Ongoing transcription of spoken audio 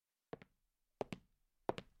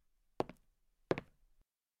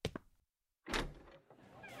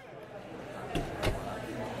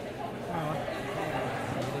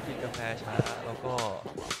ช้าแล้วก็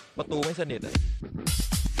ประตูไม่สนิทอ่ะ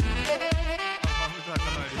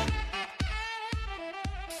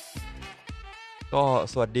ก็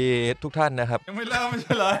สวัสดีทุกท่านนะครับยังไม่เริ่มไม่ใ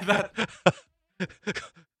ช่เหรอ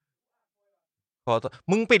ขอ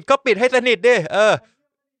มึงปิดก็ปิดให้สนิทดิ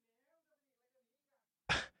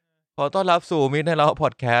ขอต้อนรับสู่มิตรในเราพอ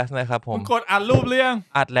ดแคสต์นะครับผมกดอัดรูปหรือยัง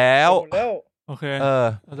อัดแล้วโอเค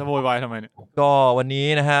เราจะโวยวายทำไมเนี่ยก็วันนี้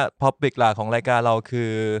นะฮะท็อปิกหลักของรายการเราคื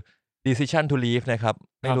อ Decision to Leave นะครับ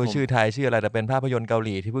ไม่รู้ชื่อไทยชื่ออะไรแต่เป็นภาพยนตร์เกาห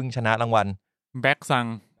ลีที่เพิ่งชนะรางวัล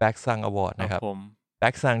Baeksang Award นะครับ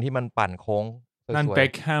Baeksang ที่มันปั่นโค้งนั่น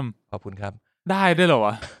Beckham ขอบคุณครับได้ด้วยเหรอว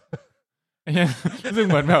ะซึ่งเ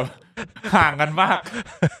หมือนแบบห่างกันมาก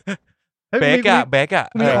เบคอะ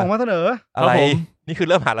มีของมาเสนออะไรนี่คือ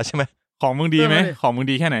เริ่มหาแล้วใช่ไหมของมึงดีไหมของมึง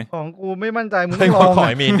ดีแค่ไหนของกูไม่มั่นใจมึงต้องลองขอ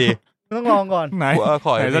ให้มีดีต้องลองก่อนไหน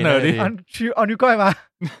เสนอดิเอานิ้วก้อยมา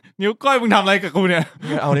นิ้วก้อยมึงทำอะไรกับกูเนี่ย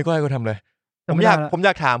เอานิ้วก้อยกูทำเลยผมอย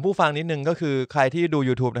ากถามผู้ฟังนิดนึงก็คือใครที่ดู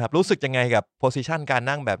YouTube นะครับรู้สึกยังไงกับโพสิชันการ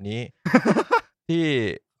นั่งแบบนี้ ที่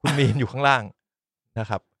คุณมีนอยู่ข้างล่างนะ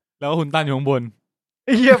ครับแล้วคุณตั้นอยู่ข้างบนไ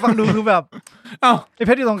อ้เหี้ยฟังดูคือแบบอ้าวไอ้เ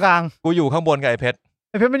พชรอยู่ตรงกลางกูอยู่ข้างบนกับไอ้เพชร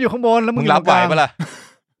มันอยู่ข้างบนแล้วมึงรับไหวปะล่ะ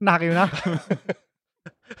หนักอยู่นะ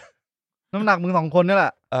น้ำหนักมึง2คนนี่แหล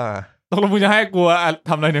ะตกลงมึงจะให้กู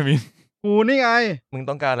ทำอะไรเนี่ยมินกูนี่ไงมึง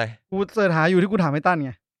ต้องการอะไรกูเสิร์ชหาอยู่ที่กูถามไอ้ตั้นไ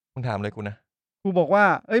งมึงถามเลยกูนะกูบอกว่า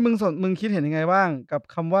เอ้ยมึงคิดเห็นยังไงบ้างกับ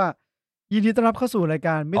คำว่ายินดีต้อนรับเข้าสู่รายก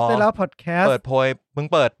ารมิสเตอร์แล้วพอดแคสต์เปิดโพยมึง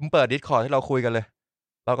เปิด Discord ที่เราคุยกันเลย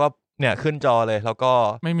แล้วก็เนี่ยขึ้นจอเลยแล้วก็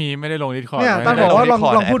ไม่ได้ลง Discord เนี่ยตั้นบอกว่าลอง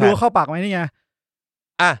พูดดูเข้าปากไหมนี่ไง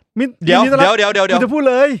เดี๋ยวมึงจะพูด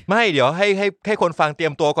เลยไม่เดี๋ยวให้คนฟังเตรี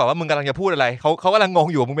ยมตัวก่อนว่ามึงกำลังจะพูดอะไรเขากำลังงง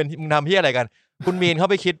อยู่มึงทำเหี้ยอะไรกันคุณมีนเขา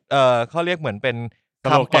ไปคิดเขาเรียกเหมือนเป็น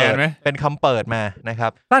คำเปิดไหมเป็นคำเปิดมานะครั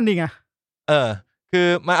บตั้นดีไงคือ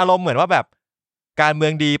มาอารมณ์เหมือนว่าแบบการเมือ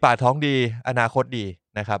งดีปากท้องดีอนาคตดี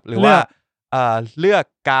นะครับหรือว่าเลือก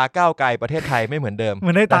กาก้าวไกลประเทศไทยไม่เหมือนเดิมเห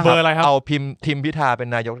มือนได้ตังค์เบอร์อะไรครับเอาทิมพิธาเป็น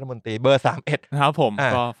นายกรัฐมนตรีเบอร์31ครับผม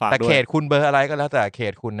ก็ฝากด้วยแต่เขตคุณเบอร์อะไรก็แล้วแต่เข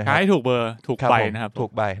ตคุณนะครับให้ถูกเบอร์ถูกใบนะครับถู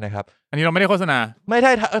กใบนะครับอันนี้เราไม่ได้โฆษณาไม่ไ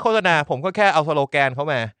ด้โฆษณาผมก็แค่เอาสโลแกนเข้า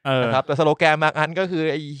มานะครับแต่สโลแกนบางอันก็คือ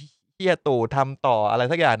ไอ้เหี้ยตู่ทำต่ออะไร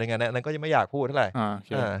สักอย่างนึงอ่ะนั้นก็ยังไม่อยากพูดเท่าไหร่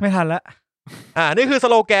ไม่ทันละนี่คือส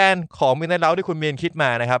โลแกนของมินไนท์ที่คุณมีนคิดมา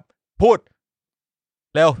นะครับพูด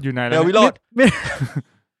เร็วอยู่ไหนเร็ววิโรจน์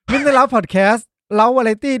มินไนท์พอดแคสต์เล่าวาไร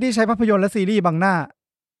ตี้ที่ใช้ภาพยนตร์และซีรีส์บังหน้า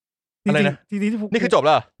อะไรนะจริงๆนี่คือจบแ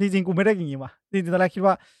ล้วจริงๆกูไม่ได้อย่างงี้ว่ะจริงๆตอนแรกคิด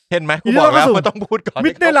ว่าเห็นไหมกูบอกแล้วมันต้องพูดก่อนมิ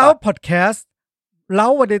นไนท์พอดแคสต์เล่า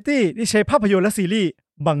วาไรตี้ที่ใช้ภาพยนตร์และซีรีส์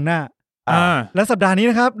บังหน้าและสัปดาห์นี้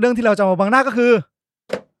นะครับเรื่องที่เราจะมาบังหน้าก็คือ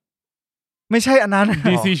ไม่ใช่อันนั้น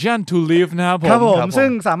Decision to Leave นะครับผมซึ่ง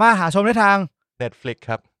สามารถหาชมได้ทาง Netflix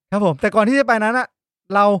ครับผมแต่ก่อนที่จะไปนั้น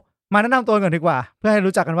เรามาแนะนำตัวก่อนดีกว่าเพื่อให้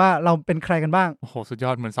รู้จักกันว่าเราเป็นใครกันบ้างโอ้โหสุดย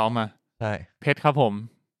อดเหมือนซ้อมมาใช่เพชรครับผม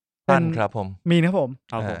ตั้นครับผมมีนะครับผม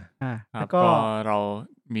แล้วก็เรา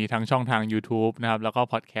มีทั้งช่องทาง YouTube นะครับแล้วก็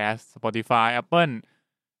พอดแคสต์ Spotify Apple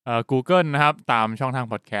Google นะครับตามช่องทาง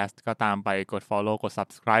พอดแคสต์ก็ตามไปกด follow กด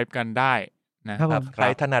subscribe กันได้นะครับใคร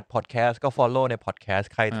ถนัดพอดแคสต์ก็ follow ในพอดแคส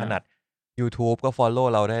ต์ใครถนัดYouTube ก็ follow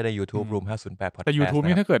เราได้ใน YouTube Room 508 Podcast แต่ YouTube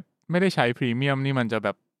นี่ถ้าเกิดไม่ได้ใช้พรีเมียมนี่มันจะแบ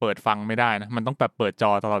บเปิดฟังไม่ได้นะมันต้องแบบเปิดจ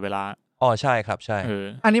อตลอดเวลาใช่ครับใช่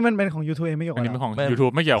อันนี้มันเป็นของ YouTube เองไม่เกี่ยวกับอันนี้เป็นของ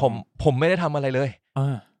YouTube ไม่เกี่ยวผมไม่ได้ทำอะไรเลย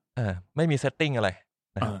ไม่มีเซตติ้งอะไร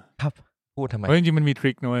ครับพูดทำไมจริงๆมันมีท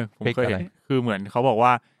ริคนะเว้ยผมเคยเห็นคือเหมือนเขาบอกว่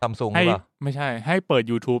า Samsung ให้ไม่ใช่ให้เปิด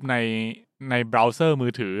YouTube ในเบราว์เซอร์มื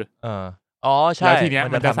อถือใช่แล้วทีเนี้ย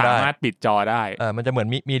มันจะสามารถปิดจอได้มันจะเหมือน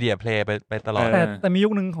มีเดียเพลย์ไปตลอดแต่มียุ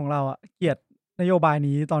คนึงของเราเกลียดนโยบาย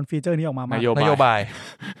นี้ตอนฟีเจอร์นี้ออกมานโยบาย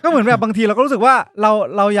ก็เหมือนแบบบางทีเราก็รู้สึกว่าเ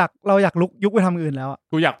ราอยากลุกยุคไปทำอื่นแล้ว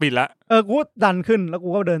กูอยากปิดละกูดันขึ้นแล้วกู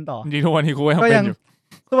ก็เดินต่อจริงทุกวันนี้กูก็ยัง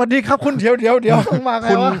สวัสดีครับคุณเดี๋ยวต้องมาไง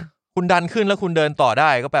วะคุณดันขึ้นแล้วคุณเดินต่อได้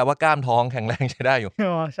ก็แปลว่ากล้ามท้องแข็งแรงใช้ได้อยู่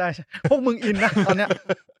ใช่พวกมึงอินนะตอนเนี้ย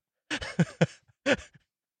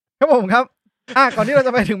ครับผมครับก่อนที่เราจ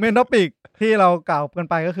ะไปถึงเมนท็อปิกที่เรากล่าวกัน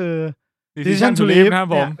ไปก็คือDecision to Leave นะครับ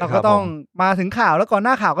ผมเราก็ต้องมาถึงข่าวแล้วก่อนห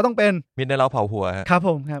น้าข่าวก็ต้องเป็นมิดในเราเผาหัวครับผ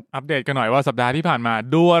มครับอัปเดตกันหน่อยว่าสัปดาห์ที่ผ่านมา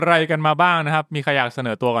ดูอะไรกันมาบ้างนะครับมีใครอยากเสน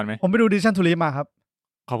อตัวก่อนไหมผมไปดู Decision to Leave มาครับ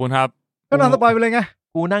ขอบคุณครับก็นอนสปอยไปเลยไง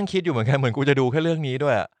กูนั่งคิดอยู่เหมือนกันเหมือนกูจะดูแค่เรื่องนี้ด้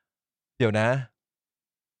วยเดี๋ยวนะ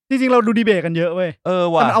จริงๆเราดูดีเบตกันเยอะเว้ย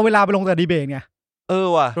ว่ะมันเอาเวลาไปลงแต่ดีเบตไง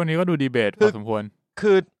ว่ะช่วงนี้ก็ดูดีเบตพอสมควร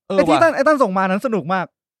คือไอ้ที่ตั้นส่งมานั้นสนุกมาก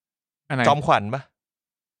จอมขวัญปะ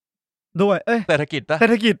ด้วยเศรษฐกิจเศร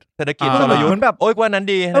ษฐกิจกลยุทธ์เหมือนแบบโอ๊ยว่านั้น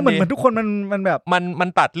ดีเหมือนทุกคนมันแบบมัน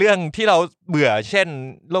ตัดเรื่องที่เราเบื่อเช่น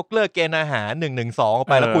เลิกเกณฑ์อาหาร112ออก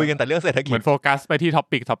ไปแล้วคุยกันแต่เรื่องเศรษฐกิจเหมือนโฟกัสไปที่ท็อ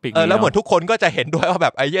ปิกแล้วเหมือนทุกคนก็จะเห็นด้วยว่าแบ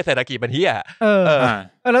บไอ้เหี้ยเศรษฐกิจมันเหี้ย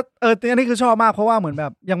แล้วอันนี้คือชอบมากเพราะว่าเหมือนแบ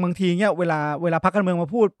บอย่างบางทีเนี่ยเวลาพรรคการเมืองมา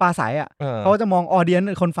พูดปราศัยอ่ะเขาจะมองออเดียน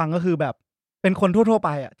คนฟังก็คือแบบเป็นคนทั่วๆไป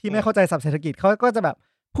อ่ะที่ไม่เข้าใจศัพท์เศรษฐกิจเขาก็จะแบบ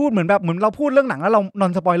พูดเหมือนเราพูดเรื่องหนังแล้วเรานอ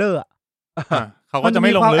นสปอยเลอร์อ่ะเขาก็จะไ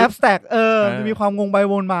ม่ลงลึกแอบสแต็กจะมีความงงไป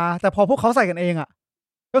วนมาแต่พอพวกเขาใส่กันเองอ่ะ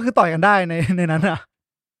ก็คือต่อยกันได้ในนั้นอ่ะ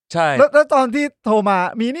ใช่แล้วตอนที่โทรมา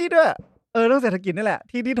มีนี่ด้วยเรื่องเศรษฐกิจนี่แหละ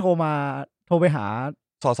ที่โทรไปหา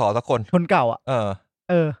สสสักคนเก่าอ่ะ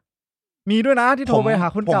มีด้วยนะที่โทรไปหา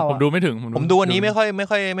คนเก่าผมดูไม่ถึงผมดูอันนี้ไม่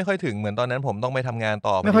ค่อยถึงเหมือนตอนนั้นผมต้องไปทำงาน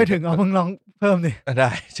ต่อไม่ค่อยถึงเอามึงลองเพิ่มดิได้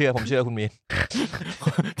ผมเชื่อคุณมีน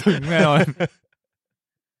ถึงแน่นอน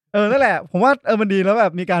นั่นแหละผมว่ามันดีแล้วแบ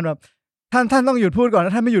บมีการแบบท่านต้องหยุดพูดก่อนถ้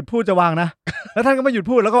าท่านไม่หยุดพูดจะวางนะแล้วท่านก็ไม่หยุด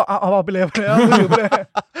พูดแล้วก็เอาไปเลยหยุดไปเลย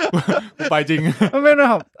ไปจริงมันเป็นแบ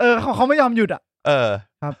บเขาไม่ยอมหยุดอ่ะ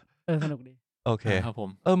ครับสนุกดีโอเคครับผม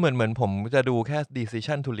เหมือนผมจะดูแค่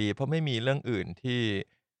decision to leave เพราะไม่มีเรื่องอื่นที่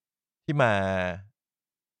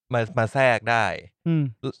มาแทรกได้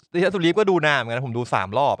decision to leave ก็ดูนานเหมือนกันผมดู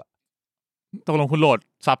3 รอบตกลงคุณโหลด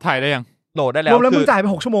ซับไทยได้ยังโหลดได้แล้วรวมแล้วมึงจ่ายไป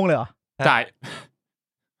6 ชั่วโมงเลยเหรอจ่าย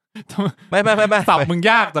ไม่สับมึง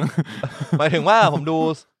ยากจังหมายถึงว่าผม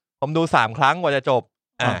ดู3 ครั้งกว่าจะจบ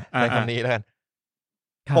ในคำนี้แล้วกัน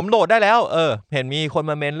ผมโหลดได้แล้วเห็นมีคน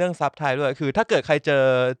มาเมนเรื่องซับไทยด้วยคือถ้าเกิดใครเ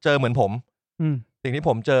จอเหมือนผมสิ่งที่ผ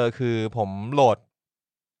มเจอคือผมโหลด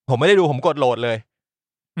ผมไม่ได้ดูผมกดโหลดเลย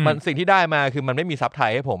มันสิ่งที่ได้มาคือมันไม่มีซับไท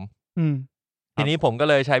ยให้ผมทีนี้ผมก็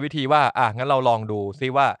เลยใช้วิธีว่างั้นเราลองดูซิ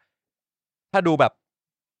ว่าถ้าดูแบบ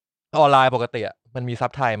ออนไลน์ปกติมันมีซั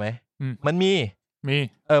บไทยไหมมันมี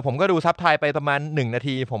ผมก็ดูซับไทยไปประมาณ1 นา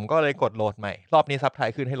ทีผมก็เลยกดโหลดใหม่รอบนี้ซับไทย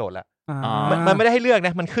ขึ้นให้โหลดแล้วมันไม่ได้ให้เลือกน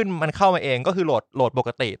ะมันเข้ามาเองก็คือโหลดปก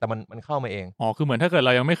ติแต่มันเข้ามาเองคือเหมือนถ้าเกิดเร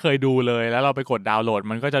ายังไม่เคยดูเลยแล้วเราไปกดดาวน์โหลด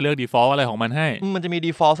มันก็จะเลือก default อะไรของมันให้มันจะมี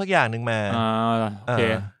default สักอย่างนึงมาโอเค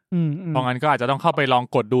เพราะงั้นก็อาจจะต้องเข้าไปลอง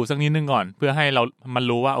กดดูสักนิดนึงก่อนเพื่อให้มัน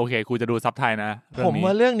รู้ว่าโอเคกูจะดูซับไทยนะผมว่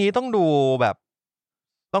าเรื่องนี้ต้องดูแบบ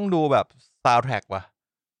soundtrack ว่ะ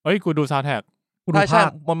กูดู soundtrack ใช่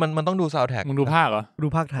มันต้องดู soundtrack มึงดูภาคเหรอดู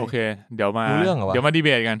ภาคไทยโอเคเดี๋ยวมาดีเบ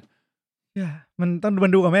ตกันมั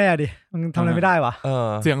นดูกับแม่ดิมันทำอะไรไม่ได้วะ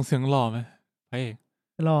เสียงหล่อไหม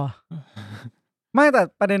หล่อไม่แต่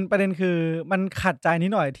ประเด็นคือมันขัดใจนิ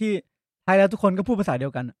ดหน่อยที่ไทยแล้วทุกคนก็พูดภาษาเดีย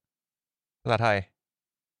วกันภาษาไทย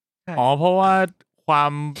เพราะว่าควา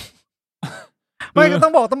มไม่ก็ต้อ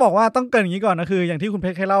งบอกว่าต้องเกินอย่างนี้ก่อนนะคืออย่างที่คุณเพ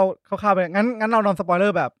ชรเคยเล่าคร่าวๆไปงั้นเรานอนสปอยเลอ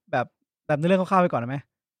ร์แบบในเรื่องคร่าวๆไปก่อนได้ไหม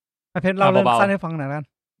เพชรเราเริ่มสั้นให้ฟังหน่อยกัน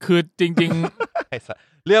คือจริง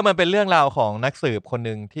ๆ เรื่องมันเป็นเรื่องราวของนักสืบคนห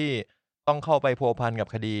นึ่งที่ต้องเข้าไปพัวพันกับ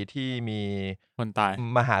คดีที่มีคนตาย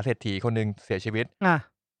มหาเศรษฐีคนหนึ่งเสียชีวิต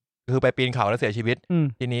คือไปปีนเขาแล้วเสียชีวิต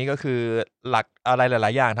ทีนี้ก็คือหลักอะไรหล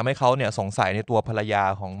ายๆอย่างทำให้เขาเนี่ยสงสัยในตัวภรรยา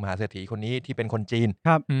ของมหาเศรษฐีคนนี้ที่เป็นคนจีนค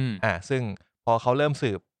รับซึ่งพอเขาเริ่ม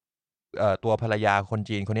สืบตัวภรรยาคน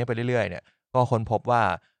จีนคนนี้ไปเรื่อยๆเนี่ยก็ค้นพบว่า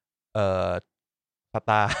ส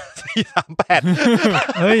ตาร์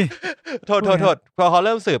438เฮ้ยโทษพอเขาเ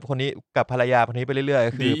ริ่มสืบคนนี้กับภรรยาคนนี้ไปเรื่อยๆ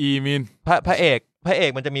ก็คือมินพระเอก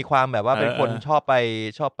มันจะมีความแบบว่าเป็นคนชอบไ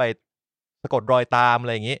ปสะกดรอยตามอะ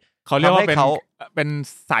ไรอย่างนี้เขาเรียกว่าเป็น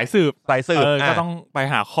สายสืบก็ต้องไป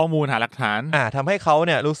หาข้อมูลหาหลักฐานทำให้เขาเ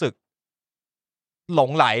นี่ยรู้สึกหลง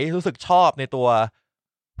ไหลรู้สึกชอบในตัว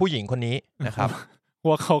ผู้หญิงคนนี้นะครับ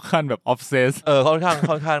ว่าเขาขั้นแบบ obsess ค่อนข้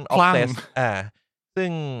าง obsess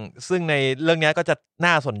ซึ่งในเรื่องนี้ก็จะ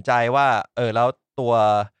น่าสนใจว่าแล้วตัว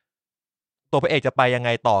พระเอกจะไปยังไง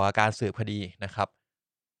ต่อกับการสืบคดีนะครับ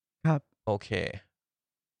ครับโอเค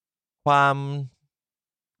ความ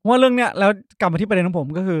ว่าเรื่องเนี้ยแล้วกลับมาที่ประเด็นของผม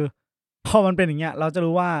ก็คือพอมันเป็นอย่างเงี้ยเราจะ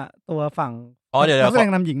รู้ว่าตัวฝั่งเดี๋ยวนักแสด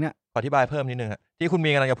งนำหญิงเนี่ยขออธิบายเพิ่มนิดนึงครับที่คุณมี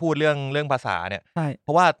กำลังจะพูดเรื่องภาษาเนี่ยใช่เพ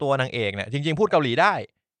ราะว่าตัวนางเอกเนี่ยจริงๆพูดเกาหลีได้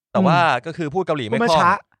แต่ว่าก็คือพูดเกาหลีไม่คล่อง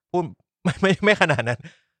พูดไม่ขนาดนั้น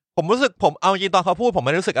ผมรู้สึกผมเอาจริงตอนเขาพูดผมไ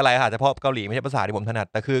ม่รู้สึกอะไรค่ะแต่เพราะเกาหลีไม่ใช่ภาษาที่ผมถนัด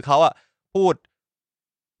แต่คือเขาพูด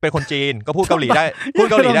เป็นคนจีนก็พูดเกาหลีได้พูด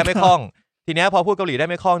เกาหลีได้ไม่คล่องทีเนี้ยพอพูดเกาหลีได้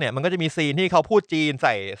ไม่คล่องเนี่ยมันก็จะมีซีนที่เขาพูดจีนใ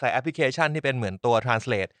ส่แอปพลิเคชันที่เป็นเหมือนตัว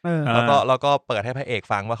translate แล้วก็เปิดให้พระเอก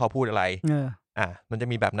ฟังว่าเขาพูดอะไรมันจะ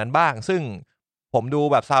มีแบบนั้นบ้างซึ่งผมดู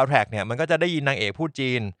แบบ soundtrack เนี่ยมันก็จะได้ยินนางเอกพูด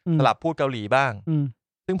จีนสลับพูดเกาหลีบ้าง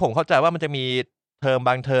ซึ่งผมเข้าใจว่ามันจะมีเทอมบ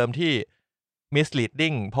างเทอมที่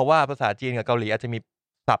misleading เพราะว่าภาษาจีนกับเกาหลีอาจจะมี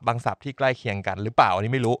ศัพท์บางศัพท์ที่ใกล้เคียงกันหรือเปล่าอัน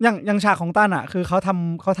นี้ไม่รู้อย่างฉากของต้านคือเขา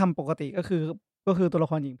ทำปกติก็คือตัวละ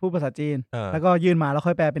ครหญิงพูดภาษาจีนแล้วก็ยื่นมาแล้ว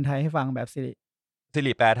ค่อยแปลเป็นไทยให้ฟังแบบสิ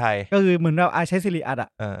ริแปลไทยก็คือเหมือนเราใช้สิริอัด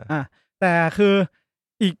แต่คือ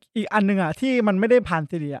อีกอันนึงอ่ะที่มันไม่ได้ผ่าน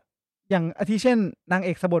ซีรีส์อ่ะอย่างอาทิเช่นนางเอ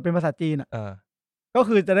กสะบทเป็นภาษาจีนอ่ะก็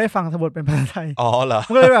คือจะได้ฟังสะบทเป็นภาษาไทยอ๋อเหรอ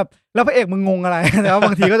ก็เลยแบบแล้วพระเอกมึงงงอะไรแต่ว่าบ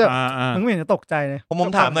างทีก็จะมึงไม่เห็นจะตกใจเลยผม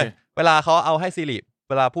ถามหน่อยเวลาเขาเอาให้ซีรีส์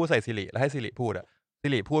เวลาพูดใส่ซีรีส์แล้วให้ซีรีส์พูดอ่ะซี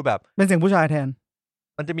รีส์พูดแบบเป็นเสียงผู้ชายแทน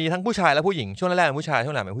มันจะมีทั้งผู้ชายและผู้หญิงช่วงแรกเป็นผู้ชาย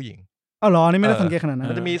ช่วงหลังเป็นผู้หญิงอ๋อเหรอนี่ไม่ได้สังเกตขนาดนั้น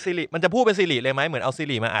มันจะมีซีรีส์มันจะพูดเป็นซีรีส์เลยไหมเหมือนเอาซี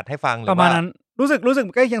รีส์มาอัดให้ฟังหรือประมาณนั้นรู้สึก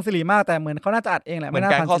ใกล้เคียงซีรีส์มากแต่เหมือนเขาน่าจะอัดเองแหละเหมือน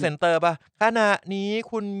การ call center ป่ะขณะนี้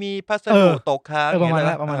คุณมีพัสดุตกค้างประมาณ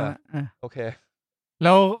นั้นโอเคแ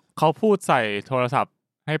ล้วเขาพูดใส่โทรศัพท์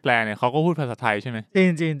ให้แปลเนี่ยเขาก็พูดภาษาไทยใช่ไหมจี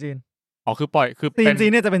นอ๋อคือปล่อยคือเป็นจี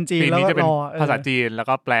นเนี่ยจะเป็นจีนแล้วก็รอภาษาจีนแล้ว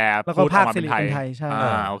ก็แปลพูดออกมาเป็นไทยใช่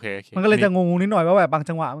โอเคมันก็เลยจะงงนิดหน่อยว่าแบบบาง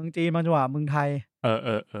จังหวะมึงจีนบางจังหวะมึงไทย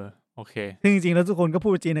โอเคซึ่งจริงๆแล้วทุกคนก็พู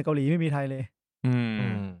ดจีนในเกาหลีไม่มีไทยเลย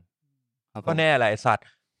ก็แน่แหละไอ้สัตว์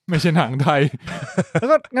ไม่ใช่หนังไทยแล้ว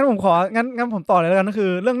ก็งั้นผมของั้นผมต่อเลยแล้วกันก็คือ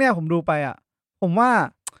เรื่องเนี้ยผมดูไปอ่ะผมว่า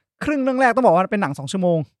ครึ่งเรื่องแรกต้องบอกว่าเป็นหนัง2 ชั่วโม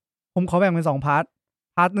งผมขอแบ่งเป็น2 พาร์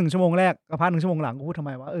ท1 ชั่วโมงแรกกับพาร์ท1 ชั่วโมงหลังกูพูดทำไม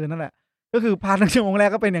วะนั่นแหละก็คือพาร์ท1 ชั่วโมงแรก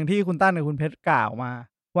ก็เป็นอย่างที่คุณตั้นกับคุณเพชรกล่าวมา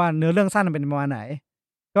ว่าเนื้อเรื่องสั้นมันเป็นประมาณไหน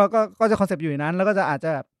ก็จะคอนเซปต์อยู่ในนั้นแล้วก็จะอาจจ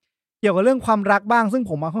ะเกี่ยวกับเรื่องความรักบ้างซึ่ง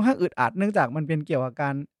ผมค่อนข้างอึดอัดเนื่องจากมันเป็นเกี่ยวกับกา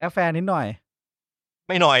รแอฟแฟร์นิดหน่อยไ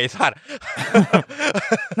ม่หน่อยสัตว์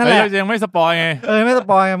นั่นแหละยังไม่สปอยไงไม่ส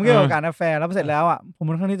ปอยมันเกี่ยวกับการแอฟแฟร์แล้วเสร็จแล้วอ่ะผม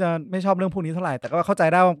ค่อนข้างที่จะไม่ชอบเรื่องพวกนี้เท่าไหร่แต่ก็เข้าใจ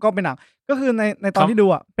ได้ว่าก็เป็นหนังก็คือในตอนที่ดู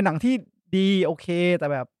อ่ะเป็นหนังที่ดีโอเคแต่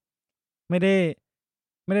แบบไม่ไ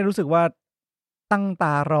ด้รู้สึกว่าตั้งต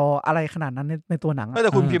ารออะไรขนาดนั้นในตัวหนังแ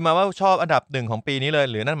ต่คุณพิมพ์มาว่าชอบอันดับ1ของปีนี้เลย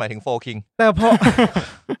หรือนั่นหมายถึงโฟคิงแต่พอ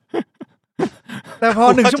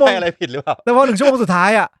 1 ชั่วโมงอะไรผิดหรือเปล่าแต่พอ1 ชั่วโมงสุดท้า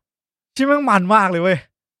ยอ่ะชิมันมากเลยเว้ย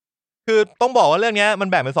คือต้องบอกว่าเรื่องนี้มัน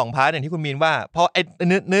แบ่งเป็น2 พาร์ทอย่างที่คุณมีนว่าเพราะไอ้เ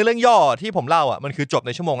นื้อเรื่องย่อที่ผมเล่าอ่ะมันคือจบใ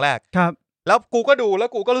นชั่วโมงแรกครับแล้วกูก็ดูแล้ว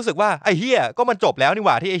กูก็รู้สึกว่าไอ้เหี้ยก็มันจบแล้วนี่ห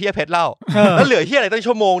ว่าที่ไอ้เหี้ยเพชรเล่าแล้วเหลือเหี้ยอะไรตั้ง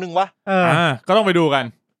ชั่วโมงนึงวะก็ต้องไปดูกัน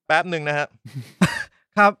แป๊บนึงนะฮะ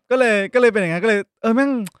ครับก็เลยเป็นอย่างนั้นก็เลยแม่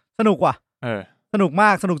งสนุกว่ะสนุกมา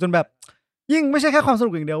กสนุกจนแบบยิ่งไม่ใช่แค่ความสนุ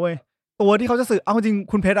กอย่างเดียวเว้ยตัวที่เขาจะสื่อเอาจริง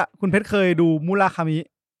คุณเพชรเคยดูมูราคามิ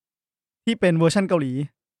ที่เป็นเวอร์ชันเกาหลี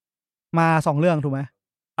มา2 เรื่องถูกไหม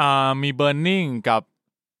มี Burning กับ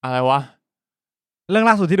อะไรวะเรื่อง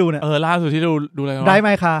ล่าสุดที่ดูเนี่ยล่าสุดที่ดูอะไรวะ Drive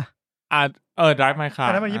My Car Drive My Car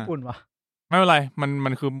อันนั้นมันญี่ปุ่นวะไม่เป็นไรมั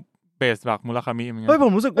นคือเบสจากมูราคามิเหมือนกันผ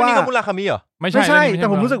มรู้สึกว่านี่ก็มูราคามิเหรอไม่ใช่แต่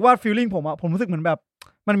ผมรู้สึกว่าฟีลลิ่งผมรู้สึกเหมือนแบบ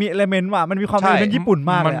มันมีเอลิเมนต์ว่ะมันมีความเป็นญี่ปุ่น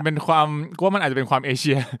มากเลยมันเป็นความก็มันอาจจะเป็นความเอเ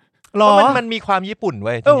ชียหรอมันมีความญี่ปุ่นเ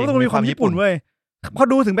ว้ยมันมีความญี่ปุ่นเว้ยพอ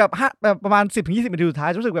ดูถึงแบบประมาณ 10-20 นาทีสุดท้าย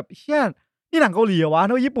รู้สึกแบบเชี่ยนี่หนังเกาหลีเหรอวะ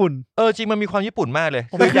นึกญี่ปุ่นจริงมันมีความญี่ปุ่นมากเลย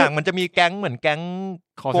คืออย่างมันจะมีแก๊งเหมือนแก๊ง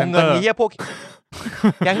โกงเงินนี่พวก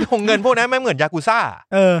แก๊งโกงเงินพวกนั้นไม่เหมือนยากุซ่า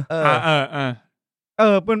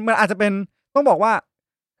มันอาจจะเป็นต้องบอกว่า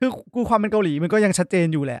คือความเป็นเกาหลีมันก็ยังชัดเจน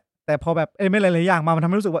อยู่แหละแต่พอแบบไม่หลายๆอย่างมามันทำ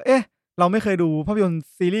ให้รู้สึกว่าเราไม่เคยดูภาพยนตร์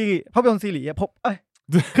ซีรีส์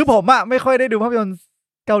คือผมอะไม่ค่อยได้ดูภาพยนตร์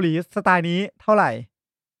เกาหลีสไตล์นี้เท่าไหร่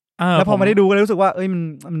แล้วพอมาได้ดูก็เลยรู้สึกว่า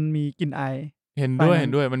มันมีกลิ่นอายเห็น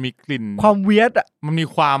ด้วยมันมีกลิ่นความเวียดอ่ะมันมี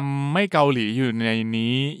ความไม่เกาหลีอยู่ใน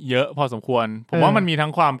นี้เยอะพอสมควรผมว่ามันมีทั้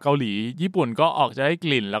งความเกาหลีญี่ปุ่นก็ออกจะได้ก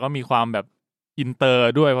ลิ่นแล้วก็มีความแบบอินเตอร์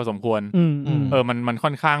ด้วยพอสมควรมันค่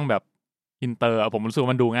อนข้างแบบอินเตอร์ผมรู้สึก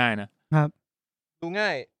มันดูง่ายนะครับดูง่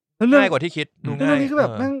ายกว่าที่คิดดูง่ายนี่คือแบ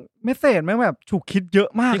บแม่งเมสเสจแม่งแบบถูกคิดเยอะ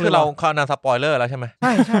มากนี่คือเรานอนสปอยเลอร์แล้วใช่ไหม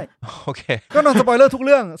ใช่โอเคก็นอนสปอยเลอร์ทุกเ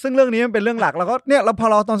รื่องซึ่งเรื่องนี้มันเป็นเรื่องหลักแล้วก็เนี่ยเราพอ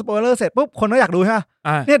เราตอนสปอยเลอร์เสร็จปุ๊บคนก็อยากดูใช่ไหม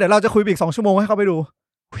เนี่ยเดี๋ยวเราจะคุยอีก2 ชั่วโมงให้เขาไปดู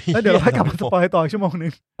แล้วเดี๋ยวเราให้กลับมาสปอยต่อ1 ชั่วโมงนึ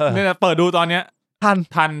งเนี่ยเปิดดูตอนเนี้ย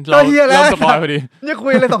ทันเราเริ่มสปอยพอดีจะคุ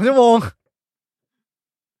ยอะไร2 ชั่วโมง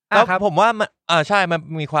แล้วผมว่ามันใช่มัน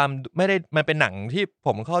มีความไม่ได้มันเป็นหนังที่ผ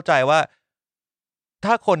มเข้าใจว่า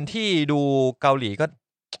ถ้าคนที่ดูเกาหลีก็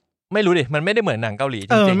ไม่รู้ดิมันไม่ได้เหมือนหนังเกาหลี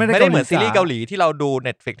จริงๆไม่ได้เหมือนซีรีส์เกาหลีที่เราดู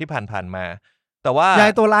Netflix ที่ผ่านมาแต่ว่ายา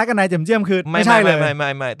ยตัวร้ายกับนายเจียมคือไม่ใช่เลยไ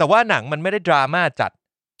ม่แต่ว่าหนังมันไม่ได้ดราม่าจัด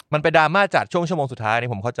มันไปดราม่าจัดช่วงชั่วโมงสุดท้าย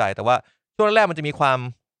นี่ผมเข้าใจแต่ว่าช่วงแรกมันจะมีความ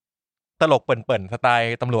ตลกเปิ่นๆสไต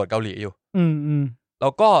ล์ตำรวจเกาหลีอยู่แล้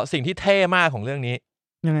วก็สิ่งที่เท่มากของเรื่องนี้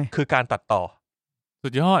ยังไงคือการตัดต่อสุ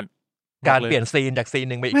ดยอดการเปลี่ยนซีนจากซีน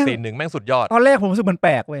นึงไปอีกซีนนึงแม่งสุดยอดตอนแรกผมรู้สึกมันแป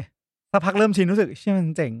ลกเว้ยสักพักเริ่มชินรู้สึกเชี่ยมั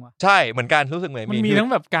นเจ๋งว่ะใช่เหมือนกันรู้สึกเหมือนมันมีทั้ง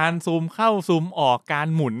แบบการซูมเข้าซูมออกการ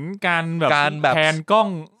หมุนการแบบแผนกล้อง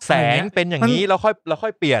แสงเป็นอย่างนี้แล้วค่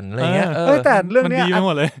อยเปลี่ยนอะไรเงี้ยแต่เรื่องเนี้ย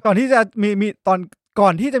ก่อนที่จะมีก่อ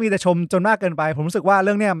นที่จะมีแต่ชมจนมากเกินไปผมรู้สึกว่าเ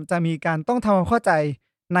รื่องเนี้ยจะมีการต้องทำความเข้าใจ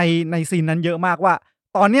ในซีนนั้นเยอะมากว่า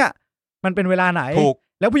ตอนเนี้ยมันเป็นเวลาไหน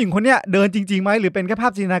แล้วผู้หญิงคนเนี้ยเดินจริงๆไหมหรือเป็นแค่ภา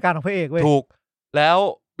พจินตนาการของพระเอกเว้ยถูกแล้ว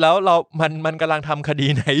เรามันกำลังทำคดี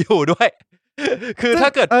ไหนอยู่ด้วย คือถ้า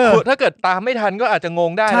เกิดตามไม่ทันก็อาจจะง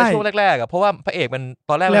งได้ในช่วงแรกๆอ่ะเพราะว่าพระเอกมัน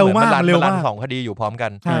ตอนแรกมันรัน2คดีอยู่พร้อมกั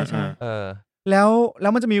นใช่แล้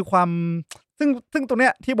วมันจะมีความซึ่งตรงเนี้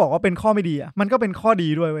ยที่บอกว่าเป็นข้อไม่ดีอ่ะมันก็เป็นข้อดี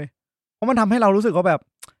ด้วยเว้ยเพราะมันทำให้เรารู้สึกว่าแบบ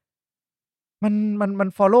มัน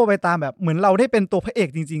follow ไปตามแบบเหมือนเราได้เป็นตัวพระเอก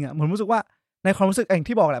จริงๆอ่ะเหมือนรู้สึกว่าในความรู้สึกอย่าง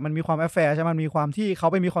ที่บอกแหละมันมีความแอฟแฟร์ใช่ไหมมันมีความที่เขา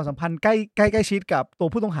ไปมีความสัมพันธ์ใกล้ชิดกับตัว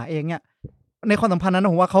ผู้ต้องหาเองเนี่ยในความสัมพันธ์นั้น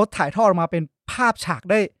ผมว่าเขาถ่ายทอดออกมาเป็นภาพฉาก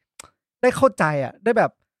ได้เข้าใจอ่ะได้แบ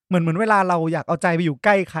บเหมือนเวลาเราอยากเอาใจไปอยู่ใก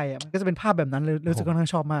ล้ใครอ่ะมันก็จะเป็นภาพแบบนั้นเลยรู้สึกค่อนข้าง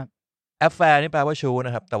ชอบมากแอฟแฟร์นี่แปลว่าชู้น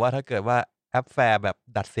ะครับแต่ว่าถ้าเกิดว่าแอฟแฟร์แบบ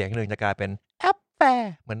ดัดเสียงหนึ่งจะกลายเป็นแอฟแฟ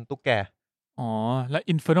ร์เหมือนตุ๊กแกอ๋อแล้ว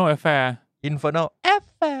Infernal Affair Infernal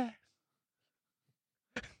Affair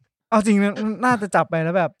เอาจริงน่าจะจับไปแ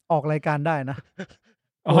ล้วแบบออกรายการได้นะ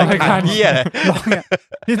รายการเหี้ยเลยลองเนี่ย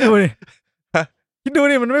คิดดู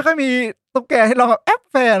ดิมันไม่ค่อยมีตุ๊กแกให้ลองแบบแอฟ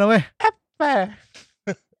แฟร์นะเว้ยแอฟแฟร์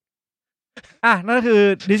นั่นก็คือ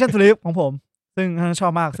Decision to Live ของผมซึ่งชอ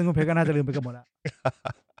บมากซึ่งคุณเพชรก็น่าจะลืมไปกันหมดแล้ว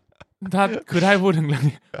ถ้าพูดถึงเรื่อง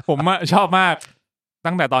นี้ผมชอบมาก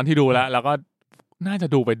ตั้งแต่ตอนที่ดูแล้วก็น่าจะ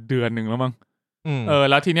ดูไปเดือนนึงแล้วมั้ง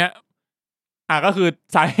แล้วทีเนี้ยก็คือ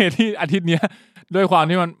สาเหตุที่อาทิตย์เนี้ยด้วยความ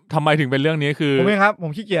ที่มันทำไมถึงเป็นเรื่องนี้คือผมเองครับผ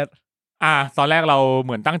มขี้เกียจตอนแรกเราเห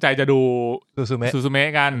มือนตั้งใจจะดูซูซูเมะ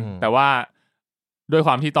กันแต่ว่าด้วยค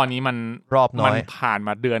วามที่ตอนนี้มันรอบน้อยมันผ่านม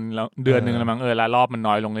าเดือนนึงแล้วมั้งแล้วรอบมัน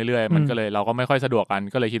น้อยลงเรื่อยๆมันก็เลยเราก็ไม่ค่อยสะดวกกัน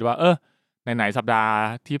ก็เลยคิดว่าไหนสัปดาห์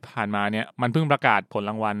ที่ผ่านมาเนี่ยมันเพิ่งประกาศผล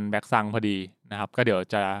รางวัลแบ็กซังพอดีนะครับก็เดี๋ยว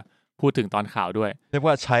จะพูดถึงตอนข่าวด้วยเรียก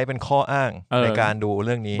ว่าใช้เป็นข้ออ้างในการดูเ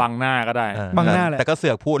รื่องนี้บังหน้าก็ได้บังหน้าแหละแต่ก็เสื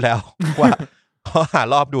อกพูดแล้วว่าเขาหา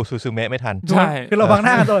รอบดูซูซูเมะไม่ทันใช่คือเราบังห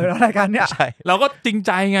น้ากันตลอดรายการเนี้ยใช่เราก็จริงใ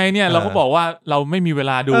จไงเนี่ยเราก็บอกว่าเราไม่มีเว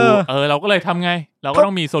ลาดูเราก็เลยทำไงเราก็ต้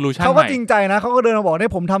องมีโซลูชันใหม่เขาก็จริงใจนะเขาก็เดินมาบอกเนี่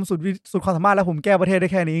ยผมทำสุดความสามารถแล้วผมแก้ประเทศได้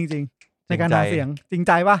แค่นี้จริงๆในการหาเสียงจริงใ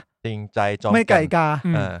จปะจริงใจจอมไม่ไก่กา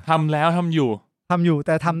ทำแล้วทำอยู่แ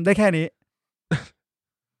ต่ทำได้แค่นี้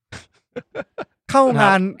เข้า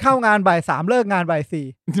งานบ่าย 3เลิกงานบ่าย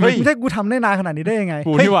 4ไม่ใช่กูทำได้นานขนาดนี้ได้ยังไง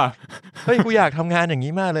กูนี่ว่ากูอยากทำงานอย่าง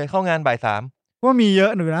นี้มากเลยเข้างานบ่าย 3ว่ามีเยอ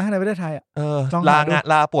ะหนูนะในประเทศไทย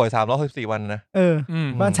ลาป่วย364วันนะ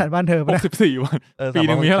บ้านฉันบ้านเธอ64วันปี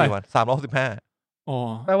นึงมีเท่าไหร่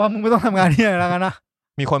365แปลว่ามึงไม่ต้องทำงานที่ไหนแล้วกันนะ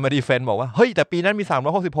มีคนมาดีเฟนต์บอกว่าเฮ้ยแต่ปีนั้นมี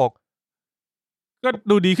366ก็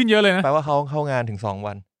ดูดีขึ้นเยอะเลยนะแปลว่าเขาเข้างานถึง2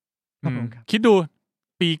วันคิดดู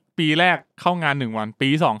ปีแรกเข้างาน1วันปี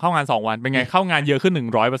2เข้างาน2วันเป็นไงเข้างานเยอะขึ้น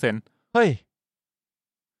 100% เฮ้ย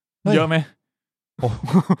เยอะไหมโอ้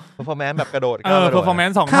performance แบบกระโดด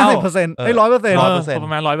performance 2เท่า 50% 100%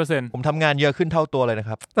 performance 100% ผมทำงานเยอะขึ้นเท่าตัวเลยนะค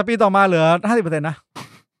รับแต่ปีต่อมาเหลือ 50% นะ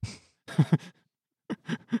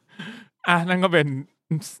นั่นก็เป็น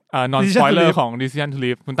non spoiler ของ Decision to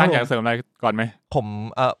Live คุณตั้งอยากเสริมอะไรก่อนไหมผม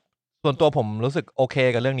ส่วนตัวผมรู้สึกโอเค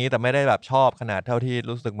กับเรื่องนี้แต่ไม่ได้แบบชอบขนาดเท่าที่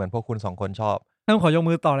รู้สึกเหมือนพวกคุณ2คนชอบต้องขอยก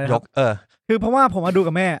มือต่อเลยครับคือเพราะว่าผมมาดู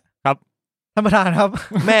กับแม่ครับท่านประธานครับ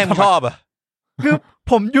แม่ชอบอ่ะคือ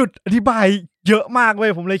ผมหยุดอธิบายเยอะมากเว้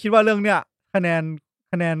ยผมเลยคิดว่าเรื่องเนี้ยคะแน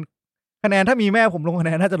นถ้ามีแม่ผมลงคะแน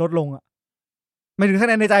นน่าจะลดลงอ่ะไม่ถึงคะแ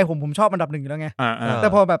นนในใจผมชอบอันดับ1อยู่แล้วไงแต่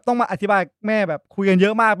พอแบบต้องมาอธิบายแม่แบบคุยกันเยอ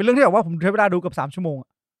ะมากเป็นเรื่องที่แบบว่าผมใช้เวลาดูกับ3 ชั่วโมง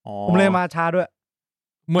ผมเลยมาช้าด้วย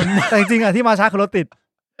เหมือนแต่จริงๆที่มาช้าคือรถติด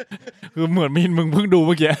คือเหมือนมึงเพิ่งดูเ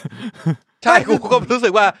มื่อกี้ใช่กูก็รู้สึ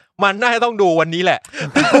กว่ามันน่าจะต้องดูวันนี้แหละ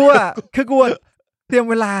คือกูเตรียม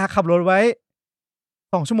เวลาขับรถไว้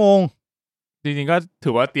2 ชั่วโมงจริงๆก็ถื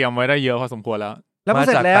อว่าเตรียมไว้ได้เยอะพอสมควรแล้วพอเ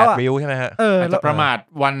สร็จแล้ววิวใช่ไหมฮะอาจจะประมาท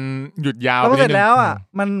วันหยุดยาวแล้วพอเสร็จแล้ว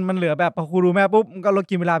มันเหลือแบบพอครูดูแม่ปุ๊บก็ลด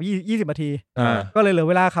กินเวลา20 นาทีก็เลยเหลือ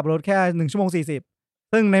เวลาขับรถแค่1 ชั่วโมง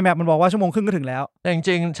 40ซึ่งในแมปมันบอกว่า1 ชั่วโมงครึ่งก็ถึงแล้วแต่จ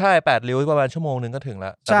ริงๆใช่8ริ้วประมาณ1 ชั่วโมงก็ถึงแล้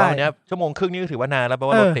วแต่ว่าวันนี้1 ชั่วโมงครึ่งนี่ก็ถือว่านานแล้วแปล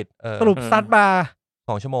ว่ารถติดสรุปซัดบาร์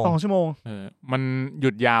2 ชั่วโมงมันหยุ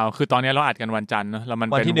ดยาวคือตอนนี้เราอัดกันวันจันทร์เนอะแล้วมัน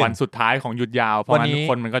เป็นวันสุดท้ายของหยุดยาวเพราะงั้น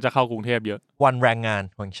คนมันก็จะเข้ากรุงเทพเยอะวันแรงงาน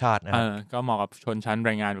แห่งชาตินะก็เหมาะกับชนชั้นแร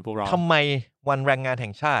งงานแบบพวกเราทำไมวันแรงงานแห่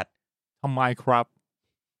งชาติทำไมครับ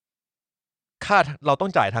ค่าเราต้อ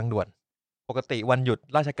งจ่ายทางด่วนปกติวันหยุด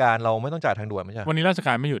ราชการเราไม่ต้องจ่ายทางด่วนไม่ใช่วันนี้ราชก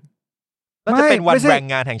ารไม่หยุดแล้วจะเป็นวันแรง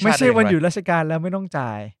งานแห่งชาติไม่ใช่วันหยุดราชการแล้วไม่ต้องจ่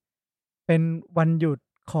ายเป็นวันหยุด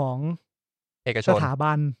ของเอกชนสถา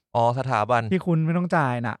บันสถาบันที่คุณไม่ต้องจ่า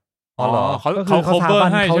ยน่ะเหรอเขา cover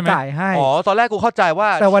ให้ใช่ไหมจ่ายให้ตอนแรกกูเข้าใจว่า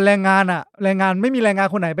แต่วันแรงงานแรงงานไม่มีแรงงาน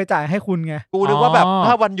คนไหนไปจ่ายให้คุณไงกูนึกว่าแบบ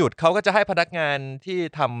ถ้าวันหยุดเขาก็จะให้พนักงานที่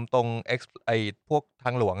ทำตรงพวกท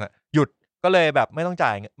างหลวงหยุดก็เลยแบบไม่ต้องจ่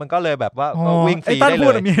ายมันก็เลยแบบว่าวิ่งฟรีได้เลยพู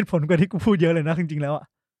ดมีเหตุผลกว่าที่กูพูดเยอะเลยนะจริงๆแล้ว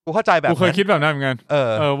กูเข้าใจแบบกูเคยคิดแบบนั้นเหมือนกัน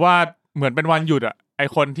ว่าเหมือนเป็นวันหยุดไอ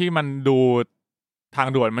คนที่มันดูทาง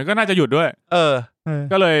ด่วนมันก็น่าจะหยุดด้วย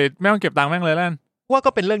ก็เลยไม่ต้องเก็บตังค์แม่งเลยแล้วว่า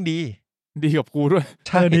ก็เป็นเรื่องดีกับกูด้วยใ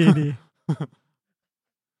ช่ดี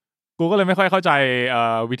กูก็เลยไม่ค่อยเข้าใจ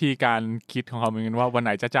วิธีการคิดของเขาเหมือนกันว่าวันไห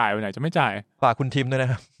นจะจ่ายวันไหนจะไม่จ่ายฝากคุณทิมด้วยนะ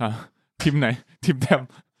ครับทีมไหนทีมแทม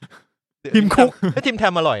ทีมคุกทีมแท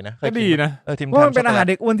มอร่อยนะก็ดีนะทีมแทมมันเป็นอาหาร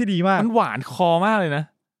เด็กอ้วนที่ดีมากมันหวานคอมากเลยนะ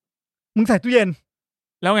มึงใส่ตู้เย็น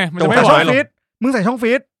แล้วไงมันจะไม่หวานหรอมึงใส่ช่องฟ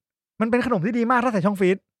รีซมันเป็นขนมที่ดีมากถ้าใส่ช่องฟรี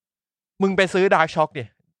ซมึงไปซื้อดาร์กช็อกดิ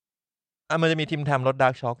มันจะมีทีมแทมรสดา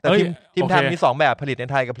ร์กช็อกแต่ทีมแทมมี2แบบผลิตใน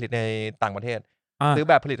ไทยกับผลิตในต่างประเทศซื้อ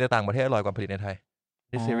แบบผลิตในต่างประเทศอร่อยกว่าผลิตในไทย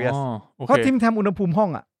นี่ซีเรียสเพราะทีมแทมอุณหภูมิห้อง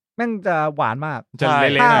อ่ะแม่งจะหวานมากจะเ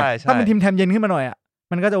ละๆถ้าเป็นทีมแทมเย็นขึ้นมาหน่อยอ่ะ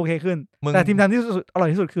มันก็จะโอเคขึ้นแต่ทีมแทมที่สุดอร่อย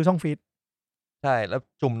ที่สุดคือช่องฟรีซใช่แล้ว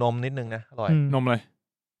จุ่มนมนิดนึงนะอร่อยนมเลย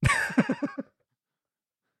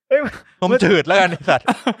นมจืดแล้วกันไอ้สัตว์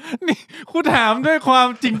นี่กูถามด้วยความ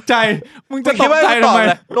จริงใจมึงจะตกใจทำไม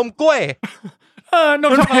นมกล้วยน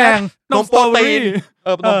มแพงนมโปรตีน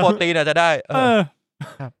นมโปรตีนอาจจะได้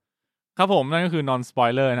ครับผมนั่นก็คือ non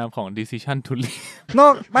spoiler นะครับของ decision to leave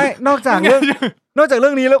นอกจากเรื่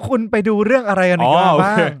องนี้แล้วคุณไปดูเรื่องอะไรกันอีกบ้าง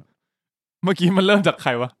เมื่อกี้มันเริ่มจากใคร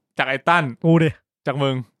วะจากไอ้ตั้นกูดิจาก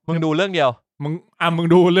มึงดูเรื่องเดียวมึง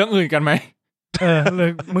ดูเรื่องอื่นกันไหมเลย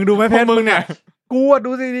มึงดูไหมเพนมึงเนี่ยกู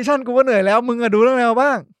ดู decision กูก็เหนื่อยแล้วมึงดูเรื่องอะไรบ้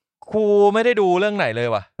างกูไม่ได้ดูเรื่องไหนเลย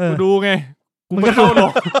ว่ะกูดูไงกูไม่เข้าหรอ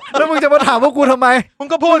กแล้วมึงจะมาถามว่ากูทำไมมึง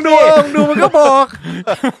ก็พูดดูมึงก็บอก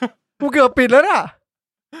กูเกือบปิดแล้วน่ะ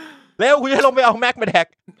แล้วกูจะลงไปเอาแม็กมาแดก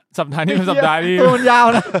สัปดาห์นี้เป็นสัปดาห์ที่มันยาว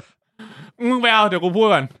นะมึงไปเอาเดี๋ยวกูพูด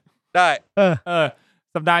ก่อนได้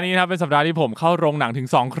สัปดาห์นี้นะครับเป็นสัปดาห์ที่ผมเข้าโรงหนังถึง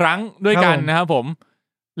2ครั้งด้วยกันนะครับผม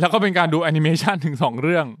แล้วก็เป็นการดูแอนิเมชันถึง2เ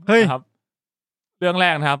รื่องนะครับเรื่องแร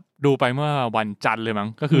กนะครับดูไปเมื่อวันจันทร์เลยมั้ง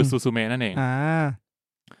ก็คือซูซูเมะนั่นเอง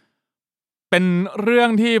เป็นเรื่อง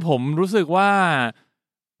ที่ผมรู้สึกว่า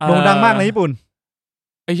โด่งดังมากในญี่ปุ่น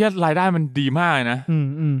ไอ้เหี้ยรายได้มันดีมากเลยนะ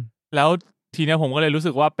แล้วทีนี้ผมก็เลยรู้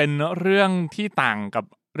สึกว่าเป็นเรื่องที่ต่างกับ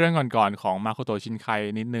เรื่องก่อนๆของมาโคโตะชินไค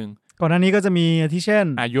นิดนึงก่อนหน้านี้ก็จะมีที่เช่น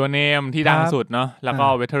Your Name ที่ดังสุดเนาะแล้วก็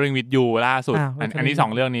Weathering with You ล่าสุดอันนี้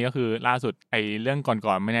2เรื่องนี้ก็คือล่าสุดไอ้เรื่อง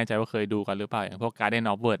ก่อนๆไม่แน่ใจว่าเคยดูกันหรือเปล่าอย่างพวก Garden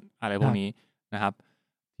of Words อะไรพวกนี้นะครับ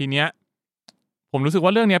ทีเนี้ยผมรู้สึกว่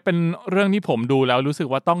าเรื่องนี้เป็นเรื่องที่ผมดูแล้วรู้สึก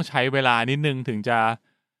ว่าต้องใช้เวลานิดนึงถึงจะ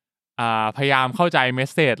พยายามเข้าใจเมส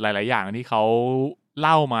เสจหลายๆอย่างที่เขาเ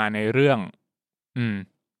ล่ามาในเรื่อง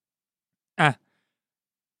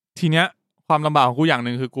ทีเนี้ยความลำบากของกูอย่างห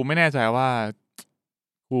นึ่งคือกูไม่แน่ใจว่า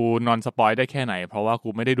กูนอนสปอยได้แค่ไหนเพราะว่ากู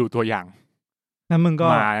ไม่ได้ดูตัวอย่างงั้นมึงก็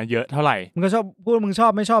มาเยอะเท่าไหร่มึงก็ชอบพูดมึงชอ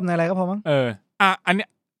บไม่ชอบในอะไรก็พอมั้งอันเนี้ย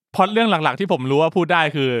พล็อตเรื่องหลักๆที่ผมรู้ว่าพูดได้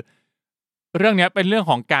คือเรื่องนี้เป็นเรื่อง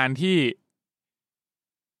ของการที่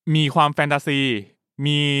มีความแฟนตาซี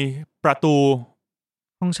มีประตู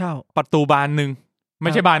ห้องเช่าประตูบานนึงไ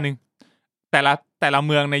ม่ใช่บานนึงแต่ละเ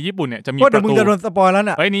มืองในญี่ปุ่นเนี่ยจะมีประตูมึงจะโดนสปอยแล้ว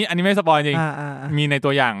น่ะนี่อันนี้ไม่สปอยจริงมีในตั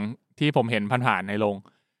วอย่างที่ผมเห็นผ่านๆในโรง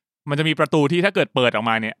มันจะมีประตูที่ถ้าเกิดเปิดออก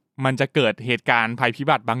มาเนี่ยมันจะเกิดเหตุการณ์ภัยพิ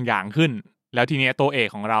บัติบางอย่างขึ้นแล้วทีนี้ตัวเอก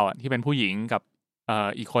ของเราที่เป็นผู้หญิงกับ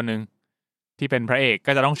อีกคนนึงที่เป็นพระเอก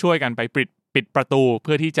ก็จะต้องช่วยกันไปปิดประตูเ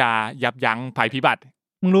พื่อที่จะยับยั้งภัยพิบัติ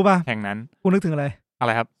มึงรู้ป่ะแห่งนั้นกูนึกถึงอะไร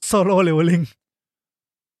ครับโซโล่เลเวลลิ่ง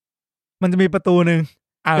มันจะมีประตูนึง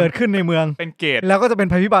เกิดขึ้นในเมืองเป็นเกตแล้วก็จะเป็น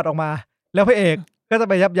ภัยพิบัติออกมาแล้วพระเอกก็จะ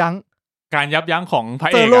ไปยับยั้งการยับยั้งของพระ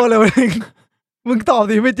เอกโซโล่เลเวลลิ่งมึงตอบ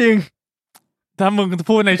ดิไม่จริงถ้ามึง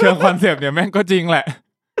พูดในเชิงคอนเซปต์เนี่ยแม่งก็จริงแหละ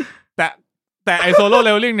แต่ไอโซโล่เล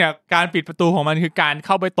เวลลิ่งเนี่ยการปิดประตูของมันคือการเ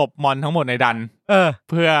ข้าไปตบมอนทั้งหมดในดัน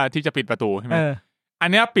เพื่อที่จะปิดประตูใช่ไหมอัน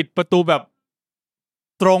เนี้ยปิดประตูแบบ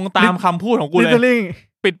ตรงตามคำพูดของกูเลย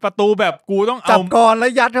ปิดประตูแบบกูต้องเอาจับกรแล้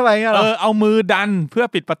วยัดเข้าไปเงี้ยเอามือดันเพื่อ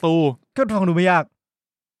ปิดประตูก็ฟังดูไม่ยาก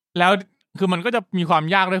แล้วคือมันก็จะมีความ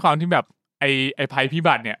ยากด้วยความที่แบบไอภัยพิ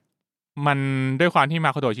บัติเนี่ยมันด้วยความที่มา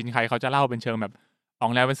โคโตะชินไคเขาจะเล่าเป็นเชิงแบบออ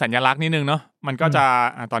กแนวเป็นสัญลักษณ์นิดนึงเนาะมันก็จะ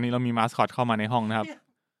ตอนนี้เรามีมาสคอตเข้ามาในห้องนะครับ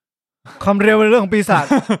ความเร็วในเรื่องของปีศาจ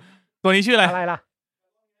ตัวนี้ชื่ออะไรล่ะ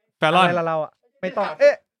แฟรอนอะไรเราอ่ะไม่ต้อง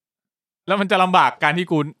แล้วมันจะลำบากการที่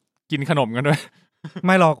กูกินขนมกันด้วยไ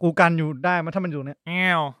ม่หรอกกูกันอยู่ได้ถ้ามันอยู่เนี่ยแ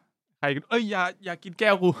ง่วใครอย่ากินแก้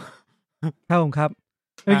วกูครับผมครับ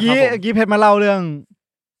เมื่อกี้เพชรมาเล่าเรื่อง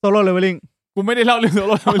โซโล่เลเวลลิ่งกูไม่ได้เล่าเรื่องโซโ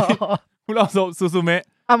ล่เลเวลลิ่งกูเล่าซูซูเมะ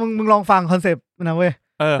มึงลองฟังคอนเซปต์นะเว้ย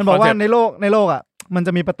มันบอกว่าในโลกอ่ะมันจ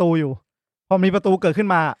ะมีประตูอยู่พอมีประตูเกิดขึ้น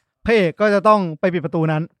มาพระเอกก็จะต้องไปปิดประตู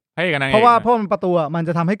นั้นเพราะว่ามันประตูอ่ะมันจ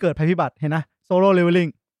ะทำให้เกิดภัยพิบัติเห็นนะโซโล่เลเวลลิ่ง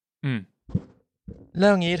เรื่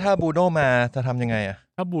องนี้ถ้าบูโน่มาจะทำยังไงอ่ะ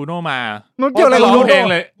ถ้าบูโน่มามันเกี่ยวอะไรกับบูโน่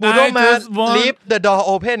เลยบูโน่มา leave the door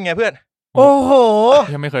open ไงเพื่อนโอ้โห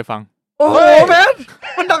ยังไม่เคยฟังโอ้โหแมน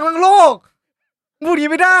มันดังทั้งโลกพูดอย่างนี้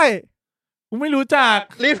ไม่ได้กูไม่รู้จัก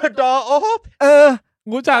leave the door open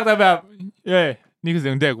รู้จักแต่แบบนี่คือเสี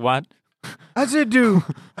ยงเด็กวัด I should do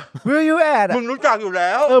Where you at มึงรู้จักอยู่แ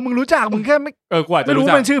ล้วมึงรู้จักมึงแค่กว่าจะรู้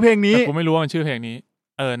มันชื่อเพลงนี้กูไม่รู้ว่ามันชื่อเพลงนี้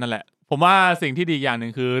นั่นแหละผมว่าสิ่งที่ดีอย่างหนึ่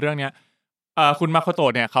งคือเรื่องเนี้ยคุณมาโคโต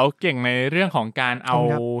ะเนี่ยเขาเก่งในเรื่องของการเอา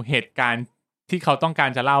เหตุการณ์ที่เขาต้องการ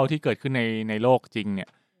จะเล่าที่เกิดขึ้นในโลกจริงเนี่ย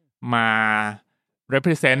มา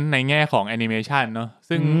represent ในแง่ของแอนิเมชันเนาะ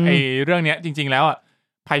ซึ่งไอเรื่องเนี้ยจริงๆแล้วอ่ะ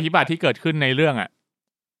ภัยพิบัติที่เกิดขึ้นในเรื่องอ่ะ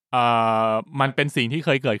มันเป็นสิ่งที่เค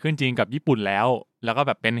ยเกิดขึ้นจริงกับญี่ปุ่นแล้วก็แ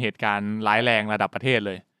บบเป็นเหตุการณ์ร้ายแรงระดับประเทศเ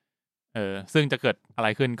ลยซึ่งจะเกิดอะไร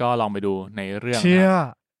ขึ้นก็ลองไปดูในเรื่องเชี่ย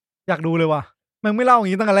อยากดูเลยว่ะมันไม่เล่าอย่า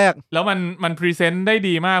งนี้ตั้งแต่แรกแล้วมันพรีเซนต์ได้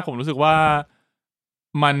ดีมากผมรู้สึกว่า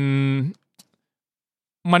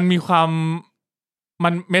มันมีความมั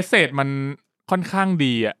นเมสเสจมันค่อนข้าง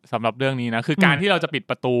ดีอ่ะสำหรับเรื่องนี้นะคือการที่เราจะปิด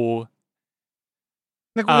ประตู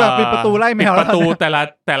นี่กูอยากปิดประตูไล่แมวแล้วประตูแ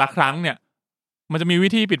ต่ละครั้งเนี่ยมันจะมีวิ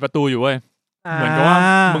ธีปิดประตูอยู่เว้ยเหมือนกับว่า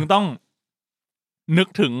มึงต้องนึก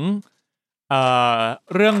ถึง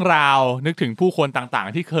เรื่องราวนึกถึงผู้คนต่าง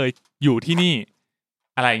ๆที่เคยอยู่ที่นี่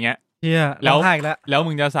อะไรเงี้ยแล้ว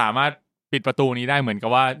มึงจะสามารถปิดประตูนี้ได้เหมือนกับ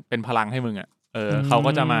ว่าเป็นพลังให้มึงอ่ะเขา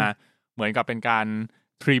ก็จะมาเหมือนกับเป็นการ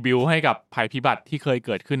ทริบิวให้กับภัยพิบัติที่เคยเ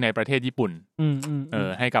กิดขึ้นในประเทศญี่ปุ่น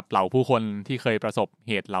ให้กับเหล่าผู้คนที่เคยประสบเ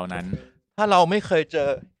หตุเหล่านั้นถ้าเราไม่เคยเจอ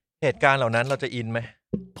เหตุการณ์เหล่านั้นเราจะอินไหม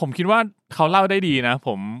ผมคิดว่าเขาเล่าได้ดีนะผ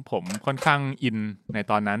มค่อนข้างอินใน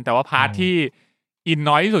ตอนนั้นแต่ว่าพาร์ทที่อิน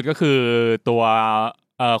น้อยที่สุดก็คือตัว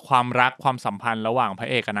ความรักความสัมพันธ์ระหว่างพระ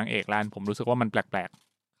เอกกับนางเอกแล้วผมรู้สึกว่ามันแปลก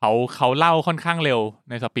ๆเขาเล่าค่อนข้างเร็ว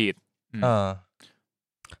ในสปีด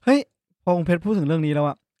เฮ้ยพอองเพชรพูดถึงเรื่องนี้แล้ว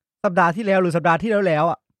อะสัปดาห์ที่แล้วหรือสัปดาห์ที่แล้ว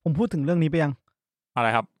อะผมพูดถึงเรื่องนี้ไปยังอะไร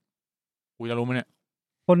ครับกูจะรู้ไหมเนี่ย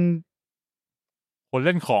คนเ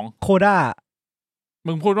ล่นของโคด้า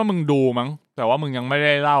มึงพูดว่ามึงดูมั้งแต่ว่ามึงยังไม่ไ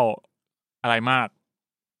ด้เล่าอะไรมาก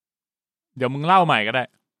เดี๋ยวมึงเล่าใหม่ก็ได้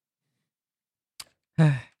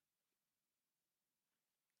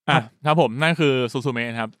ครับผมนั่นคือซูซูเม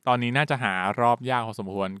ะครับตอนนี้น่าจะหารอบยากพอสม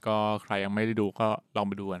ควรก็ใครยังไม่ได้ดูก็ลอง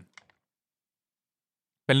ไปดูกัน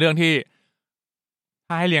เป็นเรื่องที่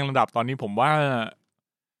ถ้าให้เรียงลำดับตอนนี้ผมว่า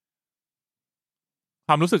ค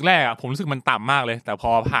วามรู้สึกแรกผมรู้สึกมันต่ำมากเลยแต่พ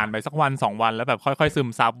อผ่านไปสักวัน2วันแล้วแบบค่อยๆซึม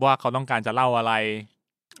ซับว่าเขาต้องการจะเล่าอะไร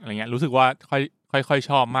เงี้ยรู้สึกว่าค่อย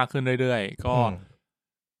ชอบมากขึ้นเรื่อยๆก็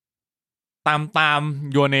ตาม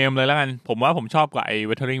Your Name เลยแล้วกันผมว่าผมชอบกว่าไอ้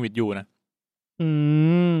Weathering with You นะ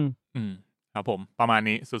ครับผมประมาณ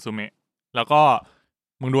นี้ซูซูเมะแล้วก็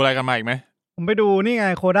มึงดูอะไรกันมาอีกไหมผมไปดูนี่ไง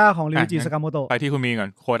โคด้าของริวิจิสากาโมโตะไปที่คุณมีก่อน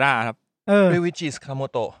โคด้าครับริวิจิสากาโม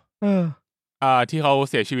โตะที่เขา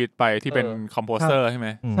เสียชีวิตไปที่เป็นคอมโพเซอร์ใช่ไหม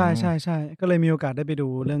ใช่ก็เลยมีโอกาสได้ไปดู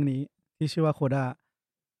เรื่องนี้ที่ชื่อว่าโคด้า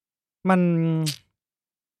มัน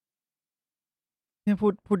เนี่ย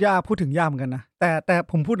พูดยากพูดถึงยากเหมือนกันนะแต่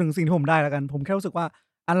ผมพูดถึงสิ่งที่ผมได้แล้วกันผมแค่รู้สึกว่า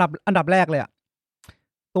อันดับแรกเลยอะ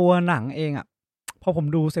ตัวหนังเองอะพอผม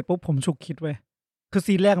ดูเสร็จปุ๊บผมฉุกคิดเว้ยคือ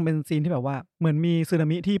ซีนแรกมันเป็นซีนที่แบบว่าเหมือนมีสึนา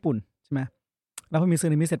มิที่ญี่ปุ่นใช่ไหมแล้วพอมีสึ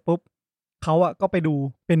นามิเสร็จปุ๊บเขาอะก็ไปดู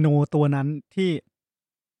เปียโนตัวนั้นที่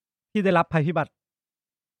ได้รับภัยพิบัติ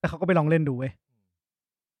แต่เขาก็ไปลองเล่นดูเว้ย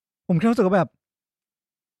ผมแค่รู้สึกว่าแบบ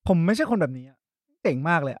ผมไม่ใช่คนแบบนี้เจ๋ง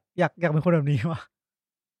มากเลยอยากเป็นคนแบบนี้ว่ะ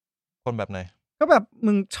คนแบบไหนก็แบบ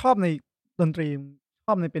มึงชอบในดนตรีช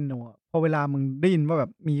อบในเปียโนพอเวลามึงได้ยินว่าแบ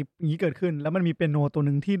บมีอย่างนี้เกิดขึ้นแล้วมันมีเปียโนตัวห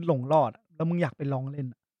นึ่งที่หลงรอดแล้วมึงอยากไปลองเล่น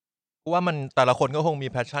กูว่ามันแต่ละคนก็คงมี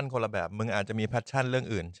แพชชั่นคนละแบบมึงอาจจะมีแพชชั่นเรื่อง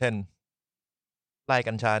อื่นเช่นไล่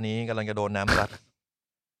กัญชานี้กำลังจะโดนน้ำซัด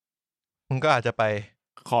มึงก็อาจจะไป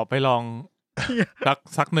ขอไปลอง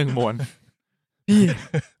สักหนึ่งมวนพี่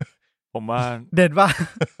ผมว่าเด็ดป่ะ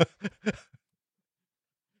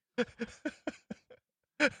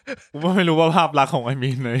กูไม่รู้ว่าภาพลักษณ์ของไอมี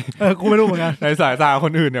นเลยกูไม่รู้เหมือนกันในสายตาค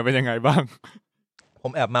นอื่นเนี่ยเป็นยังไงบ้างผ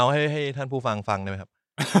มแอบเมาให้ท่านผู้ฟังฟังได้ไหมครับ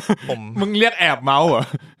มึงเรียกแอบเมาเหรอ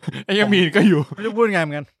ไอ้มีนก็อยู่ไม่รู้พูดไงเห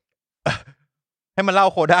มือนกันให้มันเล่า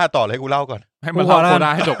โคด้าต่อเลยกูเล่าก่อนให้มันเล่าโคด้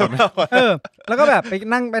าให้จบก่อนแล้วก็แบบไป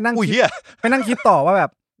นั่งไปนั่งคิดต่อว่าแบบ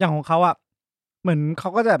อย่างของเขาอ่ะเหมือนเขา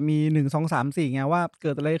ก็จะมี1 2 3 4ไงว่าเ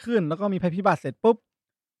กิดอะไรขึ้นแล้วก็มีภัยพิบัติเสร็จปุ๊บ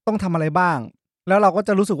ต้องทำอะไรบ้างแล้วเราก็จ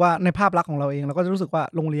ะรู้สึกว่าในภาพลักษณ์ของเราเองเราก็จะรู้สึกว่า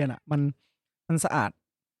โรงเรียนอ่ะมันสะอาด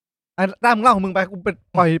ตามเล่าของมึงไปกู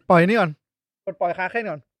ปล่อยนี่ก่อนปล่อยคาแค่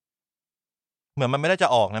ก่อนเหมือนมันไม่ได้จะ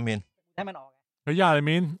ออกนะมินให้มันออกเฮ้ยอย่าเลย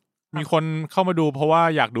มินมีคนเข้ามาดูเพราะว่า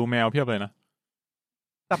อยากดูแมวเพียบเลยนะ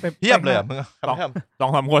เพียบเลยมึง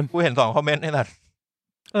2-3 คนกูเห็น2คอมเมนต์นี่แหละ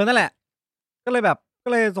นั่นแหละก็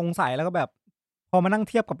เลยสงสัยแล้วก็แบบพอมานั่ง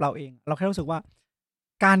เทียบกับเราเองเราแค่รู้สึกว่า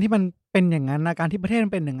การที่มันเป็นอย่างนั้นนะการที่ประเทศมั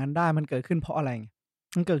นเป็นอย่างนั้นได้มันเกิดขึ้นเพราะอะไร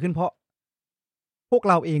มันเกิดขึ้นเพราะพวก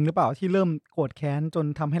เราเองหรือเปล่าที่เริ่มโกรธแค้นจน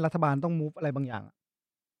ทำให้รัฐบาลต้องมูฟอะไรบางอย่าง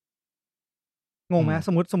งงไหมส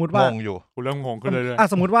มมติว่าง งอยู่กูเริ่มงงขึ้นเรื่อย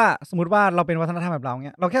ๆสมมติว่าเราเป็นวัฒนธรรมแบบเราเ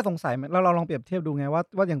นี้ยเราแค่สงสัยแล้วเราลองเปรียบเทียบดูไงว่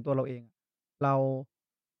าอย่างตัวเราเองเ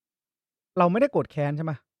ราไม่ได้โกรธแค้นใช่ไห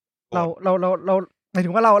มเราหมายถึ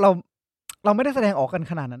งว่าเราไม่ได้แสดงออกกัน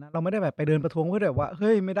ขนาดนั้นนะเราไม่ได้แบบไปเดินประท้วงเพื่อแบบว่าเ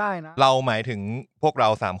ฮ้ยไม่ได้นะเราหมายถึงพวกเรา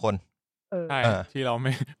3คนใช่ที่เรา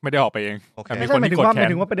ไม่ได้ออกไปเองแต่มีคนที่โกรธแค้นหมา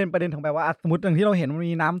ยถึงว่าประเด็นของแบบว่าสมมติอย่างที่เราเห็นมัน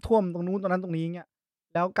มีน้ำท่วมตรงนู้นตรงนั้นตรงนี้เงี้ย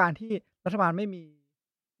แล้วการที่รัฐบาลไม่มี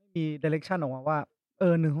direction ออกมาว่า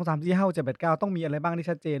1 2 3 4 5 6 7 8 9ต้องมีอะไรบ้างที่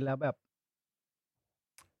ชัดเจนแล้วแบบ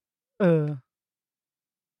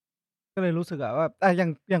ก็เลยรู้สึกว่าอ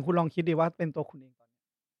ย่างคุณลองคิดดิว่าเป็นตัวคุณเองตอนนี้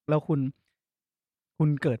แล้วคุณ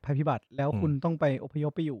เกิดภัยพิบัติแล้วคุณต้องไปอพย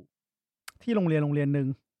พไปอยู่ที่โรงเรียนนึง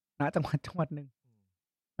ณจังหวัดนึง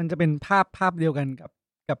มันจะเป็นภาพเดียวกัน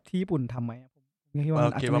กับที่ญี่ปุ่นทำไหมผมคิดว่ามั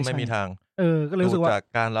นอาจจะไม่มีทางก็เลยรู้สึกว่าจาก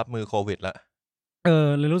การรับมือโควิดละ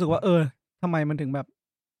เลยรู้สึกว่าทำไมมันถึงแบบ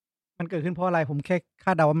มันเกิดขึ้นเพราะอะไรผมแค่ค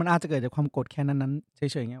าดเดาว่ามันอาจจะเกิดจากความโกรธแค้นนั้นเฉย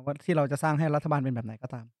ๆเงี้ยว่าที่เราจะสร้างให้รัฐบาลเป็นแบบไหนก็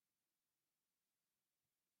ตาม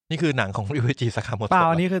นี่คือหนังของยูจิ ซากาโมโตะเปล่า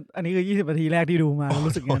อันนี้คือ20 นาทีแรกที่ดูมา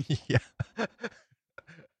รู้สึกงั้น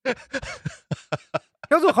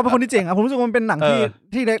ก็รู้สึกเขาเป็นคนที่เจ๋งอ่ะผมรู้สึกว่ามันเป็นหนัง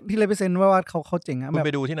ที่เลเวอเซนว่าเขาเจ๋งอ่ะแบบไ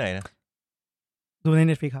ปดูที่ไหนนะดูใน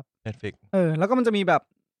Netflix ครับ Netflix แล้วก็มันจะมีแบบ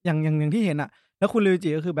อย่างที่เห็นอ่ะแล้วคุณริวจิ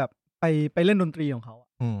ก็คือแบบไปเล่นดนตรีของเขา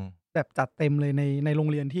แบบจัดเต็มเลยในโรง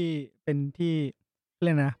เรียนที่เป็นที่เ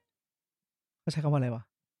ล่นนะเขาใช้คำว่าอะไรวะ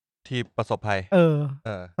ที่ประสบภัย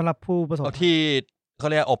สำหรับผู้ประสบภัยที่เขา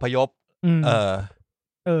เรียกอพยพ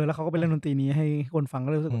แล้วเขาก็ไปเล่นดนตรีนี้ให้คนฟัง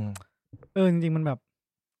ก็รู้สึกจริงๆมันแบบ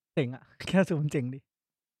เจ๋งอ่ะแค่รู้สึกมันเจ๋งดิ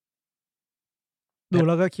ดูแ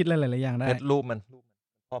ล้วก็คิดหลายๆอย่างได้รูปมัน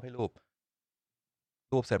พ่อให้รูป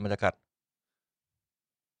เสร็จมันจะกัด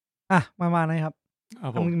มานะครับ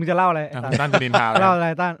มึงจะเล่าอะไรต้านจะดินทาเล่าอะไร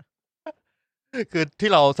ต้านคือที่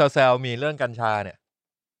เราแซวๆมีเรื่องกัญชาเนี่ย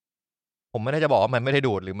ผมไม่ได้จะบอกว่ามันไม่ได้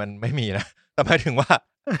ดูดหรือมันไม่มีนะแต่หมายถึงว่า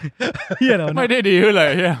ไม่ได้ดีขึ้นเล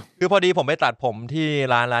ยคือพอดีผมไปตัดผมที่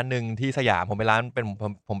ร้านนึงที่สยามผมไปร้านเป็น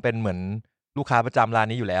ผมเป็นเหมือนลูกค้าประจำร้าน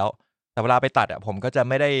นี้อยู่แล้วแต่เวลาไปตัดผมก็จะ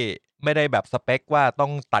ไม่ได้แบบสเปคว่าต้อ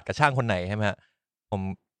งตัดกับช่างคนไหนใช่ไหมฮะผม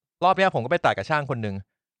รอบนี้ผมก็ไปตัดกับช่างคนหนึ่ง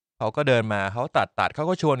เขาก็เดินมาเขาตัดเขา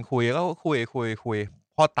ก็ชวนคุยก็คุย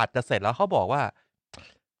พอตัดจะเสร็จแล้วเขาบอกว่า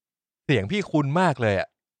เสียงพี่คุ้นมากเลยอ่ะ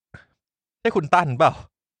ใช่คุณตั้นเปล่า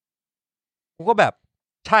กูก็แบบ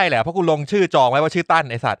ใช่แหละเพราะกูลงชื่อจองไว้ว่าชื่อตั้น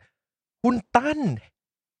ไอสัตว์คุณตั้น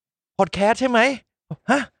พอดแคสต์ใช่ไหม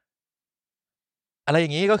ฮะอะไรอย่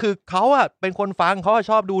างนี้ก็คือเขาอ่ะเป็นคนฟังเขา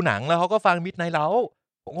ชอบดูหนังแล้วเขาก็ฟังมิดไนท์เรา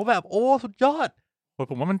ผมก็แบบโอ้สุดยอด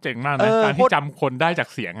ผมว่ามันเจ๋งมากนะการที่จำคนได้จาก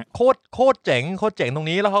เสียงโคตรเจ๋งตรง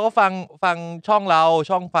นี้แล้วเขาก็ฟังช่องเรา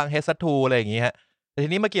ช่องฟังเฮสทูอะไรอย่างงี้ฮะแต่ที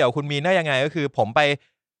นี้มาเกี่ยวคุณมีนได้ยังไงก็คือผมไป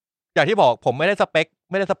อย่างที่บอกผมไม่ได้สเป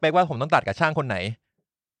คว่าผมต้องตัดกับช่างคนไหน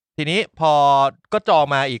ทีนี้พอก็จอ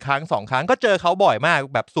มาอีกครั้ง2 ครั้งก็เจอเขาบ่อยมาก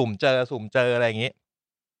แบบสุ่มเจออะไรอย่างงี้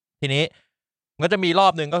ทีนี้ก็จะมีรอ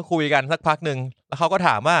บนึงก็คุยกันสักพักนึงแล้วเขาก็ถ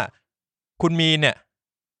ามว่าคุณมีนเนี่ย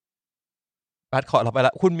บัดขอเราไปล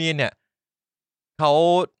ะคุณมีนเนี่ยเข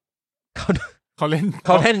าเล่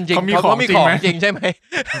นจริงเขามีของจริงใช่ไหม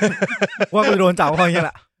ว่ากูโดนจับเขาอย่างเงี้ยแห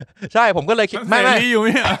ละใช่ผมก็เลยคิดไม่อยู่เ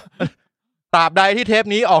นี่ยตราบใดที่เทป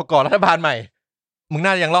นี้ออกก่อนรัฐบาลใหม่มึงน่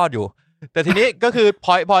าจะยังรอดอยู่แต่ทีนี้ก็คือ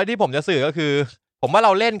พอยที่ผมจะสื่อก็คือผมว่าเร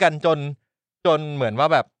าเล่นกันจนเหมือนว่า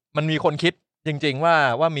แบบมันมีคนคิดจริงๆ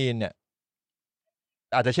ว่ามีนเนี่ย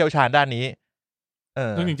อาจจะเชี่ยวชาญด้านนี้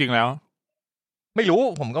ซึ่งจริงๆแล้วไม่รู้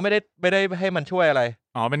ผมก็ไม่ได้ให้มันช่วยอะไร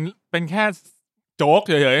เป็นแค่โจ๊ก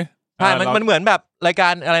เฉยๆใช่มันเหมือนแบบรายกา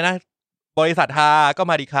รอะไรนะบริษัทฮาก็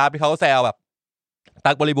มาดีครับที่เขาแซวแบบ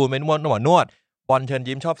ตักบริบูรณ์เป็นนวดบอลเชิญ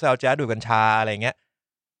ยิ้มชอบแซวแจ๊ดดูกัญชาอะไรเงี้ย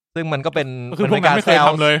ซึ่งมันก็เป็นรายการแ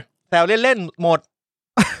ซวเล่นหมด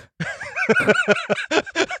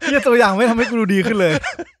เนี่ยตัวอย่างไม่ทำให้กูดูดีขึ้นเลย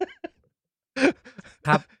ค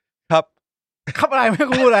รับอะไรไม่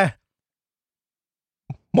กูอะไร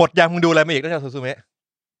หมดยังมึงดูอะไรมาอีกนอกจากซูซูเมะ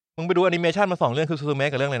มึงไปดูแอนิเมชันมา2 เรื่องคือซูซูเมะ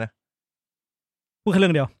กับเรื่องอะไรนะพูดแค่เรื่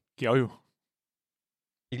องเดียวเกี่ยวอยู่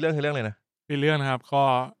อีกเรื่องคือเรื่องอะไรนะอีกเรื่องนะครับก็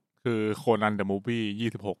คือโคนันเดอะมูฟวี่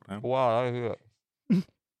26นะว้าวแล้วคือ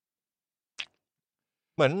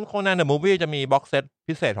เหมือนโคนันเดอะมูฟวี่จะมีบ็อกเซต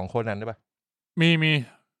พิเศษของโคนันด้วยป่ะมี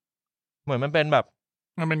เหมือนมันเป็นแบบ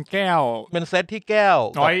มันเป็นแก้วเป็นเซตที่แก้ว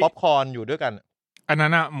กับป๊อปคอร์นอยู่ด้วยกันอันนั้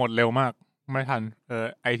นอะหมดเร็วมากไม่ทัน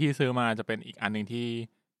ไอที่ซื้อมาจะเป็นอีกอันนึง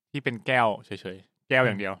ที่เป็นแก้วเฉยๆแก้วอ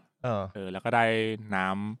ย่างเดียวแล้วก็ได้น้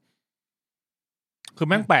ำคือ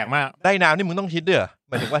แม่งแปลกมากได้น้ำนี่มึงต้องคิดด้วย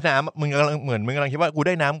หมายถึงว่าน้ำมึงกำลังคิดว่ากูไ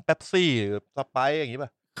ด้น้ำเป๊ปซี่หรือสไปซ์อย่างงี้ป่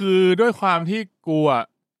ะคือด้วยความที่กูอะ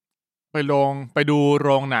ไปดูโร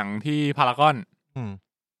งหนังที่พารากอน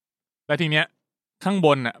แล้วทีเนี้ย ข้างบ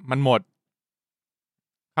นอ่ะมันหมด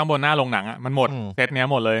ข้างบนหน้าโรงหนังอ่ะมันหมดเซตเนี้ย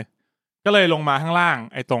หมดเลยก็เลยลงมาข้างล่าง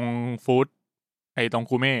ไอ้ตรงฟู้ดไอ้ตรง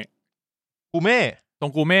กูเม่ตร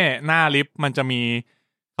งกูเม่หน้าลิฟต์มันจะมี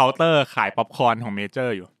เคาน์เตอร์ขายป๊อปคอร์นของเมเจอ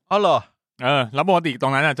ร์อยู่อ๋อเหรอแล้วปกติตร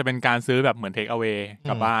งนั้นอ่ะจะเป็นการซื้อแบบเหมือนเทคเอาเวย์ก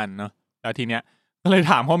ลับบ้านเนาะแล้วทีเนี้ยก็เลย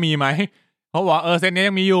ถามเขามีไหมเขาบอกเซตนี้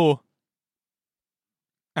ยังมีอยู่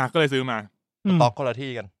ก็เลยซื้อมาสต็อกคนละ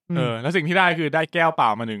ที่กันแล้วสิ่งที่ได้คือได้แก้วเปล่า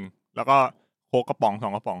มา1แล้วก็โค้กกระป๋อง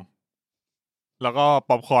2กระป๋องแล้วก็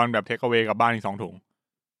ป๊อปคอร์นแบบเทคเอาเวย์กลับบ้านอีก2ถุง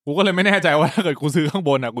กูก็เลยไม่แน่ใจว่าถ้าเกิดกูซื้อข้างบ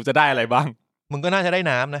นอ่ะกูจะได้อะไรบ้างมึงก็น่าจะได้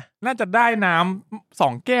น้ำนะน่าจะได้น้ำ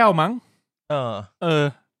2แก้วมั้ง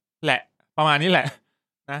แหละประมาณนี้แหละ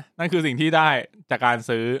นะนั่นคือสิ่งที่ได้จากการ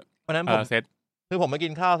ซื้อเพราะนั้นผมเซตคือผมไปกิ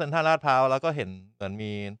นข้าวเซ็นทรัลลาดพร้าวแล้วก็เห็นเหมือน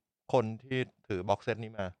มีคนที่ถือบ็อกเซต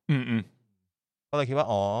นี้มาก็เลยคิดว่า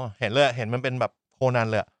เห็นเลยเห็นมันเป็นแบบโคนัน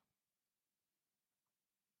เลย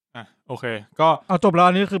โอเคก็เอาจบแล้ว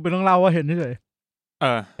อันนี้คือเป็นเรื่องเล่าว่าเห็นเฉย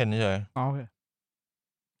เห็นเฉยโอเค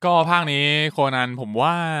ก็ภาคนี้โคนันผม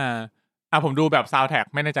ว่าผมดูแบบซาวด์แทร็ก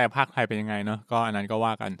ไม่แน่ใจภาคไทยเป็นยังไงเนาะก็อันนั้นก็ว่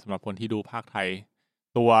ากันสำหรับคนที่ดูภาคไทย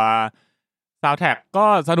ตัวซาวด์แทร็กก็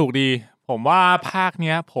สนุกดีผมว่าภาคเ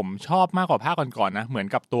นี้ยผมชอบมากกว่าภาคก่อนๆนะเหมือน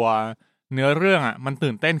กับตัวเนื้อเรื่องมัน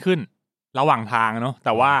ตื่นเต้นขึ้นระหว่างทางเนาะแ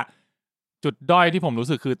ต่ว่าจุดด้อยที่ผมรู้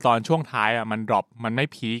สึกคือตอนช่วงท้ายมันดรอปมันไม่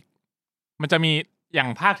พีคมันจะมีอย่าง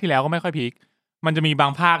ภาคที่แล้วก็ไม่ค่อยพีคมันจะมีบา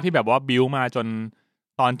งภาคที่แบบว่าบิวมาจน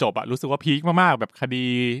ตอนจบรู้สึกว่าพีคมากๆแบบคดี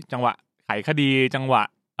จังหวะไขคดีจังหวะ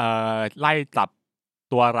ไล่จับ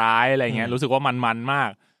ตัวร้ายอะไรเงี้ยรู้สึกว่ามันมาก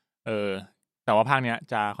แต่ว่าภาคเนี้ย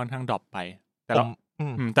จะค่อนข้างดรอปไปแ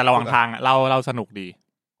ต่ระหว่างทางเราสนุกดี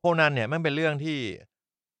โคนันเนี่ยมันเป็นเรื่องที่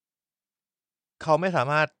เขาไม่สา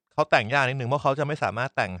มารถเขาแต่งยากนิดนึงเพราะเขาจะไม่สามารถ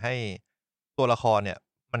แต่งให้ตัวละครเนี่ย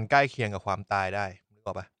มันใกล้เคียงกับความตายได้นึกอ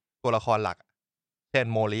อกปะตัวละครหลักเช่น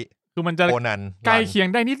โมริคือมันจะโคนันใกล้เคียง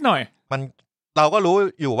ได้นิดหน่อยมันเราก็รู้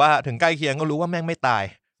อยู่ว่าถึงใกล้เคียงก็รู้ว่าแม่งไม่ตาย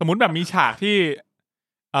สมมุติแบบมีฉากที่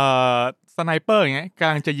สไนเปอร์อย่างเงี้ยก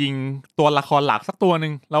ำลังจะยิงตัวละครหลักสักตัวนึ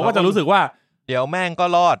งเราก็จะรู้สึกว่าเดี๋ยวแม่งก็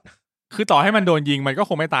รอดคือต่อให้มันโดนยิงมันก็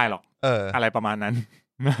คงไม่ตายหรอกอะไรประมาณนั้น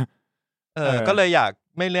ก็เลยอยาก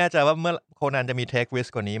ไม่แน่ใจว่าเมื่อโคนันจะมีเทคริส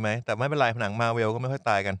กว่านี้ไหมแต่ไม่เป็นไรหนังมาเวลก็ไม่ค่อย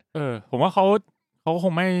ตายกันผมว่าเขาค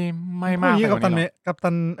งไม่มากกับตัน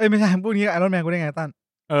ไม่ใช่พูดงี้ไอรอนแมนกูได้ไงตัน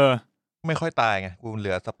ไม่ค่อยตายไงกูเห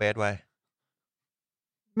ลือสเปซไว้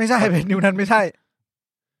ไม่ใช่เป็นนิวนั้นไม่ใช่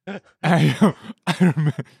ไอรอนแม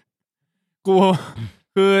นกู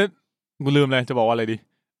ลืมเลยจะบอกว่าอะไรดี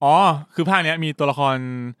คือภาคเนี้ยมีตัวละคร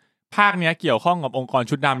ภาคเนี้ยเกี่ยวข้องกับองค์กร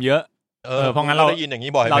ชุดดำเยอะเพราะงั้นเราได้ยินอย่าง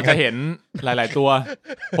นี้บ่อยเราจะเห็นหลายๆตัว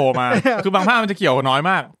โผล่มาคือบางภาคมันจะเกี่ยวน้อย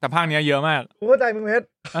มากแต่ภาคเนี้ยเยอะมากกูเข้าใจมึงเพชร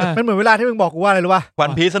มันเหมือนเวลาที่มึงบอกกูว่าอะไรรู้ป่ะวั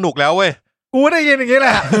นพีสนุกแล้วเว้ยกูได้ยินอย่างนี้แหล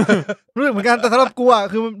ะรู้เหมือนกันแต่สำหรับกู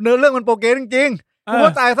คือเนื้อเรื่องมันโปรเกรสจริงๆกูเข้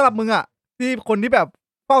าใจสำหรับมึงที่คนที่แบบ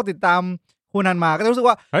เฝ้าติดตามโคนันมาก็จะรู้สึก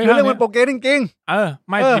ว่าเนื้อเรื่องมันโปรเกรสจริงๆ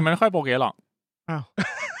ไม่จริงมันไม่ค่อยโปรเกรสหรอก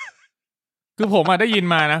คือผมได้ยิน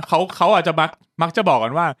มานะเขาอาจจะมักจะบอกกั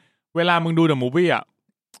นว่าเวลามึงดู The Movie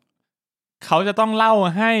เขาจะต้องเล่า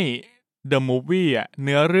ให้ The Movie เ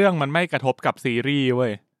นื้อเรื่องมันไม่กระทบกับซีรีส์เว้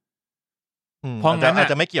ยเพราะงั้นอา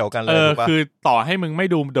จจะไม่เกี่ยวกันเลยคือต่อให้มึงไม่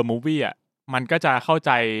ดู The Movie มันก็จะเข้าใ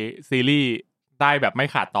จซีรีส์ได้แบบไม่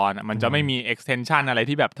ขาดตอนมันจะไม่มี extension อะไร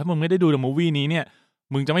ที่แบบถ้ามึงไม่ได้ดู The Movie นี้เนี่ย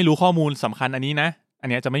มึงจะไม่รู้ข้อมูลสำคัญอันนี้นะอัน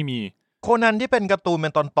นี้จะไม่มีโคนันที่เป็นการ์ตูนเป็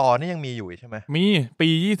นตอนนี่ยังมีอยู่ใช่ไหมมีปี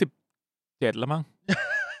27แล้วมั้ง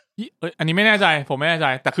อันนี้ไม่แน่ใจผมไม่แน่ใจ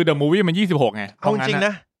แต่คือ The Movie มัน26ไงเอาจริงน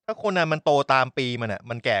ะถ้าโคนันมันโตตามปี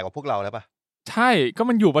มันแก่กว่าพวกเราแล้วป่ะใช่ก็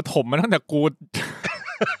มันอยู่ประถมมาตั้งแต่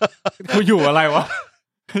กูอยู่อะไรวะ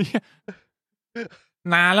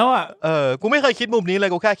นานแล้วกูไม่เคยคิดมุมนี้เลย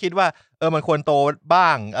กูแค่คิดว่ามันควรโตบ้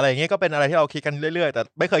างอะไรอย่างเงี้ยก็เป็นอะไรที่เราคิดกันเรื่อยๆแต่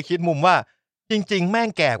ไม่เคยคิดมุมว่าจริงๆแม่ง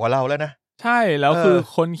แก่กว่าเราแล้วนะใช่แล้วคือ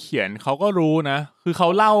คนเขียนเขาก็รู้นะคือเขา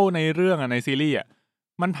เล่าในเรื่องในซีรีส์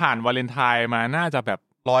มันผ่านวาเลนไทน์มาน่าจะแบบ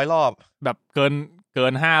100 รอบแบบเกิ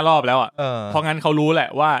น5 รอบแล้วเพราะงั้นเขารู้แหละ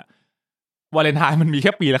ว่าวาเลนไทน์มันมีแ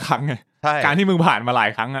ค่ปีละครั้งไงการที่มึงผ่านมาหลาย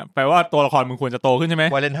ครั้งแปลว่าตัวละครมึงควรจะโตขึ้นใช่ไหม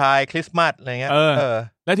วาเลนไทน์คริสต์มาสอะไรเงี้ย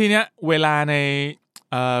แล้วทีเนี้ยเวลาใน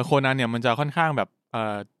โคนันเนี่ยมันจะค่อนข้างแบบ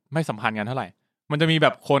ไม่สัมพันธ์กันเท่าไหร่มันจะมีแบ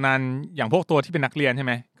บโคนันอย่างพวกตัวที่เป็นนักเรียนใช่ไห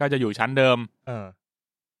มก็จะอยู่ชั้นเดิม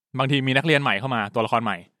บางทีมีนักเรียนใหม่เข้ามาตัวละครใ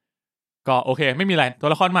หม่ก็โอเคไม่มีอะไรตัว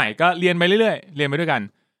ละครใหม่ก็เรียนไปเรื่อยๆเรียนไปด้วยกัน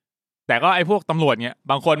แต่ก็ไอ้พวกตำรวจเนี่ย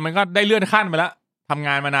บางคนมันก็ได้เลื่อนขั้นไปแล้วทำง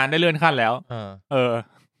านมานานได้เลื่อนขั้นแล้ว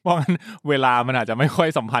เพราะงั้นเวลามันอาจจะไม่ค่อย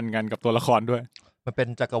สัมพันธ์กันกับตัวละครด้วยมันเป็น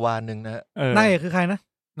จักรวาลนึงนะนางเอกคือใครนะ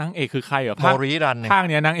นางเอกคือใครโมริรันภาค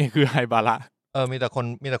เนี้ยนางเอกคือไฮบาระมีแต่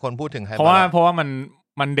คนพูดถึงไฮบาระเพราะว่า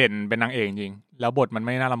มันเด่นเป็นนางเอกจริงแล้วบทมันไ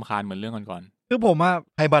ม่น่ารำคาญเหมือนเรื่องก่อน คือผมอะ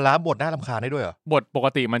ไฮบาระบทน่ารำคาญได้ด้วยเหรอบทปก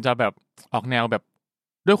ติมันจะแบบออกแนวแบบ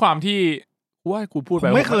ด้วยความที่ว่ากูพูดไป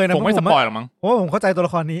ไม่เคยนะผมไม่สปอยหรอกมั้งเพราะว่าผมเข้าใจตัวล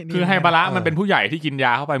ะครนี้คือไฮบาระมันเป็นผู้ใหญ่ที่กินย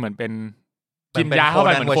าเข้าไปเหมือนเป็นกินยาเข้าไป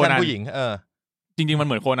เหมือนโคนันผู้หญิงจริงๆมันเ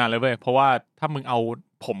หมือนโคนันเลยเว้ยเพราะว่าถ้ามึงเอา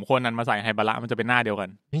ผมโคนันมาใส่ไฮบาระมันจะเป็นหน้าเดียวกัน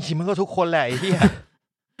จริงๆมันก็ทุกคนแหละไอ้เหี้ย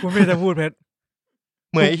กูไม่จะพูดเพชร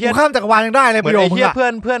เหมือนไอ้เหี้ยข้ามจักรวาลยังได้เลยเหมือนไอ้เหี้ยเ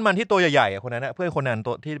พื่อนมันที่ตัวใหญ่ๆคนนั้นนะเพื่อนคนนั้น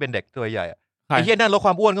ตัวที่เป็นเด็กตัวใหญ่ไอ้เหี้ยนั่นลดค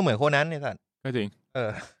วามอ้วนก็เหมือนคนนั้นนี่สัตว์ก็จริง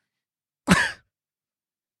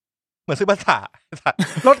เหมือนซื้อภาษา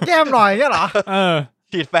ลดแก้มหน่อยเงี้ยเหรอ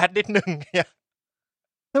ฉีดแฟตนิดนึงเนี่ย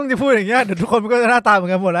ถ้ามึงจะพูดอย่างเงี้ยเดี๋ยวทุกคนมันก็จะหน้าตาเหมือ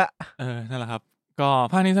นกันหมดแล้วนั่นแหละครับก็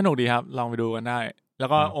ภาคนี้สนุกดีครับลองไปดูกันได้แล้ว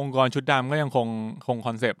ก็องค์กรชุดดำก็ยังคงค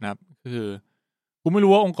อนเซปต์นะครับคือกูไม่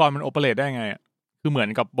รู้ว่าองค์กรมันโอเปเรตได้ไงคือเหมือน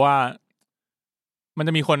กับว่ามันจ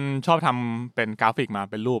ะมีคนชอบทำเป็นกราฟิกมา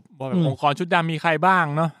เป็นรูปว่าแบบองค์กรชุดดำมีใครบ้าง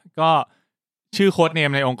เนาะก็ชื่อโค้ดเน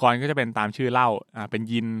มในองค์กรก็จะเป็นตามชื่อเหล้าเป็น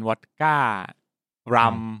ยินวอดก้ารั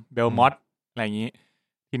มเบลมอตอะไรอย่างนี้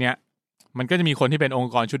ทีเนี้ยมันก็จะมีคนที่เป็นอง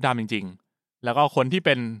ค์กรชุดดำจริงๆแล้วก็คนที่เ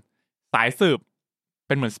ป็นสายสืบเ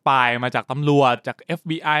ป็นเหมือนสปายมาจากตำรวจจาก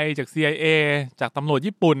FBI จาก CIA จากตำรวจ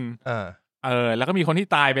ญี่ปุ่นแล้วก็มีคนที่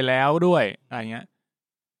ตายไปแล้วด้วยอะไรเงี้ย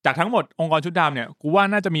จากทั้งหมดองค์กรชุดดำเนี่ยกูว่า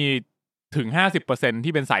น่าจะมีถึง 50%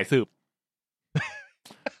 ที่เป็นสายสืบ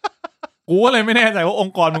กูก็เลยไม่แน่ใจว่าอง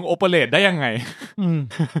ค์กรมึงโอเปเรตได้ยังไง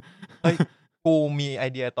เฮ้ยกูมีไอ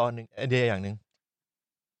เดียอย่างนึง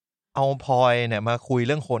เอาพลอยเนี่ยมาคุยเ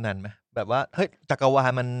รื่องโคนันไหมแบบว่าเฮ้ยจักรวาล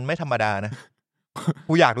มันไม่ธรรมดานะ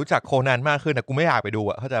กูอยากรู้จักโคนันมากขึ้นแต่กูไม่อยากไปดู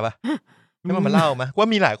เข้าใจปะให้มันมาเล่าไหมว่า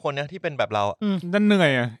มีหลายคนนะที่เป็นแบบเรานั่นเหนื่อย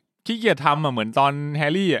ขี้เกียจทำเหมือนตอนแฮ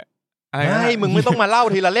ร์รี่ไม่มึงไม่ต้องมาเล่า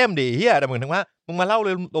ทีละเล่มดิเฮียแต่เหมือนถึงว่ามึงมาเล่าเล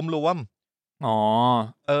ยรวม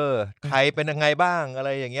ใครเป็นยังไงบ้างอะไร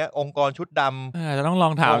อย่างเงี้ยองค์กรชุดดำจะต้องล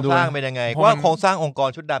องถามดูโครงสร้างเป็นยังไงว่าโครงสร้างองค์กร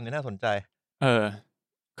ชุดดำเนี่ยน่าสนใจ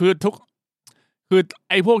คือ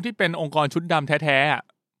ไอ้พวกที่เป็นองค์กรชุดดำแท้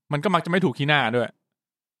ๆมันก็มักจะไม่ถูกขี้หน้าด้วย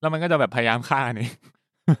แล้วมันก็จะแบบพยายามฆ่านี่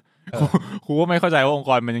กูก็ไม่เข้าใจว่าองค์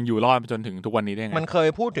กรมันยังอยู่รอดจนถึงทุกวันนี้ได้ไงมันเคย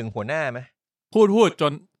พูดถึงหัวหน้าไหมพูดจ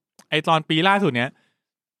นไอตอนปีล่าสุดเนี้ย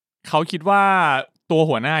เขาคิดว่าตัว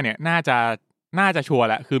หัวหน้าเนี่ยน่าจะชัวร์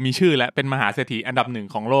แหละคือมีชื่อแล้วเป็นมหาเศรษฐีอันดับ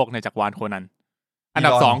1ของโลกในจักรวาลโคนันอัน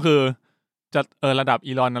ดับ2คือจะระดับ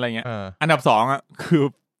อีลอนอะไรเงี้ยอันดับ2คือ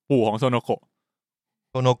ปู่ของโซโนโก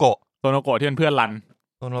ะที่เป็นเพื่อนรัน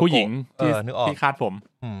ผู้หญิงที่คาดผม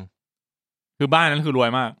คือบ้านนั้นคือรวย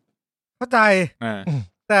มากเข้าใจ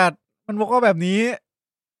แต่มันบอกว่าแบบนี้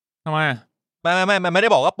ทำไมไม่มันไม่ได้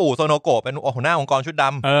บอกว่าปู่โซโนโกะเป็นหัวหน้าองค์กรชุดด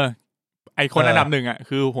ำไอคนอันดับ1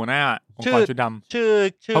คือหัวหน้าองค์กรชุดดำชื่อ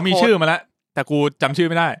เขามีชื่อมาแล้วแต่กูจำชื่อ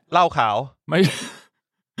ไม่ได้เหล้าขาวไม่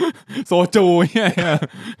โซจูเนี่ย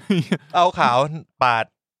เหล้าขาวปาด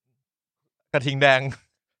กระทิงแดง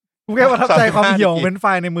กูแค่ประทับใจความเหี่ยวเป็นไฟ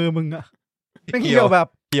ในมือมึงอะไม่เหี่ยวแบบ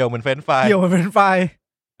เหี่ยวเหมือนเฟรนช์ไฟ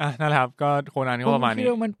นั่นแหละครับก็โคนันนี่ก็ประมาณนี้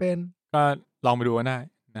มันเป็นก็ลองไปดูกันได้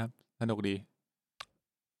นะครับสนุกดี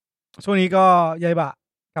ช่วงนี้ก็ยายบะ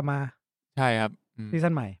กลับมาใช่ครับซี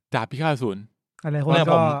ซั่นใหม่ดาบพิฆาตอสูรอะไรคน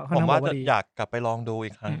ก็ผมว่าจะอยากกลับไปลองดู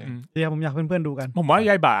อีกครั้งนึงผมอยากเพื่อนๆดูกันผมว่า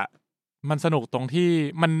ยายบะมันสนุกตรงที่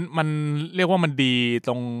มันเรียกว่ามันดีต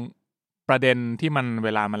รงประเด็นที่มันเว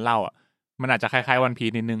ลามันเล่ามันอาจจะคล้ายๆวันพี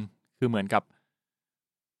ซนิดนึงคือเหมือนกับ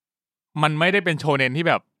มันไม่ได้เป็นโชเน็นที่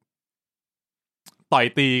แบบต่อย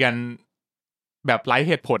ตีกันแบบไร้เ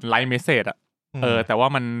หตุผลไร้เมสเสจแต่ว่า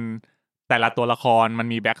มันแต่ละตัวละครมัน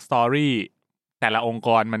มีแบ็กสตอรี่แต่ละองค์ก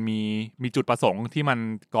รมันมีจุดประสงค์ที่มัน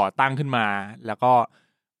ก่อตั้งขึ้นมาแล้วก็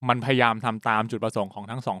มันพยายามทำตามจุดประสงค์ของ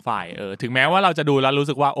ทั้งสองฝ่ายถึงแม้ว่าเราจะดูแล้วรู้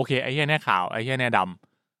สึกว่าโอเคไอ้เหี้ยแน่ขาวไอ้เหี้ยแน่ด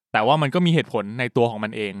ำแต่ว่ามันก็มีเหตุผลในตัวของมั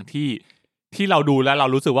นเองที่เราดูแล้วเรา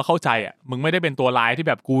รู้สึกว่าเข้าใจมึงไม่ได้เป็นตัวร้ายที่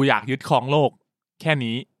แบบกูอยากยึดครองโลกแค่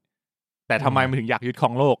นี้แต่ทำไมมันถึงอยากยึดคร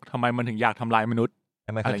องโลกทำไมมันถึงอยากทำลายมนุษย์อ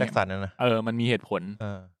ะไรแจ็คสันนะมันมีเหตุผล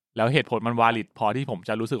แล้วเหตุผลมันวาลิดพอที่ผมจ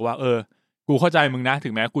ะรู้สึกว่ากูเข้าใจมึงนะถึ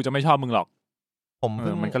งแม้กูจะไม่ชอบมึงหรอก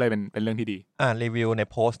มันก็เลยเป็นเรื่องที่ดีรีวิวใน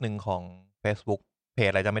โพสต์นึงของ Facebook เพจ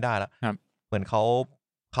อะไรจะไม่ได้แล้วเหมือนเข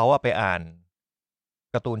าไปอ่าน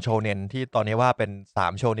การ์ตูนโชเน็นที่ตอนนี้ว่าเป็น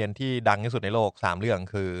3โชเน็นที่ดังที่สุดในโลก3เรื่อง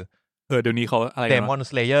คือเดี๋ยวนี้เขาอะไร Demon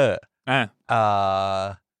Slayer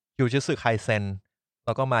Jujutsu Kaisen แ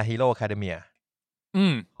ล้วก็ My Hero Academia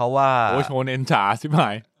เขาว่าโอ้โชเน็นจ๋าสิบหา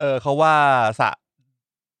ยเขาว่า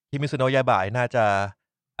คิมิซุโนะยาบะน่าจะ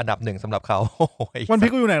อันดับ1สำหรับเขาวันพี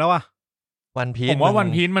ซกูอยู่ไหนแล้ววันพีซผมว่าวัน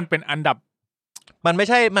พีซมันเป็นอันดับมันไม่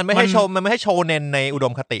ใช่โชเน็นในอุด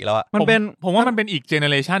มคติแล้วผมว่ามันเป็นอีกเจเนอ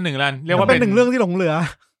เรชันหนึ่งแล้วเรียกว่าเป็น1เรื่องที่หลงเหลือ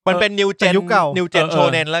มันเป็นนิวเจนโช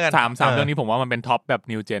เน็นแล้วกัน3เรื่องนี้ผมว่ามันเป็นท็อปแบบ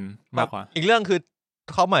นิวเจนมากกว่าอีกเรื่องคือ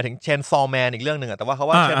เขาหมายถึงเชนซอแมนอีกเรื่องนึงอ่ะแต่ว่าเขา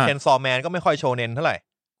ว่าเชนซอแมนก็ไม่ค่อยโชเน็นเท่าไหร่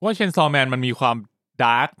ว่าเชนซอแมนมันมีความด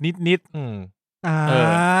าร์กนิด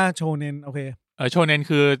โชเน็นโอเคโชเน็น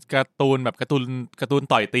คือการ์ตูนแบบการ์ตูน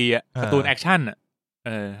ต่อยตีอ่ะการ์ตูนแอคชั่นอ่ะ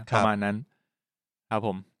ประมาณนั้นครับผ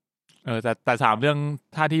มแต่3เรื่อง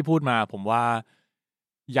ถ้าที่พูดมาผมว่า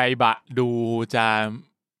ไยบะดูจะ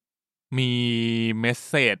มีเมส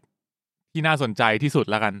เสจที่น่าสนใจที่สุด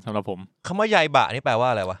แล้วกันสำหรับผมคำว่าไยบะนี่แปลว่า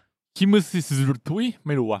อะไรวะคิมุซิสุทุยไ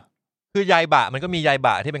ม่รู้ว่ะคือไยบะมันก็มีไยบ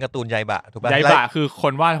ะที่เป็นการ์ตูนไยบะถูกป่ะไยบะคือค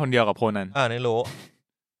นวาดคนเดียวกับโพนันนี่รู้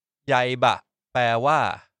ไยบะแปลว่า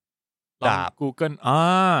ดาบ Google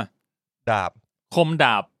ดาบคมด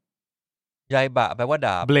าบไยบะแปลว่าด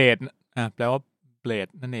าบเบลดแปลว่าเบลด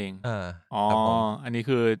นั่นเองอันนี้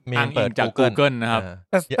คืออ้างอิงจาก Google นะครับ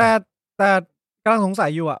แต่กำลังสงสั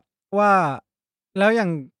ยอยู่อะว่าแล้วอย่าง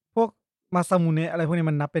พวกมาซามุเนะอะไรพวกนี้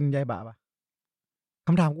มันนับเป็นไยบะป่ะค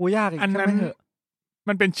ำถามกูยากอีกอันนั้น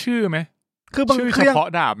มันเป็นชื่อไหมคือบางชื่อเฉพาะ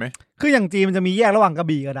ดาบไหมคืออย่างจีนมันจะมีแยกระหว่างกระ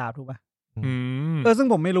บี่กับดาบถูกป่ะซึ่ง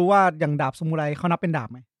ผมไม่รู้ว่าอย่างดาบซามูไรเขานับเป็นดาบ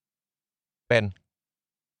ไหมเป็น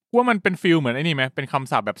ว่ามันเป็นฟีลเหมือนไอ้นี่ไหมเป็นค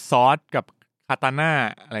ำศัพท์แบบซอสกับคาตาน่า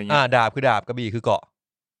อะไรอย่างเงี้ยดาบคือดาบกระบี่คือเกาะ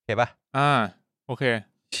เห็นป่ะโอเค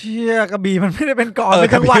เชี่ยกระบี่มันไม่ได้เป็นเกาะเป็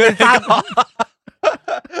นจังหวัดเป็นจัง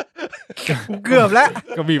เกือบแล้ว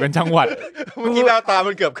กระบี่เป็นจังหวัดเมื่อกี้ดาวตา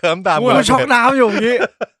มันเกือบเคิร์มตามกูช็อกน้ำอยู่อย่างนี้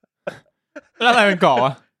แล้วอะไรเป็นเกาะว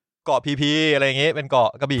ะเกาะพีอะไรอย่างงี้เป็นเกาะ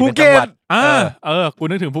กระบี่เป็นจังหวัดกู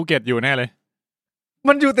นึกถึงภูเก็ตอยู่แน่เลย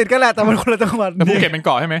มันอยู่ติดกันแหละแต่มันคนละจังหวัดแต่ภูเก็ตเป็นเก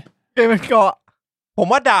าะใช่ไหมเป็นเกาะผม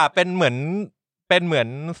ว่าดาบเป็นเหมือน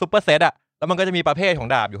ซุปเปอร์เซตอะแล้วมันก็จะมีประเภทของ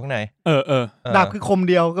ดาบอยู่ข้างในดาบคือคม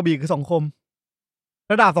เดียวกระบี่คือ2 คมแ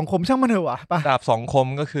ล้วดาบ2 คมช่างมันเถอะวะป่ะดาบ2 คม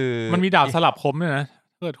ก็คือมันมีดาบสลับคมด้วยนะ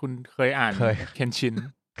เกิดคุณเคยอ่านเคนชิน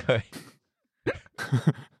เคย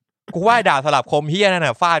กูว่าดาบสลับคมเฮี้ยนั่น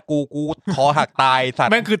น่ะฟาดกูคอหักตายสัต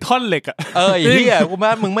ว์แม่งคือท่อนเหล็กอ่ะเฮี้ยกู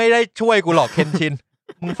มึงไม่ได้ช่วยกูหรอกเคนชิน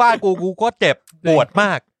มึงฟาดกูก็เจ็บปวดม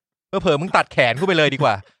ากเผลอมึงตัดแขนกูไปเลยดีก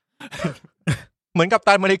ว่าเหมือนกับ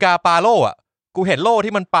ตันอเมริกาปาโล่อะกูเห็นโล่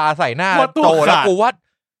ที่มันปาใส่หน้าโจแล้วกูวัด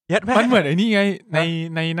เย็ดแม่มันเหมือนไอ้นี่ไง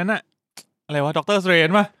ในนั้นอะอะไรวะด็อกเตอร์สเตรน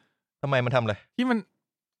จ์ป่ะทำไมมันทำอะไรที่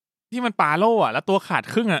มันปาโล่อะแล้วตัวขาด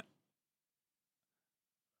ครึ่งอะ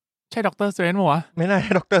ใช่ด็อกเตอร์สเตรนจ์มั้ยวะไม่น่าใ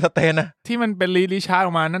ช่ด็อกเตอร์สเตรนจ์นะที่มันเป็นรีชาร์ดอ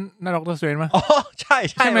อกมานั่นด็อกเตอร์สเตรนจ์ป่ะใ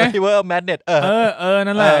ช่ไหมที่ว่าแมดเน็ต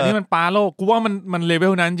นั่นแหละที่มันปาโล่กูว่ามันเลเว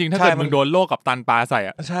ลนั้นจริงถ้าเกิดมึงโดนโล่กับตันปาใส่อ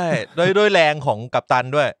ะใช่ด้วยแรงของกัปตัน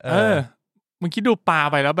ด้วยมึงคิดดูปา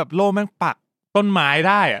ไปแล้วแบบโล่แม่งปักต้นไม้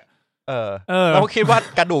ได้อ่ะเราคิดว่า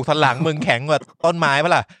กระดูกสันหลังมึงแข็งกว่าต้นไม้ป่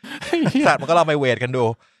ะล่ะสัตว์มันก็เราไปเวทกันดู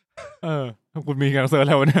คุณมีการเซิร์ช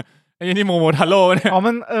แล้วเนี่ยไอ้นี่โมโมทาโร่เนี่ย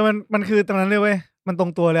มันคือตรงนั้นเลยเว้ยมันตร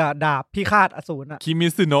งตัวเลยอ่ะดาบพิฆาตอสูรอ่ะคิมิ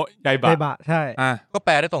ซึโนะไยบะใช่ก็แป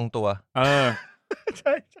ลได้ตรงตัวใ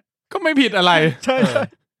ช่ก็ไม่ผิดอะไรใช่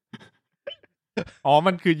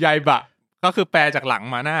มันคือไยบะก็คือแปลจากหลัง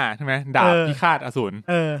มาหน้าใช่ไหมดาบพิฆาตอสูร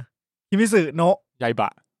คิมิสึโนะไยบ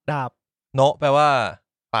ะดาบโนะแปลว่า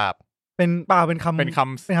ปราบเป็นค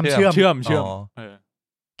ำเชื่อม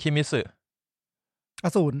คิมิสึอ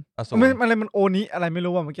สูรมันโอนิอะไรไม่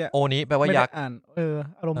รู้ว่าเมื่อกี้โอนิแปลว่ายักษ์อ่าน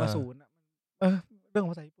อารมณ์อสูรเรื่อง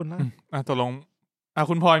ภาษาญี่ปุ่นนะตกลง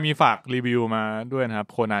คุณพลอยมีฝากรีวิวมาด้วยนะครับ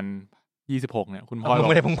โคนัน26เนี่ยคุณพลอย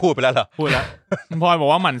ไม่ได้พูดไปแล้วเหรอพูดแล้วคุณพลอยบอก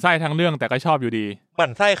ว่าหมั่นไส้ทั้งเรื่องแต่ก็ชอบอยู่ดีหมั่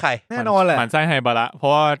นไส้ใครแน่นอนแหละหมั่นไส้ไฮบาระเพรา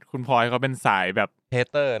ะว่าคุณพลอยเขาเป็นสายแบบเฮ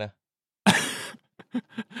เตอร์นะ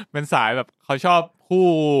เป็นสายแบบเขาชอบคู่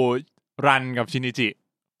รันกับชินิจิ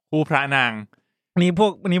คู่พระนางนี้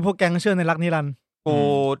พวกแก๊งเชื่อในรักนิรันดร์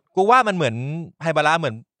กูว่ามันเหมือนไฮบาระเหมื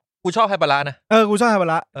อนกูชอบไฮบาระนะกูชอบไฮบา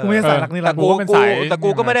ระกูไม่ใช่สายรักนิรันดร์แต่กู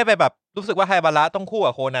ก็ไม่ได้ไปแบบรู้สึกว่าไฮบาระต้องคู่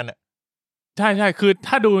กับโคนันอ่ะใช่คือ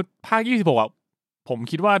ถ้าดูภาค26อ่ะผม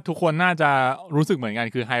คิดว่าทุกคนน่าจะรู้สึกเหมือนกัน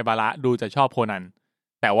คือไฮบาระดูจะชอบโคนัน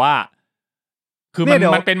แต่ว่าคือ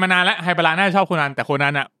มันเป็นมานานแล้วไฮบาระน่าจะชอบโคนันแต่โคนั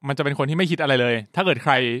นอ่ะมันจะเป็นคนที่ไม่คิดอะไรเลยถ้าเกิดใค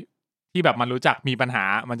รที่แบบมันรู้จักมีปัญหา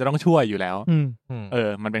มันจะต้องช่วยอยู่แล้ว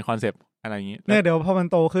มันเป็นคอนเซปต์อะไรอย่างนี้เนี่ยเดี๋ยวพอมัน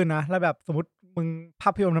โตขึ้นนะแล้วแบบสมมติมึงภา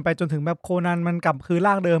พยนตร์มันไปจนถึงแบบโคนันมันกลับคือ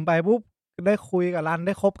ร่างเดิมไปปุ๊บได้คุยกับรันไ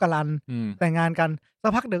ด้คบกับรันแต่งงานกันสั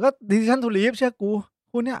กพักเดี๋ยวก็ดิฉันทูลีฟเชื่อกู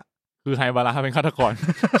คุณเนี่ยคือไฮบาระเป็นฆาตกร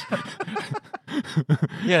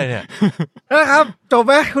นี่อะไรเนี่ยนะครับจบไ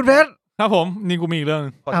หมคุณเพชรครับผมนี่กูมีอีกเรื่อง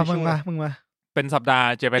มึงมาเป็นสัปดาห์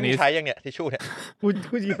เจแปนิสใช้ยังเนี่ยทิชชู่เนี่ย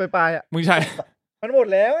กูหยิบไปอ่ะมึงใช่มันหมด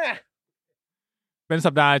แล้วไงเป็น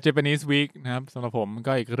สัปดาห์ Japanese Week นะครับสำหรับผม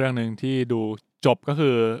ก็อีกเรื่องนึงที่ดูจบก็คื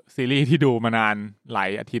อซีรีส์ที่ดูมานานหลาย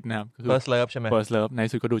อาทิตย์นะครับคือ First Love ใช่ไหม First Love ใน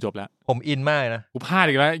สุดก็ดูจบแล้วผมอินมากนะกูพลาด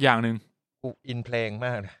อีกแล้วอย่างนึงกูอินเพลงม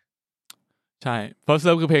ากนะใช่ First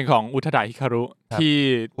Love คือเพลงของอุทดะฮิคารุที่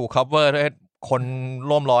ถูก cover ด้วย คน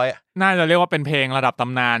ร่วมร้อยน่าจะเรียกว่าเป็นเพลงระดับต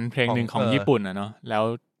ำนานเพลงหนึ่งของญี่ปุ่นเนาะแล้ว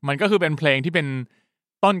มันก็คือเป็นเพลงที่เป็น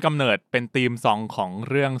ต้นกำเนิดเป็นธีมซองของ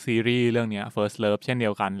เรื่องซีรีส์เรื่องนี้ First Love เช่นเดี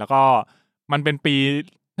ยวกันแล้วก็มันเป็นปี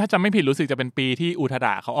ถ้าจำไม่ผิดรู้สึกจะเป็นปีที่อุทาด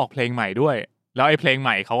ะเขาออกเพลงใหม่ด้วยแล้วไอ้เพลงให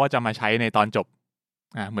ม่เขาก็จะมาใช้ในตอนจบ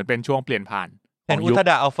เหมือนเป็นช่วงเปลี่ยนผ่านเป็นอุทา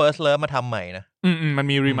ดะเอา First Love มาทำใหม่นะมัน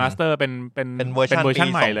มีรีมาสเตอร์เป็นเวอร์ชัน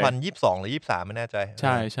ใหม่เลย2022หรือ23ไม่แน่ใจใ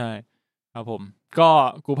ช่ๆครับผมก็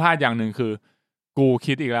กูพลาดอย่างหนึ่งคือกู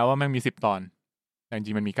คิดอีกแล้วว่าแม่งมี10ตอนแต่จ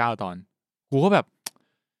ริงๆมันมี9ตอนกูก็แบบ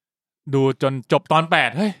ดูจนจบตอน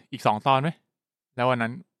8เฮ้ยอีก2ตอนมั้ยแล้ววันนั้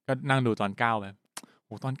นก็นั่งดูตอน9แบบโห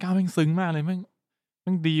ตอน9แม่งซึ้งมากเลยแ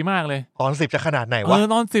ม่งดีมากเลยตอน10จะขนาดไหนวะ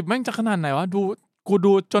ตอน10แม่งจะขนาดไหนวะกู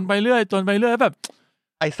ดูจนไปเรื่อยแบบ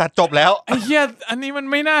ไอ้สัตว์จบแล้วไอ้เหี้ยอันนี้มัน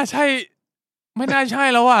ไม่น่าใช่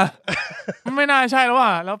แล้วว่ะ มันไม่น่าใช่แล้วว่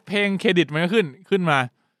ะแล้วเพลงเครดิตมันก็ขึ้นมา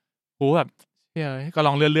กูแบบเฮ้ยก็ล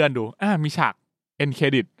องเลื่อนดูมีฉากเอ็นเคร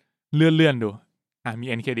ดิตเลื่อนดูมี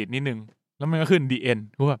เอ็นเครดิตนิดนึงแล้วมันก็ขึ้นดีเอ็น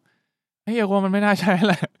กูแบบไอ้เหี้ยว่ามันไม่น่าใช่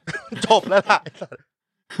แหละ จบแล้วล่ะ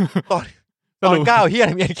ตอน9เหี้ย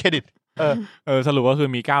มีเอ็นเครดิตสรุปก็คือ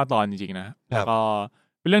มี9ตอนจริงๆนะแล้วก็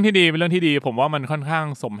เป็นเรื่องที่ดีผมว่ามันค่อนข้าง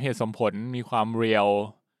สมเหตุสมผลมีความเรียล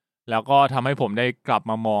แล้วก็ทำให้ผมได้กลับ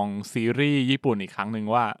มามองซีรีส์ญี่ปุ่นอีกครั้งนึง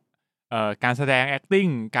ว่าการแสดง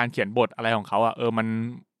acting การเขียนบทอะไรของเขา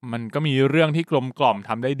มันก็มีเรื่องที่กลมกล่อมท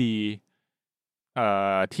ำได้ดี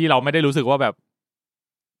ที่เราไม่ได้รู้สึกว่าแบบ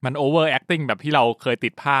มัน over acting แบบที่เราเคยติ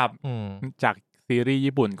ดภาพจากซีรีส์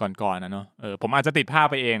ญี่ปุ่นก่อนๆนะเนาะผมอาจจะติดภาพ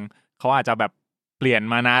ไปเองเขาอาจจะแบบเปลี่ยน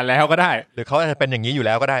มานานแล้วก็ได้หรือเขาอาจจะเป็นอย่างนี้อยู่แ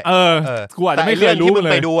ล้วก็ได้กูอาจจะไม่เคยรู้เล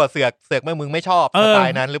ยไปดูเสือกมึงไม่ชอบสไต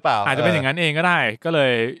ล์นั้นหรือเปล่าอาจจะเป็นอย่างนั้นเองก็ได้ก็เล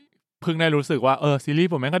ยเพิ่งได้รู้สึกว่าซีรีส์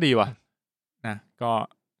ผมแม่งก็ดีว่ะนะก็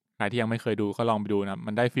ใครที่ยังไม่เคยดูก็ลองไปดูนะ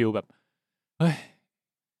มันได้ฟีลแบบเฮ้ย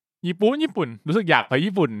ญี่ปุ่นรู้สึกอยากไป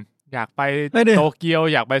ญี่ปุ่นอยากไปโตเกียว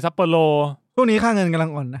อยากไปซัปโปโรช่วงนี้ค่าเงินกำลั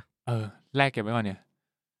งอ่อนนะแลกเก็บไว้ก่อนเนี่ย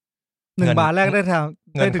1 บาทแลกได้ถึง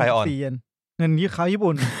4 เยนเงินเขาญี่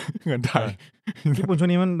ปุ่นเงินไทยญี่ปุ่นช่ว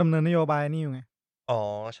งนี้มันดำเนินนโยบายนี่อยู่ไงอ๋อ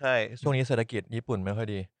ใช่ช่วงนี้เศรษฐกิจญี่ปุ่นไม่ค่อย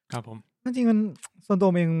ดีครับผมจริงมันส่วนตัว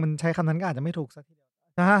เองมันใช้คำนั้นก็อาจจะไม่ถูกสักทีเดียว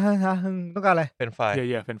ต้องการอะไรเป็นไฟล์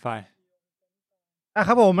เป็นไฟล์ค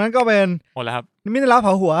รับผมนั่นก็เป็นหมดแล้วครับมิตรลับเผ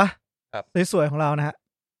าหัวสวยๆของเรานะฮะ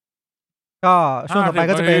ก็ช่วงต่อไป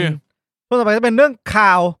ก็จะเป็นเรื่องข่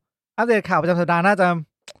าวอัปเดตข่าวประจำสัปดาห์น่าจะ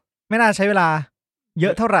ไม่น่าใช้เวลาเยอ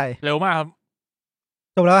ะเท่าไหร่เร็วมากครับ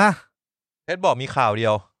จบแล้วฮะเพชรบอกมีข่าวเดี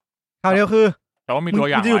ยวคือแต่ว่ามีตัว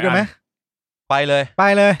อย่างจะหยุดกันไหมไปเลย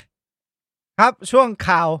ครับช่วง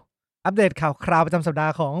ข่าวอัปเดตข่าวคราวประจำสัปดา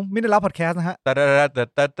ห์ของมิตรลับพอดแคสต์นะฮะ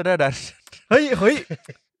เฮ้ย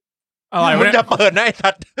อะไรวะเนี่ยจะเปิดหน้าไอ้สั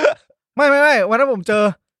ตว์ไม่วันนั้นผมเจอ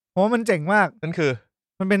ผมว่ามันเจ๋งมากนั่นคือ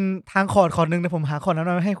มันเป็นทางคอร์ดนึงแต่ผมหาคอร์ดนั้น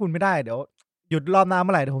มาให้คุณไม่ได้เดี๋ยวหยุดรอบหน้าเ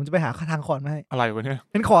มื่อไหร่เดี๋ยวผมจะไปหาทางคอร์ดมาให้อะไรวะเนี่ย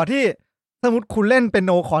เป็นคอร์ดที่สมมติคุณเล่นเป็นโ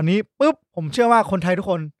นคอร์ดนี้ปุ๊บผมเชื่อว่าคนไทยทุก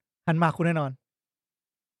คนหันมาคุณแน่นอน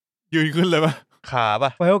ยืนขึ้นเลยปะขาป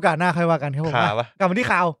ะไว้โอกาสหน้าค่อยว่ากันครับผมขาปะกลับมาที่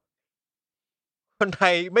ข่าวคนไท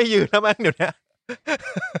ยไม่ยืนแล้วมั้งเดี๋ยวนี้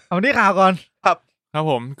เอาที่ข่าวก่อนครับ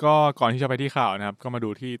ผมก็ก่อนที่จะไปที่ข่าวนะครับก็มาดู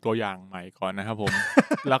ที่ตัวอย่างใหม่ก่อนนะครับผม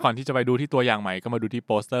แล้วก่อนที่จะไปดูที่ตัวอย่างใหม่ก็มาดูที่โ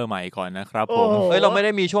ปสเตอร์ใหม่ก่อนนะครับผมเราไม่ไ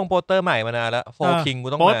ด้มีช่วงโปสเตอร์ใหม่มานานแล้วโฟร์คิงกู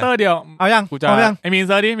ต้องโปสเตอร์เดียวเอายังกูจะไอ้มีนเ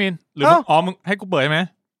ซอร์ดิมีนหรือมึงให้กูเปิดไหม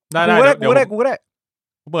ได้กูได้กู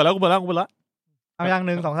เปิดแล้วเอายัง1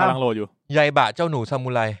 2 3กำลังโหลดอยู่ยายบะเจ้าหนูซามู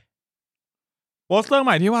ไรโปสเตอร์ให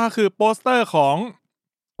ม่ที่ว่าคือโปสเตอร์ของ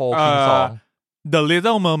โฟร์คิง2 The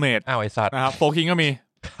Little Mermaid ไอ้สัตว์นะครับโฟร์คิงก็มี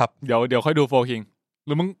ครับเดี๋ยวค่อยดูโฟร์คิงห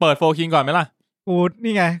รือมึงเปิดโฟร์คิงก่อนไหมล่ะกู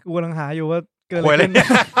นี่ไงกูกำลังหาอยู่ว่าเกิดอะไรขึ้น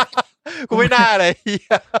กูไม่น่าเลย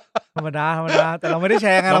ธรรมดาแต่เราไม่ได้แช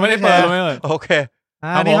ร์ไงเราไม่ได้เปิดโอเค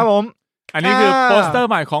นี่ครับผมอันนี้คือโปสเตอร์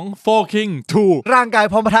ใหม่ของโฟร์คิง2ร่างกาย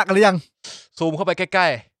พร้อมปะทะกันหรือยังซูมเข้าไปใกล้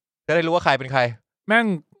ๆจะได้รู้ว่าใครเป็นใครแ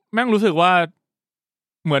ม่งรู้สึกว่า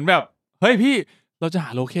เหมือนแบบเฮ้ยพี่เราจะหา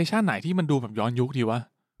โลเคชั่นไหนที่มันดูแบบย้อนยุคดีวะ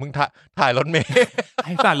มึงถ่ายรถเมล์ไ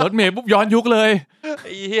อ้สัตว์รถเมล์ปุ๊บย้อนยุคเลยไ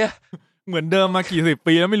อ้เหี้ยเหมือนเดิมมากี่10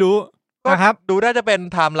 ปีแล้วไม่รู้นะครับดูน่าจะเป็นไ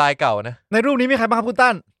ทม์ไลน์เก่านะในรูปนี้มีใครบ้างครับคุณ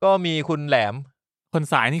ตั้นก็มีคุณแหลมคน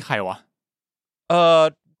ซ้ายนี่ใครวะ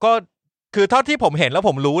ก็คือเท่าที่ผมเห็นแล้วผ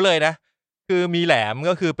มรู้เลยนะคือมีแหลม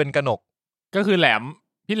ก็คือเป็นกนกก็คือแหลม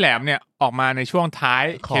พี่แหลมเนี่ยออกมาในช่วงท้าย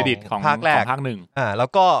เครดิตของภาคแรกภาค1แล้ว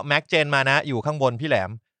ก็แม็กเจนมานะอยู่ข้างบนพี่แหล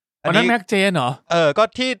มอันนั้นแม็กเจนเหรอก็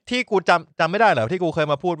ที่กูจำไม่ได้เหรอที่กูเคย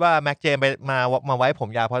มาพูดว่าแม็กเจนไปมาไว้ผม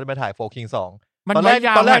ยาวเพราะจะไปถ่ายโฟร์คิง2ตอน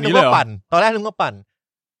แรกนึกว่าปั่น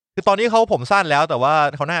คือตอนนี้เขาผมสั้นแล้วแต่ว่า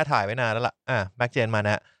เขาน่าจะถ่ายไว้นานแล้วล่ะแม็กเจนมาน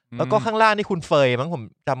ะแล้วก็ข้างล่างนี่คุณเฟยมั้งผ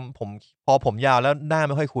มพอผมยาวแล้วหน้าไ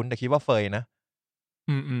ม่ค่อยคุ้นแต่คิดว่าเฟยนะ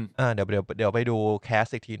เดี๋ยวไปดูแคส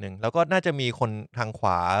อีกทีนึงแล้วก็น่าจะมีคนทางขว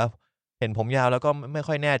าเห็นผมยาวแล้วก็ไม่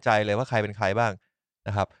ค่อยแน่ใจเลยว่าใครเป็นใครบ้างน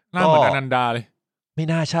ะครับหน้าเหมือนอนันดาเลยไม่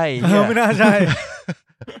น่าใช่ไม่น่าใช่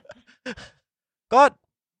ก็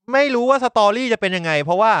ไม่รู้ว่าสตอรี่จะเป็นยังไงเพ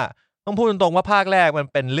ราะว่าต้องพูดตรงๆว่าภาคแรกมัน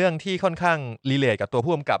เป็นเรื่องที่ค่อนข้างรีเลทกับตัว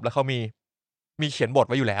ผู้กำกับแล้วเขามีเขียนบท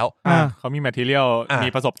ไว้อยู่แล้วเขามีแมททีเรียลมี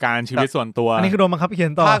ประสบการณ์ชีวิตส่วนตัวอันนี้คือโดนบังคับเขีย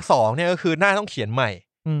นต่อภาค2เนี่ยก็คือหน้าต้องเขียนใหม่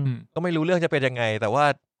ก็ไม่รู้เรื่องจะเป็นยังไงแต่ว่า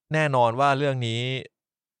แน่นอนว่าเรื่องนี้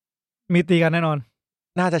มีตีกันแน่นอน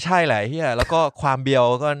น่าจะใช่แหละเฮียแล้วก็ความเบียว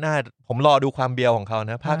ก็น่าผมรอดูความเบียวของเขา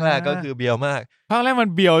นะภาคแรกก็คือเบียวมากภาคแรกมัน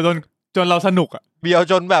เบียวจนเราสนุกอ่ะเบียว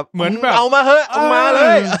จนแบบเหมือนแบบเอามาเฮ้ยเอามาเล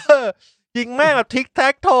ยยิงแม่งแบบทิกแท็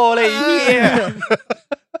กโทเลยเฮีย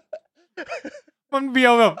มันเบีย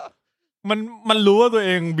วแบบมันรู้ว่าตัวเอ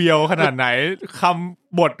งเบียวขนาดไหนค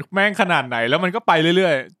ำบทแม่งขนาดไหนแล้วมันก็ไปเรื่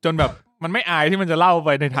อยๆจนแบบมันไม่อายที่มันจะเล่าไป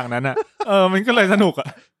ในทางนั้นอ่ะมันก็เลยสนุกอ่ะ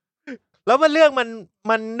แล้วมันเรื่อง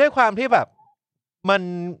มันด้วยความที่แบบมัน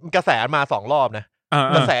กระแสมา2รอบนะ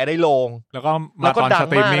กระแสในโรงแล้วก็ดัง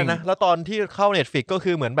มากนะแล้วตอนที่เข้า Netflix ก็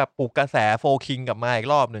คือเหมือนแบบปลุกกระแสโฟคิงกลับมาอีก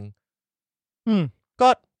รอบนึงก็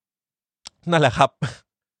นั่นแหละครับ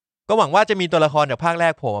ก็หวังว่าจะมีตัวละครจากภาคแร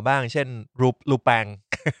กโผล่มาบ้างเช่นลูแปง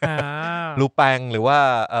ลูแปงหรือว่า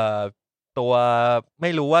ตัวไม่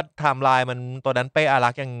รู้ว่าไทม์ไลน์มันตัวนั้นเป้อารั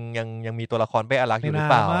กษ์ยังมีตัวละครเป้อารักษ์อยู่หรือ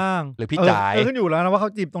เปล่าหรือพี่จ๋ายขึ้นอยู่แล้วนะว่าเขา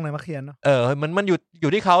จีบตรงไหนมาเขียนเนาะมันอ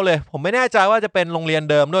ยู่ที่เขาเลยผมไม่แน่ใจว่าจะเป็นโรงเรียน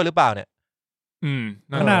เดิมด้วยหรือเปล่าเนี่ย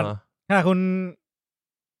ขนาดคุณ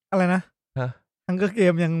อะไรนะฮังเกอร์เก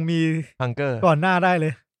มยังมีฮังเกอร์ก่อนหน้าได้เล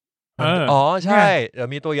ยอ๋อใช่เดี๋ยว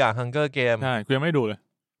มีตัวอย่างฮังเกอร์เกมใช่กูยังไม่ดูเลย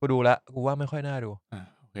กูดูแล้วกูว่าไม่ค่อยน่าดู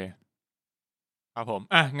โอเคครับผม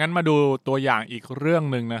งั้นมาดูตัวอย่างอีกเรื่อง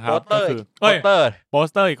นึงนะครับก็คือโปส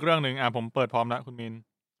เตอร์อีกเรื่องนึงผมเปิดพร้อมแล้วคุณมิน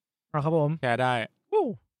ครับผมแชร์ได้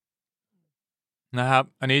นะครับ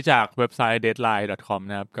อันนี้จากเว็บไซต์ deadline.com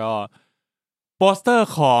นะครับก็โปสเตอร์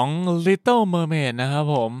ของ Little Mermaid นะครับ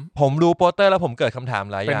ผมดูโปสเตอร์แล้วผมเกิดคำถาม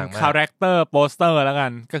หลายอย่างมากเป็นคาแรคเตอร์โปสเตอร์แล้วกั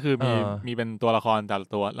นก็คือมีเป็นตัวละครแต่ละ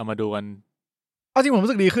ตัวเรามาดูกันจริงผม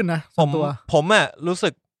รู้สึกดีขึ้นนะผมรู้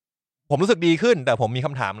สึกดีขึ้นแต่ผมมีค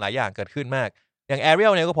ำถามหลายอย่างเกิดขึ้นมากอย่างแอเรีย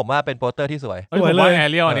ลเนี่ยก็ผมว่าเป็นโปสเตอร์ที่สวยผมว่าแอ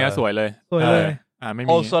เรียลเนี้ยสวยเลยไม่มี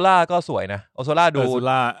โอโซล่าก็สวยนะโอโซล่าดู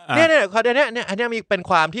เนี่ยอันนี้มีเป็น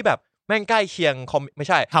ความที่แบบแม่งใกล้เคียงไม่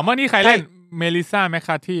ใช่ถามว่านี่ใครเล่นเมลิซ่าแมคค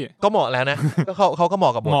าที่ก็เหมาะแล้วนะก็เขาก็เหมา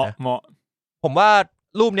ะกับบทนะเหมาะผมว่า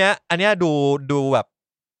รูปเนี้ยอันเนี้ยดูแบบ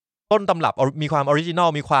ต้นตำรับมีความออริจินอล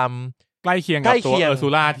มีความใกล้เคียงกับตัวเออร์ซู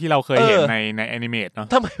ล่าที่เราเคยเห็นในแอนิเมตเนาะ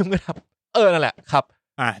ทำไมมึงไม่ทำนั่นแหละครับ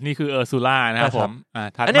นี่คือเออร์ซูล่านะครับผม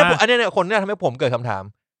อันนี้คนเนี่ยทำให้ผมเกิดคำถาม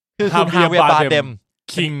คือคุณฮาเวียร์บาเดม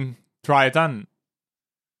คิงทริตัน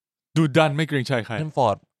ดูดันไม่เกรงใจใครเทนฟอ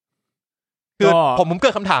ร์ดคือผมเ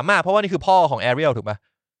กิดคำถามมากเพราะว่านี่คือพ่อของแอเรียลถูกไหม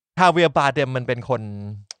ฮาเวียร์บาเดมมันเป็นคน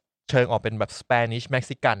เชิงออกเป็นแบบสเปนิชเม็ก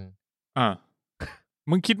ซิกัน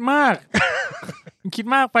มึงคิดมาก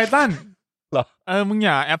ไปตั้นเหรอมึงอ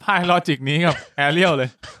ย่าแอพพลายลอจิกนี้กับแอเรียลเลย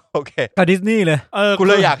โอเคกับดิสนีย์เลยกู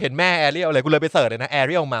เลยอยากเห็นแม่แอเรียลเลยกูเลยไปเสิร์ชเลยนะแอเ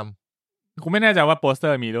รียลมัมกูไม่แน่ใจว่าโปสเตอ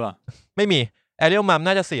ร์มีหรือเปล่าไม่มีแอเรียลมัม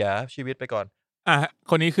น่าจะเสียชีวิตไปก่อน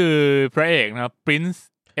คนนี้คือพระเอกนะครับ Prince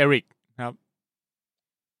Eric ครับ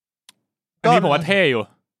อันนี้ผมว่าเท่อยู่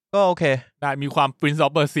ก็โอเคได้มีความ Prince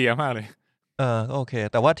of Persia มากเลยก็โอเค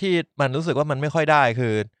แต่ว่าที่มันรู้สึกว่ามันไม่ค่อยได้คื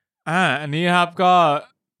ออันนี้ครับก็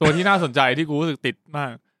ตัวที่น่าสนใจที่กูรู้สึกติดมา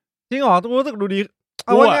กจริงเหรอกูรู้สึกดูดีเอ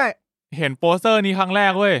าไว้ง่ายเห็นโปสเตอร์นี้ครั้งแร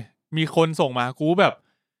กเว้ยมีคนส่งมากูแบบ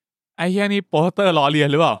ไอ้เหี้ยนี่โปสเตอร์ล้อเลียน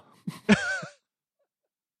หรือเปล่า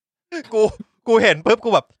กูเห็นปุ๊บกู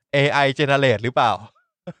แบบ AI generate หรือเปล่า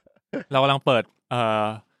เรากำลังเปิด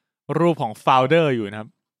รูปของ founder อยู่นะครับ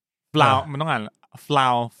มันต้องอ่าน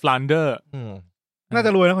flounder น่าจ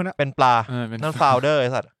ะรวยนะคนนี้เป็นปลานั่น founder ไอ้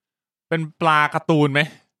สัตว์เป็นปลาการ์ตูนไหม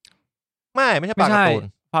ไม่ใช่ปลาการ์ตูน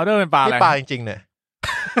founder เป็นปลาอะไรปลาจริงๆเนี่ย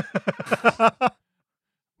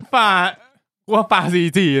ปลากูว่าปลา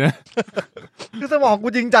CG นะคือสมองกู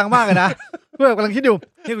จริงจังมากเลยนะกูแบบกำลังคิดอยู่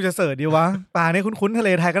นี่กูจะเสิร์ชดีวะปลาเนี่ยคุ้นๆทะเล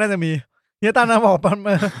ไทยก็น่าจะมีเฮียตั้นนะบอก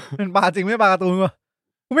เป็นปลาจริงไม่ปลาการ์ตูน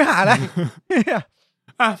กูไม่หาแล้ว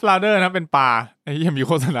flounder นะเป็นปลาไอ้ยังมีโ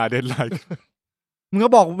ฆษณาเดดไลน์มึงก็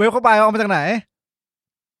บอกเว็บเข้าไปเอามาจากไหน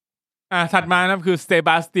ถัดมานะคือเซบ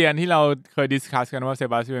าสเตียนที่เราเคยดิสคัสกันว่าเซ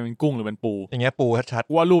บาสเตียนเป็นกุ้งหรือเป็นปูอย่างเงี้ยปูชัด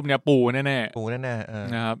ๆว่ารูปเนี้ยปูแน่ๆปูแน่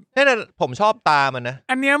ๆนะครับแน่ๆผมชอบตามันนะ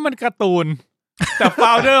อันเนี้ยมันการ์ตูนแต่ฟ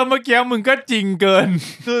าวเดอร์เมื่อกี้มึงก็จริงเกิน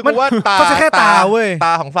คือกูว่าตาก็แค่ตาเว้ยต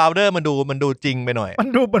าของฟาวเดอร์มันดูจริงไปหน่อยมัน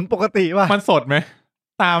ดูเหมือนปกติว่ะมันสดไหม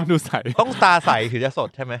ตามันดูใสต้องตาใสถึงจะสด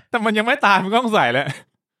ใช่ไหมแต่มันยังไม่ตามันก็ต้องใสแล้ว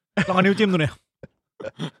ลองเอานิ้วจิ้มดูหน่อย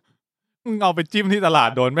มึงเอาไปจิ้มที่ตลาด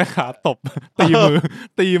โดนแม่ค้าตบ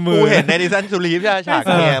ตีมือกูเห็นในดิซันซูรีฟใช่ฉาก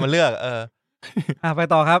เนี่ยมันเลือกไป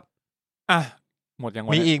ต่อครับหมดยัง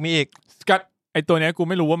มีอีกสกัดไอตัวเนี้ยกู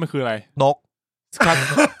ไม่รู้ว่ามันคืออะไรนกสกัด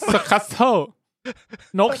เทิล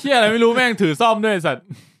นกเหี้ยอะไรไม่รู้แม่งถือซ่อมด้วยสัตว์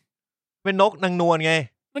เป็นนกนางนวลไง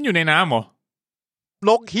มันอยู่ในน้ำเหรอ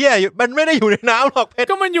นกเหี้ยมันไม่ได้อยู่ในน้ำหรอกเพชร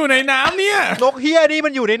ก็มันอยู่ในน้ำเนี่ยนกเหี้ยนี่มั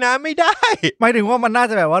นอยู่ในน้ำไม่ได้หมายถึงว่ามันน่า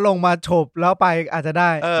จะแบบว่าลงมาโฉบแล้วไปอาจจะได้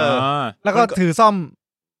แล้วก็ถือซ่อม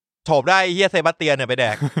โฉบได้เหี้ยเซบาสเตียนเนี่ยไปแด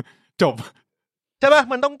กจบใช่ป่ะ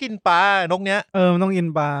มันต้องกินปลานกเนี้ยมันต้องกิน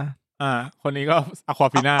ปลาคนนี้ก็อควา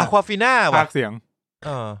ฟีน่าภาคเสียง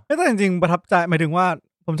แต่จริงๆประทับใจหมายถึงว่า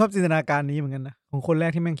ผมชอบจินตนาการนี้เหมือนกันนะของคนแร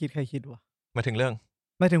กที่แม่งคิดใครคิดวะมาถึงเรื่อง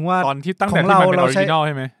หมายถึงว่าตอนที่ตั้งแต่ที่มันเป็นออริจินอลใ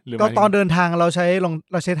ช่ไหมก็ตอนเดินทางเราใ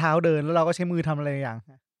ช้เท้าเดินแล้วเราก็ใช้มือทำอะไรอย่าง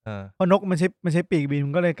เพราะนกมันใช้ปีกบิน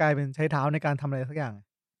มันก็เลยกลายเป็นใช้เท้าในการทำอะไรสักอย่าง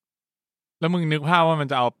แล้วมึงนึกภาพว่ามัน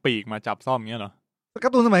จะเอาปีกมาจับซ่อมเงี้ยเหรอกา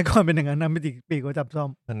ร์ตูนสมัยก่อนเป็นอย่างนั้นนะไม่ปีกก็จับซ่อม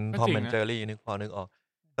มันทอมแอนด์เจอรี่นึกออก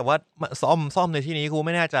แต่ว่าซ่อมในที่นี้กูไ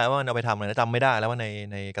ม่แน่ใจว่ามันเอาไปทำอะไรนะจำไม่ได้แล้วว่า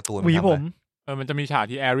ในการ์ตูนหวีผมมันจะมีฉาก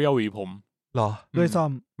ที่แอเรียลหวีผมหรอด้วยซ่อ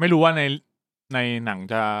มไม่รู้ว่าในหนัง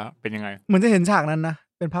จะเป็นยังไงเหมือนจะเห็นฉากนั้นนะ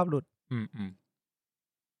เป็นภาพหลุด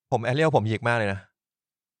ผมแอเรียลผมหยิกมากเลยนะ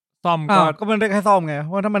ซ่อมก็มันได้แค่ซ่อมไง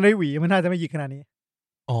ว่าถ้ามันได้หวีมันน่าจะไม่หยิกขนาดนี้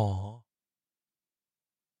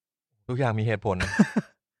ทุกอย่างมีเหตุผล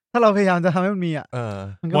ถ้าเราพยายามจะทำให้มันมี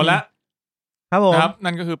หมดแล้วครับผม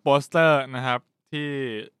นั่นก็คือโปสเตอร์นะครับที่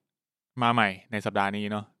มาใหม่ในสัปดาห์นี้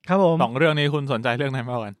เนาะครับผม2เรื่องนี้คุณสนใจเรื่องไหน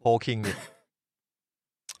มากกว่ากันโฟคิงดิ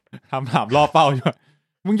ถามรอบเป้าอยู่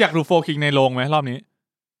มึงอยากดูโฟคิงในโรงไหมรอบนี้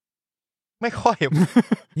ไม่ค่อย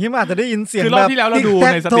นี่มันอาจจะได้ยินเสียงคือรอบที่แล้วเราดู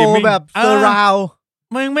ในสตรีมมิ่งแบบเซอร์ราว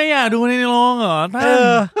มึงไม่อยากดูในโรงเหรอท่าน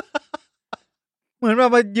เหมือนแบ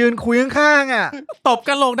บมายืนคุยข้างๆตบ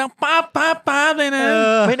กันโหลกดังป๊าบเลยนะ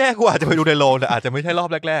ไม่แน่กูอาจจะไปดูในโรงแต่อาจจะไม่ใช่รอบ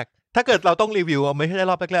แรกๆถ้าเกิดเราต้องรีวิวไม่ใช่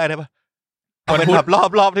รอบแรกๆได้ปะเอาเป็นแบบ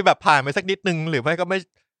รอบที่แบบผ่านไปสักนิดนึงหรือไม่ก็ไม่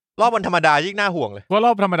รอบวันธรรมดายิ่งน่าห่วงเลยว่าร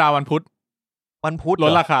อบธรรมดาวันพุธล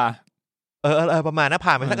ดราคาประมาณนั้น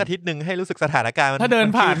ผ่านไปสักอาทิตย์นึงให้รู้สึกสถานการณ์ถ้าเดิน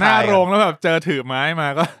ผ่านหน้าโรงแล้วแบบเจอถือไม้มา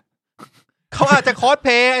ก็เขาอาจจะคอสเพ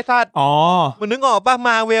ลย์ไอ้สัตว์มึงนึกออกป่ะม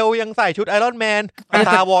าเวลยังใส่ชุดไอรอนแมนส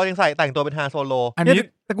ตาร์วอร์ยังใส่แต่งตัวเป็นฮาโซโลอันนี้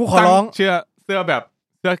แต่กูขอร้องเสื้อแบบ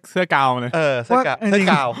เสื้อกาวเลยเสื้อ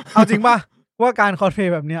กาวเอาจริงป่ะว่าการคอสเพล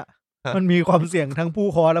ย์แบบเนี้ยมันมีความเสี่ยงทั้งผู้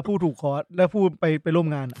คอสและผู้ถูกคอสและผู้ไปร่วม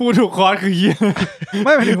งานผู้ถูกคอสคือเหี้ยไ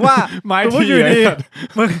ม่หมายถึงว่าสมมติอยู่ดี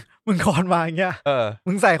มึงคอสมาอย่างเงี้ย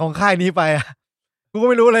มึงใส่ของค่ายนี้ไปกูก็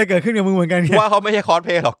ไม่รู้อะไรเกิดขึ้นกับมึงเหมือนกันว่าเขาไม่ใช่คอสเพ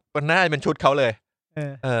ลย์หรอกมันน่าจะเป็นชุดเขาเลย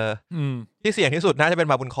ที่เสี่ยงที่สุดน่าจะเป็น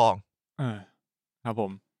มาบุญครองครับผ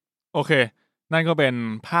มโอเคนั่นก็เป็น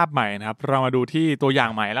ภาพใหม่นะครับเรามาดูที่ตัวอย่า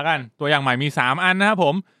งใหม่แล้วกันตัวอย่างใหม่มี3อันนะครับผ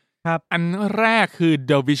มครับอันแรกคือ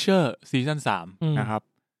The Witcher ซีซั่น3นะครับ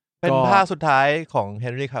เป็นภาคสุดท้ายของเฮ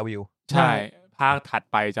นรี่คาวิลใช่ภาคถัด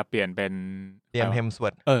ไปจะเปลี่ยนเป็นเลียมเฮมสวอ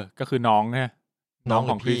ร์ธก็คือน้องไงน้อง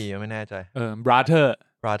ของพี่ไม่แน่ใจbrother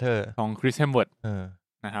ของคริสเฮมเวิร์ธ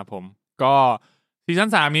นะครับผมก็ซีซั่น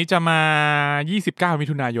3นี้จะมา29มิ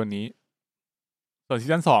ถุนายนนี้ส่วนซี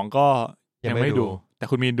ซั่น2ก็ยังไม่ดูแต่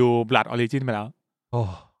คุณมีดู Blood Origin ไปแล้ว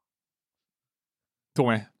ถูกไ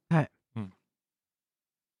หมใช่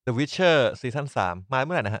The Witcher ซีซั่น3มาเ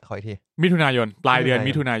มื่อไหร่นะฮะขออีกทีมิถุนายนปลายเดือน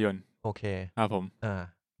มิถุนายนโอเคครับผม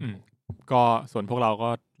ก็ส่วนพวกเราก็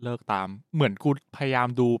เลิกตามเหมือนกูพยายาม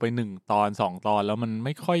ดูไป1 ตอน 2 ตอนแล้วมันไ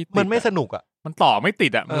ม่ค่อยมันไม่สนุกมันต่อไม่ติ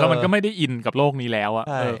ดแล้วมันก็ไม่ได้อินกับโลกนี้แล้ว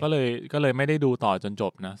ก็เลยไม่ได้ดูต่อจนจ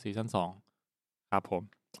บนะซีซั่น2ครับผม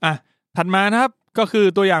ถัดมานะครับก็คือ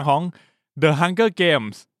ตัวอย่างของ The Hunger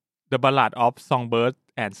Games The Ballad of Songbird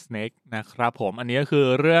and Snake นะครับผมอันนี้ก็คือ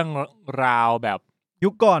เรื่องราวแบบยุ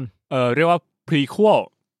คก่อนเรียกว่า prequel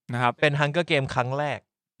นะครับเป็น Hunger Game ครั้งแรก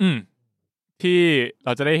ที่เร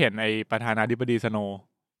าจะได้เห็นไอ้ประธานาธิบดีสโนว์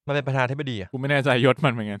มันเป็นประธานาธิบดีกูไม่แน่ใจยศมั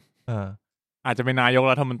นเหมือนกันอาจจะเป็นนายก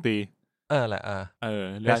รัฐมนตรีแหละ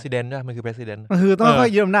president ด้วยมันคือ president มันคือต้องค่อ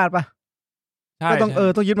ยยึดอำนาจป่ะก็ต้อง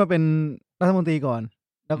ต้องยึดมาเป็นรัฐมนตรีก่อน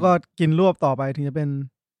แล้วก็กินรวบต่อไปถึงจะเป็น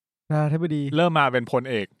ประธานาธิบดีเริ่มมาเป็นพล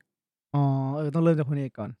เอกต้องเริ่มจากพลเอ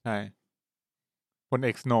กก่อนใช่พลเอ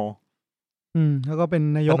กสโนว์แล้วก็เป็น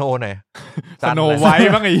นายกสโนว์ไหนสโนว์ไว้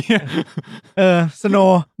บ้างไอ้สโน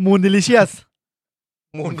ว์มูนดิลิเชียส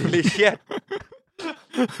มูนดิลิเชี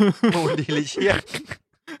ยส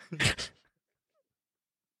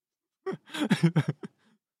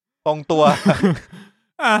ตรงตัว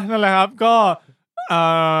นั่นแหละครับก็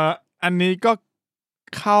อันนี้ก็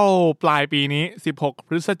เข้าปลายปีนี้16พ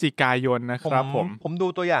ฤศจิกายนนะครับผมดู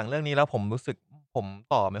ตัวอย่างเรื่องนี้แล้วผมรู้สึกผม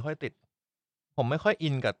ต่อไม่ค่อยติดผมไม่ค่อยอิ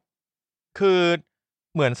นกับคือ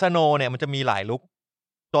เหมือนสโนว์เนี่ยมันจะมีหลายลุค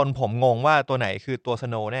จนผมงงว่าตัวไหนคือตัวส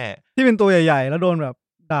โนว์แน่ที่เป็นตัวใหญ่ๆแล้วโดนแบบ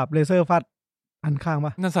ดาบเลเซอร์ฟาดอันข้างป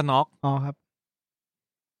ะนั่นสน็อกอ๋อครับ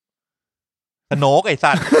สโนกไอ้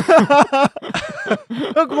สัตว์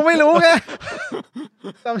กูไม่รู้ไง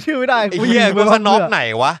จำชื่อไม่ได้ไอ้เหี้ยมันสน็อกไหน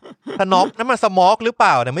วะสน็อกนั่นมันสมอกหรือเป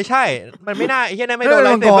ล่าแต่ไม่ใช่มันไม่น่าไอ้เหี้ยนั่นไม่โดนไล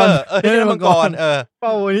ท์เซเบอร์นั่นมังกรเป้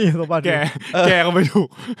านี่สมบัติแกก็ไม่ถูก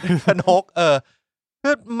สโนกคื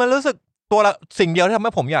อมันรู้สึกตัวละสิ่งเดียวที่ทำใ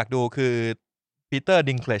ห้ผมอยากดูคือปีเตอร์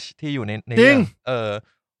ดิงเคลชที่อยู่ในเรื่อง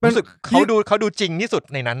รู้สึกเขาดูจริงที่สุด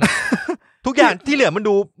ในนั้นทุกอย่างที่เหลือมัน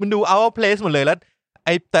ดู out of place หมดเลยแล้ว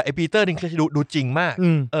แต่ไอปีเตอร์ดิงเคลชดูจริงมาก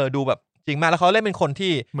ดูแบบจริงมากแล้วเขาเล่นเป็นคน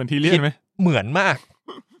ที่เหมือนทีเลียนไหมเหมือนมาก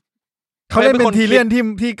เขาเล่นเป็นทีเลียน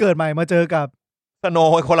ที่เกิดใหม่มาเจอกับสโน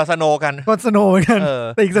คนละสโนกันก็สโนเหมือนกัน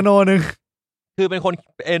แต่อีกสโนนึงคือเป็นคน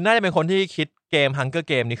น่าจะเป็นคนที่คิดเกม Hunger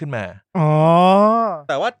Game นี้ขึ้นมา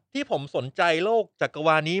แต่ว่าที่ผมสนใจโลกจักรว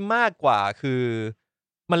าลนี้มากกว่าคือ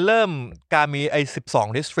มันเริ่มการมีไอ้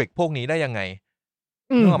12 district พวกนี้ได้ยังไง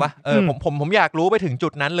นึกออกปะผมอยากรู้ไปถึงจุ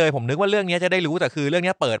ดนั้นเลยผมนึกว่าเรื่องนี้จะได้รู้แต่คือเรื่อง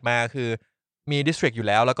นี้เปิดมาคือมี district อยู่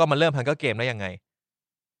แล้วก็มันเริ่ม Hunger Game ได้ยังไง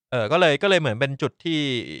ก็เลยเหมือนเป็นจุด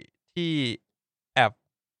ที่แอบ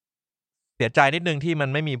เสียใจนิดนึงที่มัน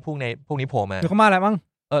ไม่มีพวกนี้โผล่มาเดี๋ยวเขามาอะไรมั้ง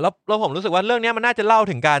แล้วผมรู้สึกว่าเรื่องนี้มันน่าจะเล่า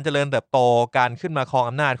ถึงการเจริญเติบโตการขึ้นมาครอง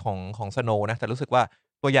อำนาจของสโนว์นะแต่รู้สึกว่า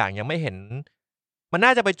ตัวอย่างยังไม่เห็นมันน่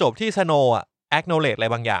าจะไปจบที่สโนว์acknowledge อะไร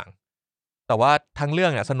บางอย่างแต่ว่าทั้งเรื่อ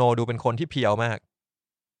งเนี่ยสโนว์ดูเป็นคนที่เพียวมาก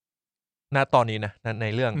ณตอนนี้นะใน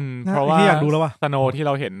เรื่องเพราะว่าอยากดูแล้วว่าสโนว์ที่เ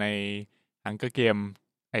ราเห็นในHunger Game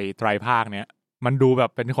ไอ้ไตรภาคเนี้ยมันดูแบ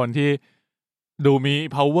บเป็นคนที่ดูมี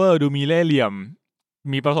power ดูมีเล่ห์เหลี่ยม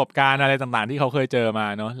มีประสบการณ์อะไรต่างๆที่เขาเคยเจอมา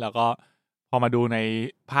เนาะแล้วก็พอมาดูใน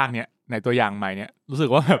ภาคเนี้ยในตัวอย่างใหม่เนี้ยรู้สึก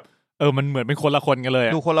ว่าแบบมันเหมือนเป็นคนละคนกันเลย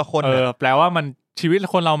ดูคนละคนแปลว่ามันชีวิต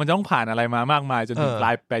คนเรามันต้องผ่านอะไรมามากมายจนถึงกล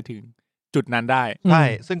ายไปถึงจุดนั้นได้ใช่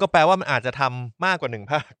ซึ่งก็แปลว่ามันอาจจะทำมากกว่า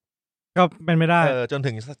1ภาคก็เป็นไม่ได้จน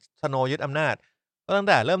ถึงสโนว์ยึดอำนาจก็ตั้ง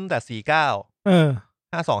แต่เริ่มแต่49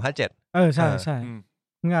 52 57ใช่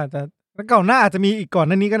ๆอาจจะแล้วก่อนหน้าอาจจะมีอีกก่อนห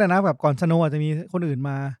น้านี้ก็ได้นะแบบก่อนสโนว์อาจจะมีคนอื่น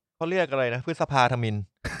มาเขาเรียกอะไรนะพฤษภาธมิฬ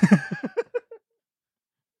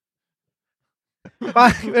ไป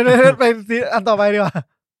อันต่อไปดีกว่า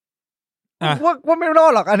ว่าไม่รอ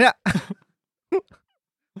ดหรอกอันเนี้ย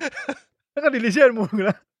แล้วก็ดิลิเชียนมูนแ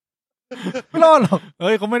ล้วไม่รอดหรอก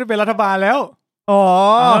เขาไม่ได้เป็นรัฐบาลแล้ว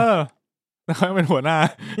แต่เขาเป็นหัวหน้า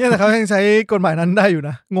เนี่ยแต่เขายังใช้กฎหมายนั้นได้อยู่น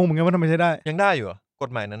ะงงเหมือนกันว่าทำไมใช้ได้ยังได้อยู่ก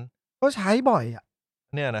ฎหมายนั้นเขาใช้บ่อย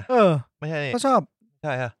เนี่ยนะไม่ใช่เขาชอบใ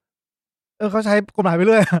ช่ฮะเขาใช้กฎหมายไป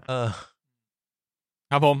เรื่อย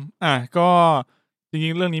ครับผมก็จริ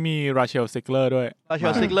งๆเรื่องนี้มีราเชลซิกเลอร์ด้วยราเช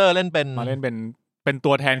ลซิกเลอร์เล่นเป็น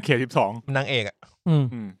ตัวแทนเขต12นางเอก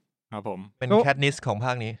ครับผมเป็นแคทนิสของภ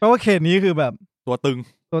าคนี้เพราะว่าเขตนี้คือแบบตัวตึ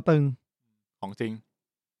งของจริง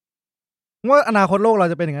ว่าอนาคตโลกเรา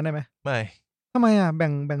จะเป็นอย่างนั้นได้ไหมไม่ทำไมแ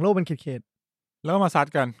บ่งโลกเป็นเขตแล้วมาซัด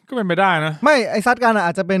กันก็เป็นไปได้นะไม่ไอซัดกันอ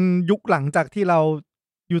าจจะเป็นยุคหลังจากที่เรา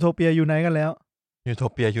ยูโทเปียยูไนต์กันแล้วยูโท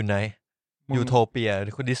เปียยูไนต์ยูโทเปีย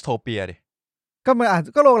คุณดิสโทเปียดิก็มันอาจ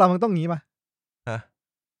ก็โลกเรามันต้องงี้ป่ะ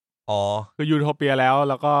คือยูโทเปียแล้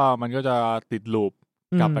วก็มันก็จะติดลูป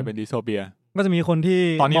กลับไปเป็นดิสโทเปียก็จะมีคนที่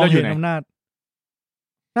ตอนนี้เราอยู่ในอำนาจ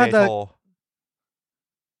น่าจะ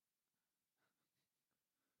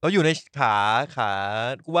เราอยู่ในขา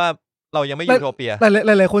กูว่าเรายังไม่ยูโทเปีย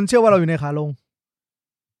หลายคนเชื่อว่าเราอยู่ในขาลง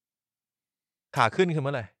ขาขึ้นคือเ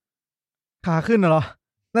มื่อไหร่ขาขึ้นเหรอ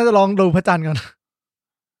น่าจะลองดูพระจันทร์กัน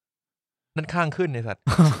นั่นข้างขึ้นไอ้สัตว์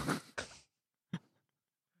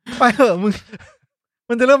ไปเถอะมึง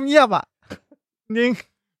มันจะเริ่มเงียบจริง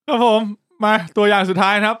ครับผมมาตัวอย่างสุดท้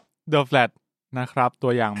ายครับ The Flat นะครับตั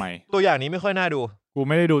วอย่างใหม่ตัวอย่างนี้ไม่ค่อยน่าดูกู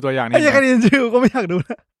ไม่ได้ดูตัวอย่างนี้ไม่ใช่แค่ยินชื่อก็ไม่อยากดู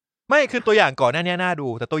นะไม่คือตัวอย่างก่อนหน้านี้น่าดู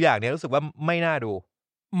แต่ตัวอย่างนี้รู้สึกว่าไม่น่าดู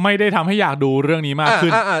ไม่ได้ทำให้อยากดูเรื่องนี้มากขึ้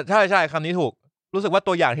นใช่คำนี้ถูกรู้สึกว่า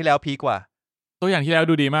ตัวอย่างที่แล้วพีกกว่าตัวอย่างที่แล้ว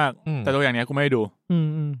ดูดีมากแต่ตัวอย่างนี้กูไม่ได้ดู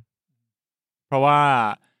เพราะว่า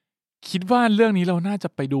คิดว่าเรื่องนี้เราน่าจะ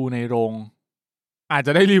ไปดูในโรงอาจจ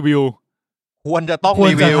ะได้รีวิวควรจะต้อง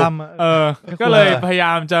รีวิวก็เลยพยาย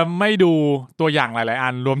ามจะไม่ดูตัวอย่างหลายๆอั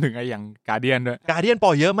นรวมถึงไอ้อย่างการ์เดียนด้วยการ์เดียนป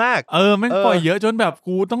ล่อยเยอะมากแม่งปล่อยเยอะจนแบบ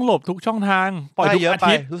กูต้องหลบทุกช่องทางปล่อยทุกอา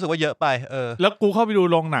ทิตย์รู้สึกว่าเยอะไปแล้วกูเข้าไปดู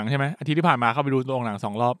โรงหนังใช่ไหมอาทิตย์ที่ผ่านมาเข้าไปดูโรงหนัง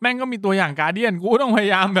2 รอบแม่งก็มีตัวอย่างการ์เดียนกูต้องพย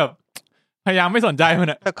ายามไม่สนใจมัน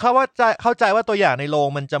อ่ะแต่เข้าใจว่าตัวอย่างในโรง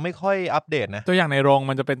มันจะไม่ค่อยอัปเดตนะตัวอย่างในโรง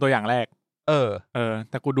มันจะเป็นตัวอย่างแรก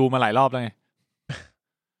แต่กูดูมาหลายรอบแล้วไง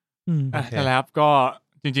แต่แล้วครับก็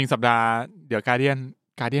จริงๆสัปดาห์เดี๋ยวการ์เดี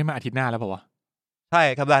ยนมาอาทิตย์หน้าแล้วเปล่าวะใช่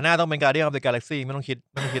สัปดาห์หน้าต้องเป็น Guardian of the Galaxy ไม่ต้องคิด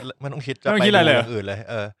จะไปอย่างอื่นเลย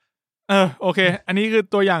โอเคอันนี้คือ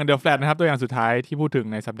ตัวอย่าง The Flash นะครับตัวอย่างสุดท้ายที่พูดถึง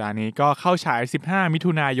ในสัปดาห์นี้ก็เข้าฉาย15มิ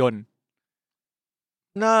ถุนายน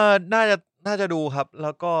น่าจะดูครับแ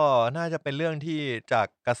ล้วก็น่าจะเป็นเรื่องที่จาก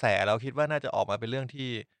กระแสแล้วคิดว่าน่าจะออกมาเป็นเรื่องที่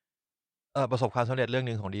ประสบความสำเร็จเรื่อง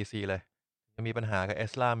นึงของ DC เลยจะมีปัญหากับ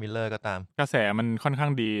Ezra Miller ก็ตามกระแสมันค่อนข้า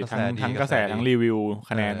งดีทั้งกระแสทั้งรีวิว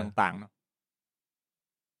คะแนนต่างๆเนาะ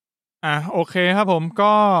โอเคครับผม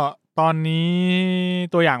ก็ตอนนี้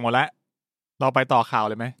ตัวอย่างหมดแล้วเราไปต่อข่าว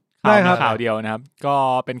เลยไหมข่าวเดียวนะครับก็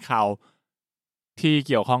เป็นข่าวที่เ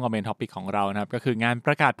กี่ยวข้องกับเมนท็อปิกของเรานะครับก็คืองานป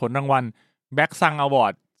ระกาศผลรางวัล Baeksang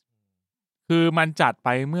Award คือมันจัดไป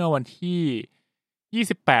เมื่อวันที่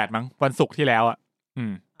28มั้งวันศุกร์ที่แล้ว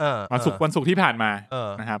วันศุกร์ที่ผ่านมา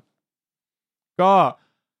นะครับก็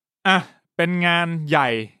เป็นงานใหญ่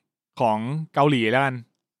ของเกาหลีแล้วกัน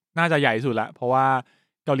น่าจะใหญ่สุดละเพราะว่า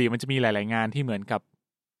เกาหลีมันจะมีหลายๆงานที่เหมือนกับ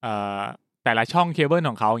แต่ละช่องเคเบิล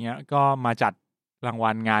ของเขาเงี้ยก็มาจัดราง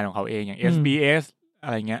วัลงานของเขาเองอย่าง SBS อะ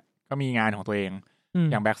ไรเงี้ยก็มีงานของตัวเอง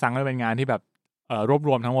อย่างแบ็กซังก็เป็นงานที่แบบรวบร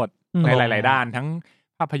วมทั้งหมดในหลายๆด้านทั้ง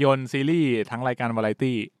ภาพยนตร์ซีรีส์ทั้งรายการวาไร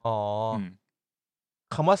ตี้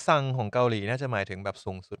คำว่าซังของเกาหลีน่าจะหมายถึงแบบ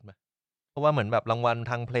สูงสุดไหมเพราะว่าเหมือนแบบรางวัล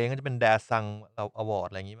ทางเพลงก็จะเป็นแดซังอวอร์ด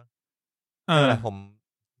อะไรอย่างงี้มั้งผม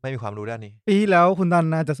ไม่มีความรู้ด้านนี้ปีแล้วคุณดัน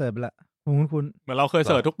น่าจะเสิร์ฟไปละคุณเหมือนเราเคยเ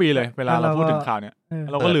สิร์ชทุกปีเลยเวลาเราพูดถึงข่าวเนี่ย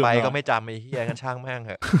เราก็ลืมไปก็ไม่จำไอ้เหี้ยกันช่างแม่งเ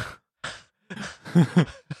หอะ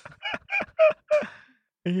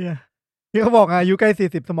เหี้ยที่เขาบอกอายุใกล้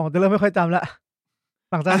40สมองจะเริ่มไม่ค่อยจำละ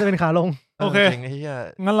หลังจากจะเป็นขาลงโอเค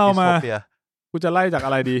งั้นเรามากูจะไล่จากอ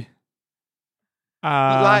ะไรดี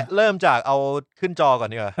เริ่มจากเอาขึ้นจอก่อน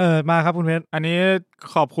ดีกว่ามาครับคุณเพชรอันนี้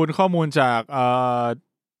ขอบคุณข้อมูลจาก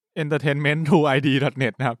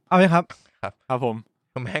entertainment2id.net นะครับเอาไหมครับครับผม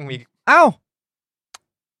แม่งมี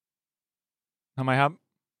ทำไมครับ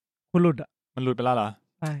คุณหลุดมันหลุดไปแล้วเหรอ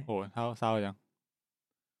ใช่โอ้เศร้าจัง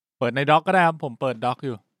เปิดในด็อกก็ได้ครับผมเปิดด็อกอ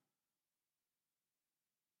ยู่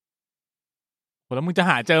โหแล้วมึงจะ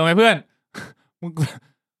หาเจอไหมเพื่อนมึง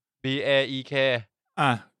BAEK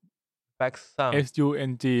Baeksang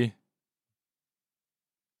SUNG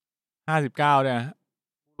 59เนี่ย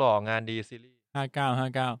หล่องานดีซีรีส์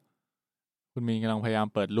59คุณมีนกำลังพยายาม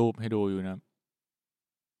เปิดรูปให้ดูอยู่นะ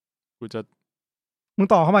มึง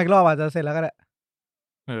ต่อเข้ามาอีกรอบอาจจะเสร็จแล้วก็ได้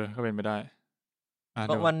ก็เป็นไปได้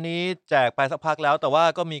วันนี้แจกไปสักพักแล้วแต่ว่า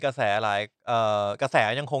ก็มีกระแสหลายกระแส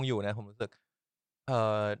ยังคงอยู่นะผมรู้สึก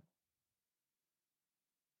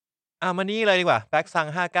มานี้เลยดีกว่าแบ็กซัง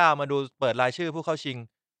59มาดูเปิดรายชื่อผู้เข้าชิง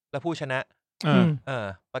และผู้ชนะ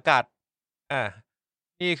ประกาศ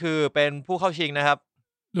นี่คือเป็นผู้เข้าชิงนะครับ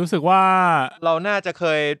รู้สึกว่าเราน่าจะเค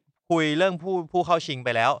ยคุยเรื่องผู้เข้าชิงไป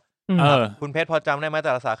แล้วคุณเพชรพอจำได้ไหมแ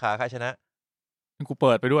ต่ละสาขาใครชนะกูเ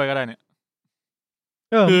ปิดไปด้วยก็ได้เนี่ย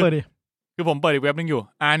เปิดดิคือผมเปิดอีกเว็บนึงอยู่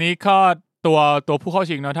อันนี้ก็ตัวผู้เข้า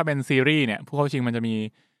ชิงเนาะถ้าเป็นซีรีส์เนี่ยผู้เข้าชิงมันจะมี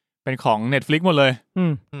เป็นของ Netflix หมดเลย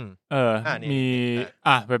มี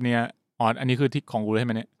แบบเนี้ยอันนี้คือที่ของกูเลยใช่ไ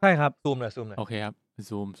หมเนี่ยใช่ครับซูมหน่อยโอเคครับ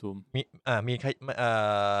ซูมมีใคร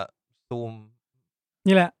ซูม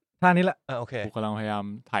นี่แหละท่านี้แหละโอเคกูกำลังพยายาม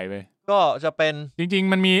ถ่ายไปก็จะเป็นจริง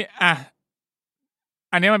ๆมันมี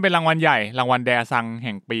อันนี้มันเป็นรางวัลใหญ่รางวัลแดซังแ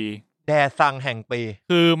ห่งปี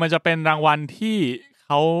คือมันจะเป็นรางวัลที่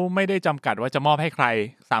เขาไม่ได้จำกัดว่าจะมอบให้ใคร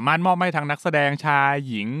สามารถมอบให้ทั้งนักแสดงชาย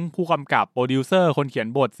หญิงผู้กำกับโปรดิวเซอร์คนเขียน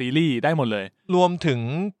บทซีรีส์ได้หมดเลยรวมถึง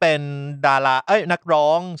เป็นดารานักร้อ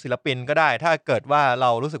งศิลปินก็ได้ถ้าเกิดว่าเรา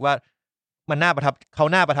รู้สึกว่ามันน่าประ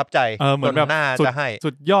ทับใจเหมือนแบบน่าจะให้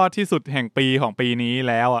สุดยอดที่สุดแห่งปีของปีนี้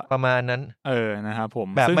แล้วประมาณนั้นนะครับผม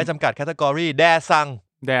แบบไม่จำกัดแคตตากรีแดซั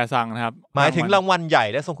งนะครับหมายถึงรางวัลใหญ่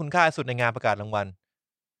และทรงคุณค่าสุดในงานประกาศรางวัล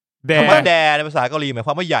คำว่าแดในภาษาเกาหลีหมายค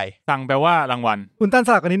วามว่าใหญ่ซังแปลว่ารางวัลคุณตั้นส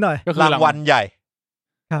ลับกันนิดหน่อยก็คือรางวัลใหญ่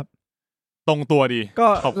ครับตรงตัวดีก็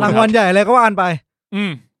รางวัลใหญ่อะไรก็ว่ากันไป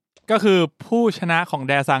ก็คือผู้ชนะของแ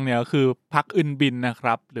ดซังเนี่ยคือพักอึนบินนะค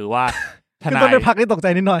รับหรือว่าทนายต้องเป็นพักที่ตกใจ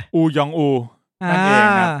นิดหน่อยอูยองอูนั่นเอง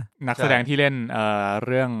ครับนักแสดงที่เล่นเ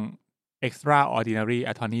รื่อง Extraordinary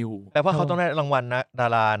Attorney Woo แต่ว่าเขาต้องได้รางวัลนะดา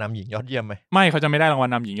รานำหญิงยอดเยี่ยมไหมไม่เขาจะไม่ได้รางวัล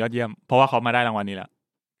นำหญิงยอดเยี่ยมเพราะว่าเขามาได้รางวัลนี้แล้ว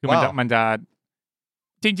คือมันจะ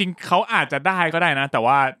จริงๆเขาอาจจะได้ก็ได้นะแต่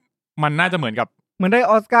ว่ามันน่าจะเหมือนได้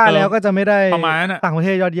ออสการ์แล้วก็จะไม่ได้ประมาณนั้นต่างประเท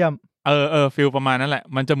ศยอดเยี่ยมฟีลประมาณนั้นแหละ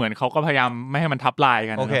มันจะเหมือนเขาก็พยายามไม่ให้มันทับลาย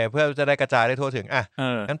กันโอเคเพื่อจะได้กระจายได้ทั่วถึง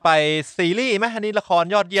งั้นไปซีรีส์ไหมอันนี้ละคร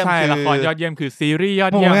ยอดเยี่ยมใช่ละครยอดเยี่ยมคือซีรีส์ยอ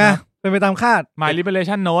ดเยี่ยมเป็นไปตามคาด My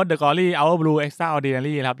Liberation Note The Glory Our Blue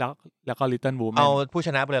Extraordinary ครับแล้วก็ Little Women เอาผู้ช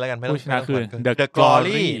นะไปเลยแล้วกันผู้ชนะคือ The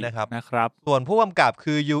Glory นะครับส่วนผู้กำกับ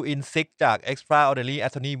คือ You In Sick จาก Extraordinary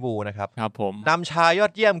Attorney Woo นะครับครับผมนำชายยอ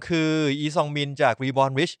ดเยี่ยมคืออีซองมินจาก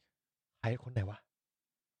Reborn Rich ใครคนไหนวะ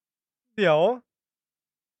เดี๋ยว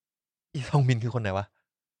อีซองมินคือคนไหนวะ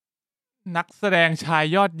นักแสดงชาย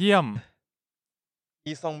ยอดเยี่ยม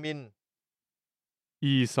อีซองมิน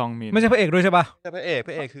ไม่ใช่พระเอกด้วยใช่ป่ะใช่พระเอก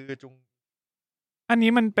คือจุงอัน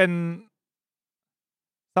นี้มันเป็น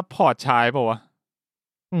ซัพพอร์ตชายเปล่าวะ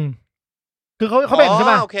คือเขาแบ่งใช่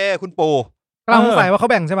ป่ะโอเคคุณปู่กำลังสงสัยว่าเขา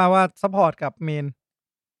แบ่งใช่ป่ะว่าซัพพอร์ตกับเมน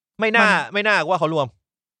ไม่น่าว่าเขารวม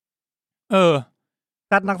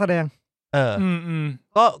จัดนักแสดง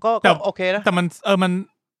ก็โอเคนะแต่มัน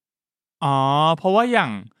เพราะว่าอย่า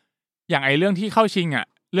งไอเรื่องที่เข้าชิงอ่ะ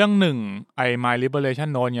เรื่องหนึ่งไอ My Liberation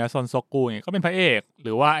Note เนี่ยซอนซอกกูเนี่ยก็เป็นพระเอกห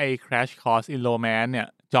รือว่าไอ Crash Course in Romance เนี่ย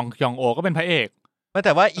จองโอก็เป็นพระเอกแ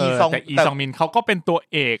ต่ว่าอีซองมินเขาก็เป็นตัว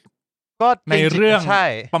เอกก็ในเรื่อง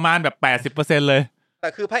ประมาณแบบ 80% เลยแต่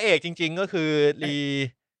คือพระเอกจริงๆก็คือ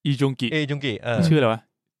อีจุงกิชื่ออะไรวะ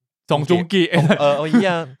ซงจุงกิเหี้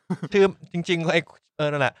ยชื่อจริงๆไอ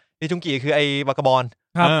นั่นแหละอีจุงกิคือไอวากาบอล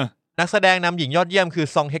นักแสดงนำหญิงยอดเยี่ยมคือ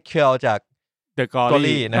ซองเฮกเคียวจาก The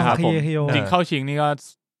Glory นะครับผมจริงเข้าชิงนี่ก็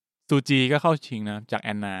ซูจีก็เข้าชิงนะจากแอ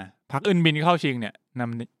นนาพักอึนบินเข้าชิงเนี่ยน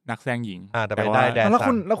ำนักแสดงหญิงแต่ไปได้แดนแล้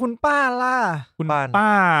วคุณป้าล่ะคุณป้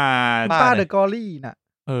า The Glory น่ะ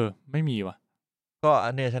ไม่มีว่ะก็อั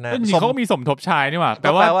นนี้ชนะจริงเขาก็มีสมทบชายนี่หว่าแปล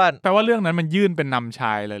ว่าเรื่องนั้นมันยื่นเป็นนำช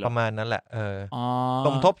ายเลยเหรอประมาณนั้นแหละส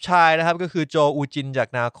มทบชายนะครับก็คือโจอูจินจาก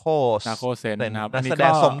นาโคเซนนะครับนักแสด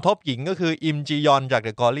งสมทบหญิงก็คืออิมจียอนจากเด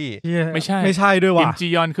อะกอรี่ไม่ใช่ด้วยว่ะอิมจี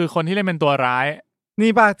ยอนคือคนที่เล่นเป็นตัวร้ายนี่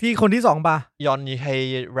ป่ะที่คนที่2ป่ะยอนเฮ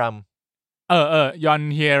รัมยอน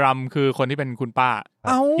เฮรัมคือคนที่เป็นคุณป้า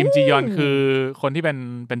อิมจียอนคือคนที่เ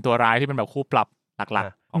ป็นตัวร้ายที่เป็นแบบคู่ปรับหลัก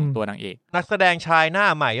ๆของตัวนางเอกนักแสดงชายหน้า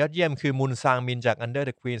ใหม่ยอดเยี่ยมคือมุนซางมินจาก Under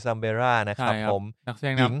the Queen's Umbrella นะครับผมนักแสด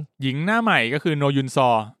งหญิงหน้าใหม่ก็คือโนยุนซอ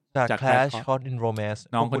จาก Crash Course in Romance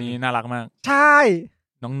น้องคนนี้น่ารักมากใช่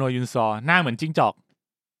น้องโนยุนซอหน้าเหมือนจิ้งจอก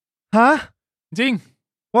ฮะจริง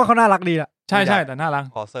ว่าเขาน่ารักดีอ่ะใช่แต่น่ารัก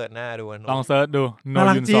ขอเสิร์ชหน้าดูลองเสิร์ชดูโน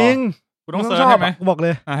ยุนซอกูต้องเสิร์ชใช่ไหมบอกเล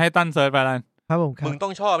ยให้ตั้นเสิร์ชไปแล้วครับผมมึงต้อ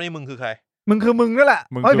งชอบนี่มึงคือใครมึงคือมึงนั่นแหละ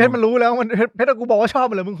เพราะเพชรมันรู้แล้วมันเพชรกูบอกว่าชอบ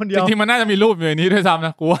มันเลยมึงคนเดียวจริงๆมันน่าจะมีรูปอยู่ในนี้ด้วยซ้ำน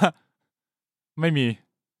ะกูว่าไม่มี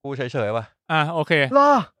กูเฉยๆว่ะโอเค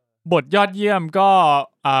บทยอดเยี่ยมก็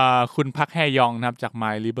คุณพักแฮยองนะครับจาก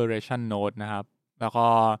My Liberation Note นะครับแล้วก็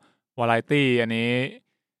Variety อันนี้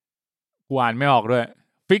กูอ่านไม่ออกด้วย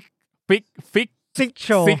Six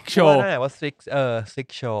Show นั่นแหละว่า Six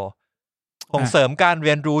Show ของเสริมการเ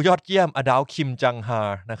รียนรู้ยอดเยี่ยมอดาวคิมจังฮา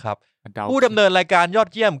นะครับผู้ดำเนินรายการยอด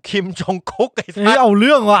เยี่ยมคิมจงคุกไอ้สัสเอาเ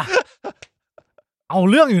รื่องว่ะเอา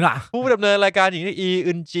เรื่องอยู่นะผู้ดำเนินรายการหญิงอี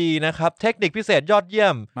อึนจีนะครับเทคนิคพิเศษยอดเยี่ย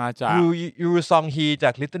มมาจากยูซองฮีจา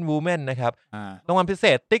ก Little Women นะครับรางวัลพิเศ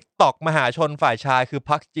ษ TikTok มหาชนฝ่ายชายคือ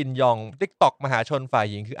พักจินยอง TikTok มหาชนฝ่าย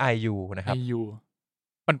หญิงคือ IU นะครับ IU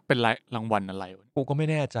มันเป็นรางวัลอะไรวะกูก็ไม่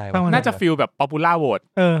แน่ใจน่าจะฟีลแบบ Popular Vote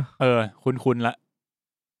คุ้นๆละ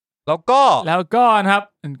แล้วก็นะครับ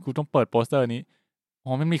กูต้องเปิดโปสเตอร์นี้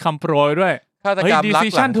มันมีคำโปรยด้วยฆาตกรรมรักหลังเขา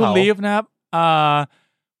Decision to Leave นะครับ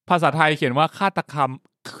ภาษาไทยเขียนว่าฆาตกร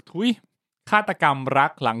รมรั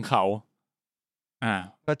กหลังเขา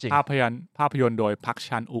ก็จริงภาพยนตร์โดยพัก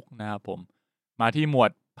ชันอุกนะครับผมมาที่หมว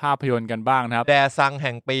ดภาพยนตร์กันบ้างนะครับแดซังแ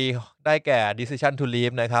ห่งปีได้แก่ Decision to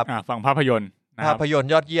Leave นะครับฝั่งภาพยนตร์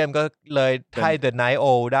ยอดเยี่ยมก็เลยให้ The Night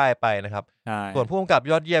Owl ได้ไปนะครับส่วนผู้กำกับ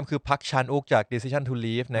ยอดเยี่ยมคือพักชันอุกจาก Decision to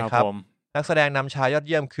Leave นะครับนักแสดงนำชายยอดเ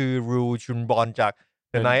ยี่ยมคือรูชุนบอนจาก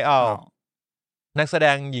The Night Owl นักแสด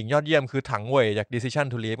งหญิงยอดเยี่ยมคือถังเว่ยจาก Decision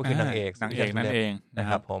to Leave ก็คือนางเอกนั่นเองนะ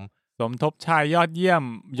ครับผมสมทบชายยอดเยี่ยม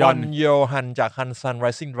ยอนโยฮันจาก Hansan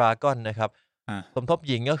Rising Dragon นะครับสมทบ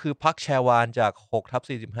หญิงก็คือพักแชวานจาก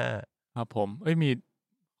 6/45 ครับผมมี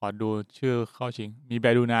ขอดูชื่อเข้าชิงมีแบ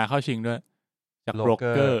ดูนาเข้าชิงด้วยจากโบรก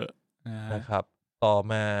เกอร์นะครับต่อ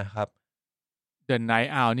มาครับ The Night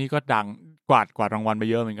Owl นี่ก็ดังกวาดรางวัลไป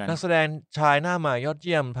เยอะเหมือนกันนักแสดงชายหน้าใหม่ยอดเ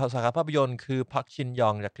ยี่ยมสาขาภาพยนตร์คือพักชินยอ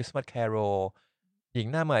งจาก Christmas Carol หญิง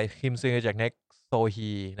หน้าใหม่คิมซึงจาก Next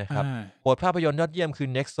Sohee นะครับบทภาพยนตร์ยอดเยี่ยมคือ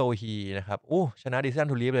Next Sohee นะครับชนะ Decision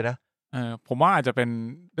to Leave เลยนะผมว่าอาจจะเป็น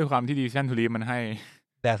ด้วยความที่ Decision to Leave มันให้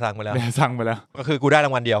แดซังไปแล้วก็คือกูได้ร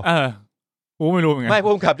างวัลเดียวกูไม่รู้เหมือนกันไม่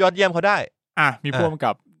ผู้กำกับยอดเยี่ยมเขาได้มีผู้กำ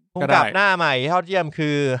กับหน้าใหม่ยอดเยี่ยมคื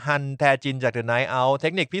อฮันแทจินจาก The Night Owl เท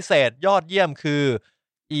คนิคพิเศษยอดเยี่ยมคือ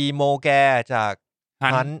อีโมแกจาก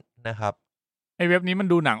ฮันนะครับเว็บนี้มัน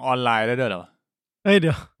ดูหนังออนไลน์ได้ด้วยเหรอเ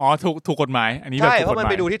ดี๋ยวถูกกฎหมายอันนี้ใช่เพราะมัน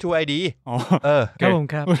ไปดูที่ True ID ครับผม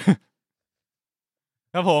ค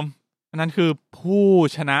รับผมอันนั้นคือผู้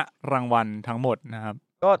ชนะรางวัลทั้งหมดนะครับ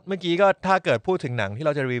ก็เมื่อกี้ก็ถ้าเกิดพูดถึงหนังที่เร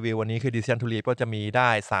าจะรีวิววันนี้คือ Decision to Leave ก็จะมีได้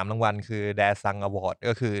3รางวัลคือ Daesang Award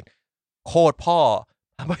ก็คือโคตรพ่อ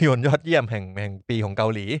ภาพยนตร์ยอดเยี่ยมแห่งปีของเกา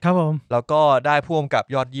หลีครับผมแล้วก็ได้ผู้กำกับ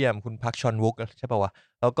ยอดเยี่ยมคุณพักชอนวุกใช่ป่าววะ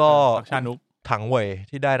แล้วก็ถังเว่ย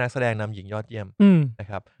ที่ได้นักแสดงนำหญิงยอดเยี่ยมนะ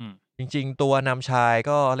ครับจ จริงๆตัวนำชาย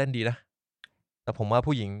ก็เล่นดีนะแต่ผมว่า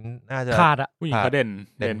ผู้หญิงน่าจะขาดอ่ะผู้หญิงเขาเ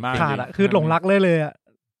ด่นมากขาดอ่ะคือหลงรักเลยอ่ะ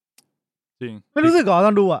จริงไม่รู้สึกหรอต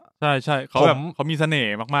อนดูอ่ะใช่เขาแบบเขามีเสน่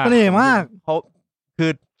ห์มากๆเสน่ห์มากเขาคื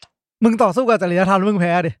อมึงต่อสู้กับจริยธรรมมึงแ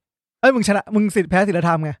พ้ดิมึงชนะมึงแพ้ศีลธ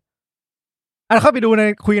รรมไงเข้าไปดูใน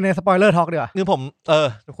คุยในสปอยเลอร์ทอล์กดีกว่าคือผม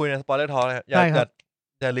คุยในสปอยเลอร์ทอล์กเลย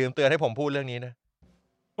อย่าลืมเตือนให้ผมพูดเรื่องนี้นะ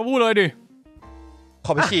ก็พูดเลยดิข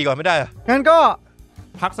อไปฉี่ก่อนไม่ได้เหรองั้นก็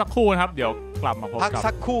พักสักครู่นะครับเดี๋ยวกลับมาพบกับพัก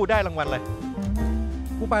สักครู่ได้รางวัลอะไร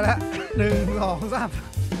กูไปแล้ว1 2 3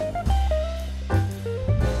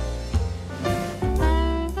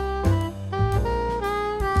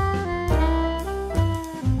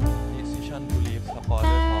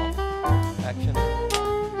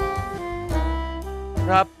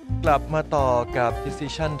ครับกลับมาต่อกับ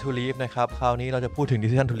Decision to Leave นะครับคราวนี้เราจะพูดถึง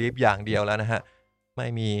Decision to Leave อย่างเดียวแล้วนะฮะไม่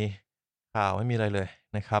มีข่าวไม่มีอะไรเลย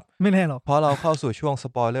นะครับไม่แน่หรอกเพราะเราเข้าสู่ช่วง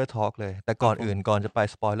Spoiler Talk เลยแต่ก่อนจะไป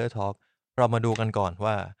Spoiler Talk เรามาดูกันก่อน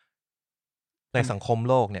ว่าในสังคม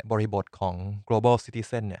โลกเนี่ยบริบทของ Global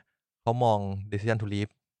Citizen เนี่ยเขามอง Decision to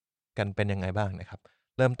Leave กันเป็นยังไงบ้างนะครับ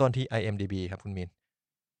เริ่มต้นที่ IMDb ครับคุณมิน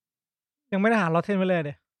ยังไม่ได้หาลอตเทนไว้เลยเ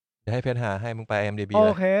ดี๋ยวให้เพชรหาให้มึงไป IMDb โอ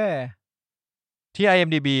เคที่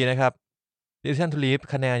IMDb นะครับ Decision to Leave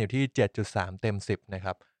คะแนนอยู่ที่ 7.3 เต็ม 10นะค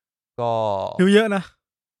รับก็เยอะนะ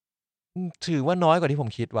ถือว่าน้อยกว่าที่ผม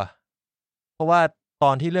คิดว่ะเพราะว่าต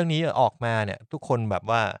อนที่เรื่องนี้ออกมาเนี่ยทุกคนแบบ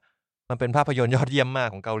ว่ามันเป็นภาพยนตร์ยอดเยี่ยมมาก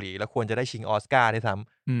ของเกาหลีแล้วควรจะได้ชิงออสการ์ด้วยซ้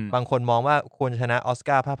ำบางคนมองว่าควรจะชนะออสก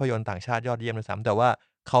าร์ภาพยนตร์ต่างชาติยอดเยี่ยมด้วยซ้ำแต่ว่า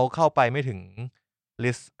เขาเข้าไปไม่ถึง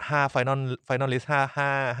ลิสต์5 Final List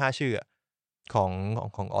 5 ชื่อขอ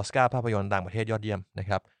งออสการ์ภาพยนตร์ต่างประเทศยอดเยี่ยมนะ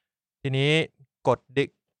ครับทีนี้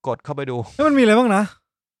กดเข้าไปดูแล้วมันมีอะไรบ้างนะ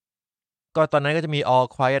ก็ตอนนั้นก็จะมี All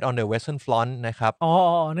Quiet on the Western Front นะครับ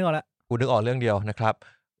นึกออกแล้วกูนึกออกเรื่องเดียวนะครับ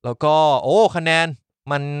แล้วก็คะแนน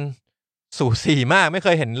มันสูสีมากไม่เค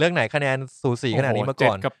ยเห็นเรื่องไหนคะแนนสูสีขนาดนี้มา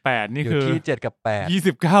ก่อน7 กับ 8นี่คือที่7 กับ 8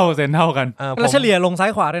 29% เท่ากันแล้วเฉลี่ยลงซ้า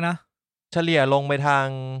ยขวาด้วยนะเฉลี่ยลงไปทาง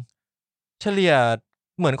เฉลี่ย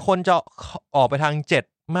เหมือนคนจะออกไปทาง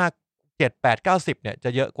7มาก7 8 9 10เนี่ยจะ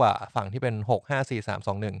เยอะกว่าฝั่งที่เป็น6 5 4 3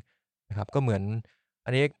 2 1นะครับก็เหมือนอั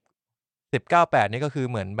นนี้10 9 8นี่ก็คือ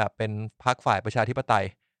เหมือนแบบเป็นพรรคฝ่ายประชาธิปไตย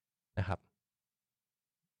นะครับ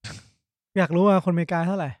อยากรู้ว่าคนอเมริกาเ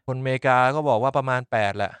ท่าไหร่คนอเมริกาก็บอกว่าประมาณ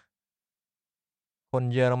8แหละคน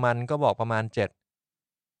เยอรมันก็บอกประมาณ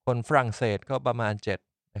7คนฝรั่งเศสก็ประมาณ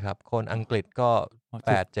7นะครับคนอังกฤษก็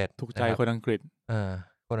8 7ถูกใจคนอังกฤษ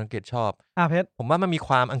คนอังกฤษชอบเพชรผมว่ามันมีค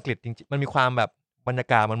วามอังกฤษจริงๆมันมีความแบบบรรยา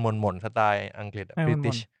กาศมันหม่นๆสไตล์อังกฤษ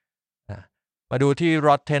British มาดูที่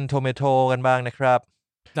Rotten Tomato กันบ้างนะครับ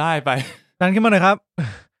ได้ไปดันขึ้นมาหน่อยครับ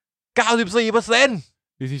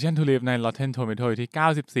 94% Decision to Leave ใน Rotten Tomato อยู่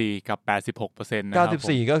ที่94กับ 86% นะครับ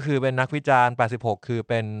94ก็คือเป็นนักวิจารณ์86คือ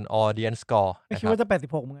เป็น Audience Score ไม่คิดว่าจะ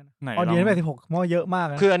86เหมือนกัน Audience 86มอเยอะมาก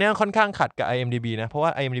คืออันนี้ค่อนข้างขัดกับ IMDb นะเพราะว่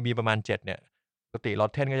า IMDb ประมาณ7เนี่ยปกติ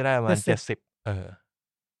Rotten ก็จะได้ประมาณ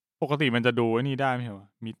70ปกติมันจะดูไอ้นี่ได้ไหมวะ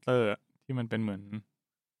มิเตอร์ที่มันเป็นเหมือน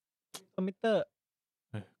มิเตอร์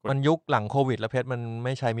มันยุคหลังโควิดแล้วเพชรมันไ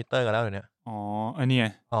ม่ใช้มิเตอร์กันแล้วเนี่ยอันนี้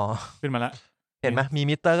ขึ้นมาแล้วเห็นไหมมี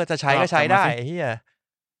มิเตอร์ก็จะใช้ก็ใช้ได้เฮีย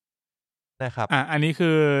นะครับอันนี้คื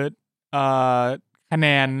อคะแน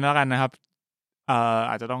นแล้วกันนะครับ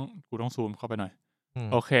อาจจะต้องกูต้องซูมเข้าไปหน่อย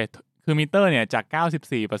โอเคคือมิเตอร์เนี่ยจาก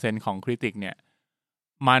 94% ของคริติกเนี่ย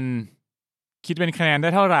มันคิดเป็นคะแนนได้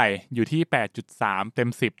เท่าไหร่อยู่ที่ 8.3 เต็ม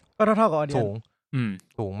 10ก็เท่ากับออเดียน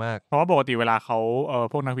สูงมากเพราะว่าปกติเวลาเขา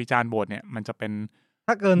พวกนักวิจารณ์โบสเนี่ยมันจะเป็น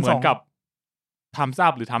ถ้าเกินเหมือนกับทำซั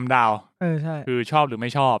บหรือทำดาวใช่คือชอบหรือไม่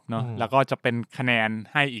ชอบเนาะแล้วก็จะเป็นคะแนน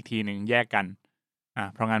ให้อีกทีหนึ่งแยกกัน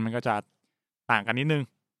เพราะงั้นมันก็จะต่างกันนิดนึง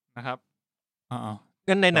นะครับ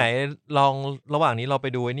งั้นไหนลองระหว่างนี้เราไป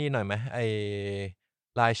ดูไอ้นี่หน่อยไหมไอ้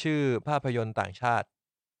รายชื่อภาพยนตร์ต่างชาติ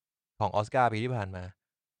ของออสการ์ปีที่ผ่านมา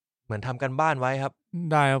เหมือนทำกันบ้านไว้ครับ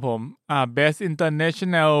ได้ครับผมBest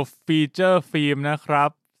International Feature Film นะครับ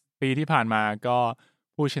ปีที่ผ่านมาก็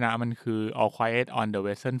ผู้ชนะมันคือ All Quiet on the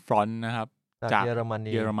Western Front นะครับจากเยอร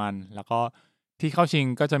มันแล้วก็ที่เข้าชิง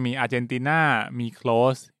ก็จะมีอาร์เจนตินามี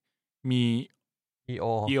Close มี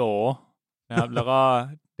EO นะครับแล้วก็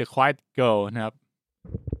The Quiet Girl นะครับ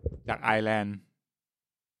จากไอร์แลนด์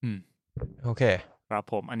โอเคครับ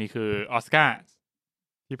ผมอันนี้คือออสการ์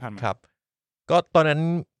ที่ผ่านมาครับก็ตอน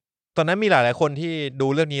นั้นมีหลายๆคนที่ดู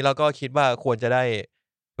เรื่องนี้แล้วก็คิดว่าควรจะไ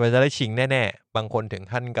ด้ชิงแน่ๆบางคนถึง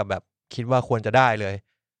ขั้นกับแบบคิดว่าควรจะได้เลย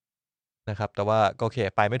นะครับแต่ว่าก็โอเค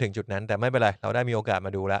ไปไม่ถึงจุดนั้นแต่ไม่เป็นไรเราได้มีโอกาสม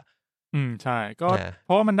าดูแล้วใช่ก็เพ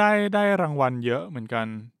ราะว่ามันได้รางวัลเยอะเหมือนกัน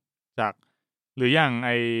จากหรืออย่างไอ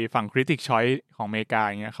ฝั่ง Critic Choice ของอเมริกา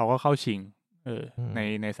อย่างเงี้ยเขาก็เข้าชิง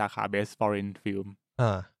ในสาขา Best Foreign Film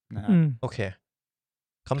นะฮะโอเค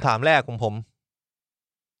คำถามแรกของผม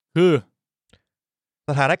คือ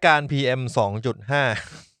สถานการณ์ PM 2.5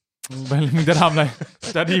 มึงจะทำอะไร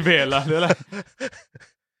จะดีเบตเหรอหรืออะไร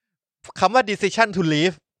คำว่า decision to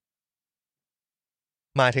leave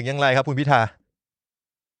หมายถึงอย่างไรครับคุณพิธา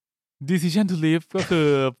decision to leave ก็คือ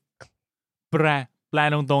แปล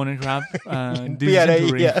ตรงๆนะครับ decision to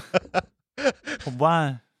leave ผมว่า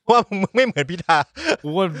มึงไม่เหมือนพิธากู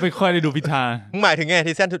ก็ไม่ค่อยได้ดูพิธามึงหมายถึงไง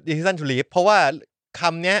decision to leave เพราะว่าค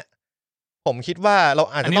ำเนี้ยผมคิดว่าเรา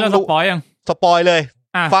อาจจะต้องสปอยยังสปอยเลย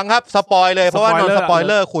ฟังครับสปอยเลยเพราะว่านนสปอยเ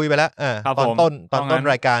ลอร์คุยไปแล้วตอนต้น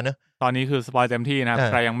รายการเนอะตอนนี้คือสปอยเต็มที่นะครับ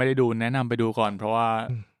ใครยังไม่ได้ดูแนะนำไปดูก่อนเพราะว่า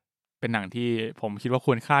เป็นหนังที่ผมคิดว่าค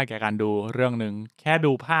วรค่าแก่การดูเรื่องนึงแค่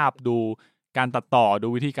ดูภาพดูการตัดต่อดู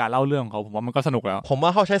วิธีการเล่าเรื่องของเขาผมว่ามันก็สนุกแล้วผมว่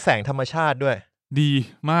าเขาใช้แสงธรรมชาติด้วยดี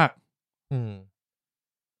มาก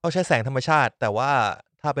เขาใช้แสงธรรมชาติแต่ว่า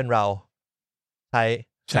ถ้าเป็นเราใช้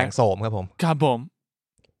แสงโสมครับผมครับผม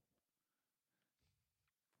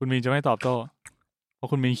คุณมีนจะไม่ตอบโต้เพราะ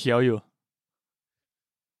คุณมีนเคี้ยวอยู่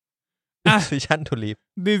decision to leave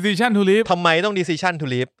decision to leave ทำไมต้อง decision to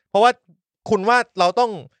leave เพราะว่าคุณว่าเราต้อ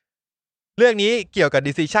งเรื่องนี้เกี่ยวกับ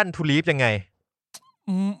decision to leave ยังไง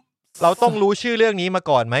เราต้องรู้ชื่อเรื่องนี้มา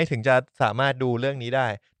ก่อนไหมถึงจะสามารถดูเรื่องนี้ได้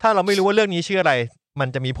ถ้าเราไม่รู้ว่าเรื่องนี้ชื่ออะไรมัน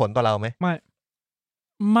จะมีผลต่อเราไหม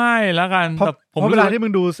ไม่แล้วกันแต่ผมเวลาที่มึ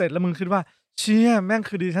งดูเสร็จแล้วมึงคิดว่าเชี่ยแม่ง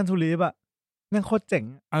คือ decision to leave อะแม่งโคตรเจ๋ง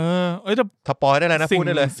แต่สปอยได้เลยนะพูดไ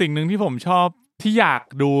ด้เลยสิ่งหนึ่งที่ผมชอบที่อยาก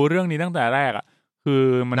ดูเรื่องนี้ตั้งแต่แรกอ่ะคือ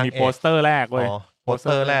มันมีโปสเตอร์แรกเว้ยโปสเ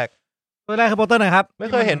ตอร์แรกคือโปสเตอร์ไหนครับไม่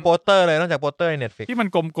เคยเห็นโปสเตอร์เลยนอกจากโปสเตอร์ใน Netflix ที่มัน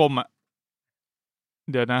กลมๆอ่ะ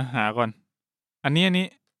เดี๋ยวนะหาก่อนอันนี้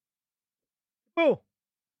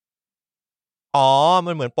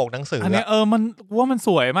มันเหมือนปกหนังสืออันนี้มันว่ามันส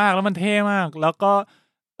วยมากแล้วมันเท่มากแล้วก็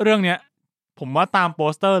เรื่องเนี้ยผมว่าตามโป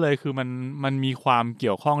สเตอร์เลยคือมันมีความเ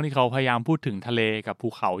กี่ยวข้องที่เขาพยายามพูดถึงทะเลกับภู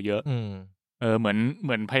เขาเยอะเห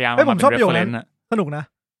มือนพยายามมาเป็น reference น่ะสนุกนะ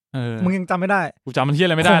มึงยังจำไม่ได้กูจำมันเหี้ยอะ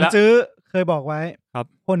ไรไม่ได้แล้วผมเคยบอกไว้ครับ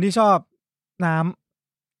คนที่ชอบน้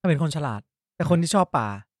ำจะเป็นคนฉลาดแต่คนที่ชอบป่า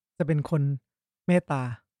จะเป็นคนเมตตา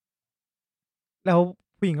แล้ว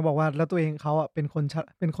ผู้หญิงก็บอกว่าแล้วตัวเองเขาอ่ะเป็น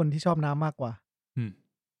คนที่ชอบน้ำมากกว่า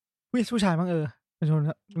ผู้ชายมั้งเป็นคน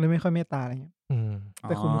เลยไม่ค่อยเมตตาอะไรเงี้ยแ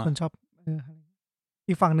ต่คุณเป็นคนชอบ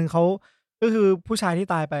อีกฝั่งหนึ่งเขาก็คือผู้ชายที่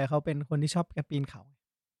ตายไปเขาเป็นคนที่ชอบปีนเขา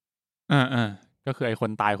ก็คือไอ้คน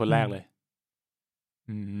ตายคนแรกเลย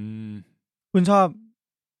คุณชอบ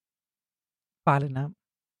ป่าหรือน้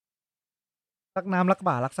ำรักน้ำรัก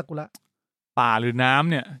ป่ารักซากุระป่าหรือน้ำ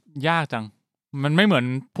เนี่ยยากจังมันไม่เหมือน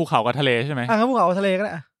ภูเขากับทะเลใช่ไหมงั้นภูเขากับทะเลก็ไ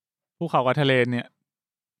ด้ภูเขากับทะเลเนี่ย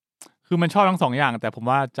คือมันชอบทั้งสองอย่างแต่ผม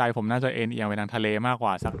ว่าใจผมน่าจะเอียงไปทางทะเลมากก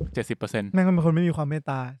ว่าสัก 70% แม่งเป็นคนไม่มีความเมต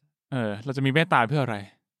ตาเราจะมีเมตตาเพื่ออะไร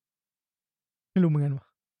ไม่รู้เหมือนกันว่ะ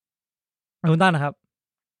คุณต้านนะครับ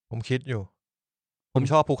ผมคิดอยู่ผม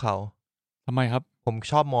ชอบภูเขาทำไมครับผม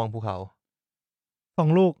ชอบมองภูเขา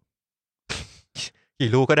2 ลูกกี่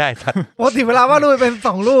ลูกก็ได้ครับปกติเวลาว่าลูกเป็น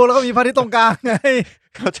2 ลูกแล้วก็มีพระอาทิตย์ตรงกลางไง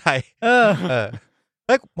เข้าใจ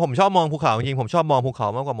ผมชอบมองภูเขาจริงๆผมชอบมองภูเขา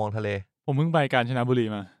มากกว่ามองทะเลผมเพิ่งไปกาญจนบุรี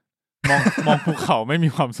มามองภูเขาไม่มี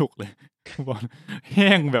ความสุขเลยบอกแห้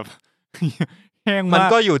งแบบแห้งมากมัน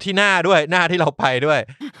ก็อยู่ที่หน้าด้วยหน้าที่เราไปด้วย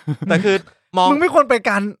แต่คือมึงไม่ควรไป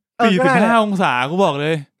การ45 องศากูบอกเล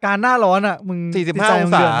ยการหน้าร้อนอ่ะมึง45 อง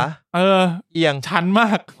ศาเอียงชันมา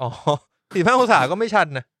ก45 องศาก็ไม่ชัน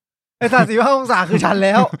นะไอ้45 องศาคือชันแ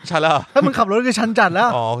ล้วชันแล้วถ้ามึงขับรถคือชันจัดแล้ว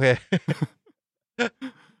โอเค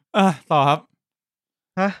ต่อครับ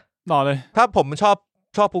ฮะต่อเลยถ้าผมช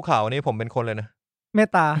อบภูเขานี่ผมเป็นคนเลยนะเมต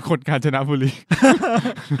ตาคนกาญจนบุรี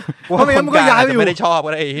เพราะมันก็ย้ายไปอยู่ไม่ได้ชอบก็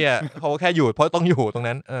ได้ไอ้เหี้ยเขาแค่อยู่เพราะต้องอยู่ตรง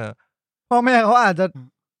นั้นพ่อแม่เขาอาจจะ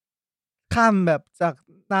ข้ามแบบจาก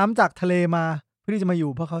น้ำจากทะเลมาเพื่อที่จะมาอยู่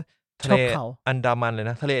เพราะเขาชอบเขาอันดามันเลย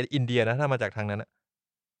นะทะเลอินเดียนะถ้ามาจากทางนั้น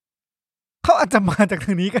เขาอาจจะมาจากท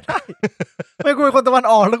างนี้ก็ได้ไม่กูเป็นคนตะวัน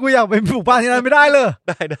ออกแล้วกูอยากไปปลูกบ้านที่นั่นไม่ได้เลย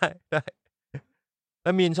ได้แ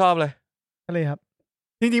ล้วมีนชอบเลยทะเลครับ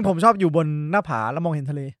จริงๆผมชอบอยู่บนหน้าผาแล้วมองเห็น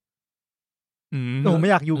ทะเลผมไม่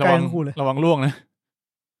อยากอยู่ใกล้ทั้งคู่เลยระวังล่วงนะ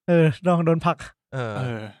ลองโดนพัก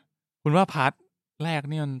คุณว่าพาร์ทแรก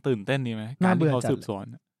นี่มันตื่นเต้นดีไหมการที่เขาสืบสวน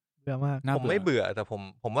เบื่อมากผมไม่เบื่อแต่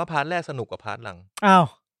ผมว่าพาร์ทแรกสนุกกว่าพาร์ทหลัง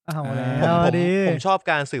แล้วผมชอบ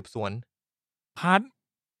การสืบสวนพาร์ท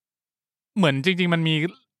เหมือนจริงๆมันมี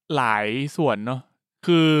หลายส่วนเนาะ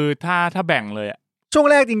คือถ้าแบ่งเลยช่วง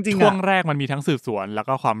แรกจริงๆช่วงแรกมันมีทั้งสืบสวนแล้ว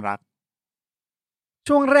ก็ความรัก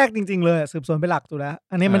ช่วงแรกจริงๆเลยสืบสวนเป็นหลักอยู่แล้ว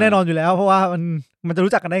อันนี้มันแน่นอนอยู่แล้วเพราะว่ามันจะ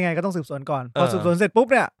รู้จักกันได้ไงก็ต้องสืบสวนก่อนพอสืบสวนเสร็จปุ๊บ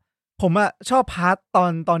เนี่ยผมชอบพาร์ท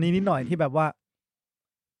ตอนนี้นิดหน่อยที่แบบว่า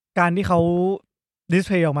การที่เขาดิสเ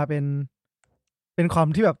พลย์ออกมาเป็น เป็นความ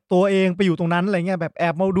ที่แบบตัวเองไปอยู่ตรงนั้นอะไรเงี้ยแบบแอ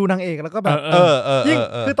บมาดูนางเอกแล้วก็แบบยิ่ง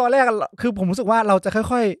คือตอนแรกคือผมรู้สึกว่าเราจะ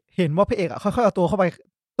ค่อยๆเห็นว่าพระเอกค่อยๆเอาตัวเข้าไป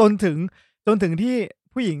จนถึงที่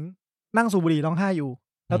ผู้หญิงนั่งสูบบุหรี่ร้องไห้อยู่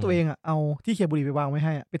แล้วตัวเองเอาที่เคียบบุหรี่ไปวางไว้ใ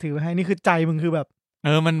ห้ไปถือไว้ให้นี่คือใจมึงคือแบบ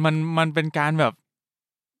มันเป็นการแบบ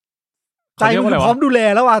ใจมึงพร้อมดูแล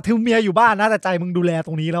แล้วอ่ะถึงเมียอยู่บ้านนะแต่ใจมึงดูแลต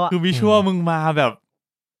รงนี้แล้วอ่ะคือวิชวลมึงมาแบบ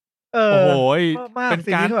โอ้โหเป็น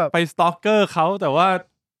การไปสตอกเกอร์เขาแต่ว่า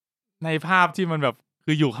ในภาพที่มันแบบ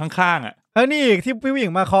คืออยู่ข้างๆอ่ะนี่ที่ผู้หญิ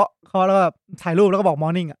งมาเคาะแล้วแบบถ่ายรูปแล้วก็บอกมอ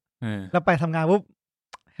ร์นิ่งอ่ะแล้วไปทำงานปุ๊บ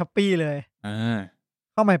แฮปปี้เลย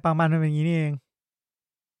เข้าใหม่ปามันเป็นอย่างนี้นี่เอง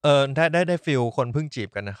ได้ฟีลคนเพิ่งจีบ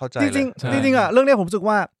กันนะเข้าใจเลยจริงอ่ะเรื่องนี้ผมรู้สึก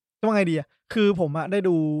ว่าจะว่าไงดีอ่ะคือผมอ่ะได้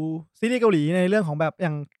ดูซีรีส์เกาหลีในเรื่องของแบบอย่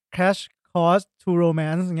าง Crash Course to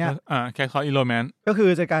Romance อย่างเงี้ยCrash Course to Romance ก็คือ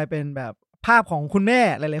จะกลายเป็นแบบภาพของคุณแม่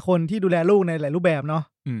หลายๆคนที่ดูแลลูกในหลายรูปแบบเนาะ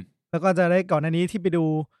แล้วก็จะได้ก่อนหน้านี้ที่ไปดู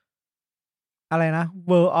อะไรนะ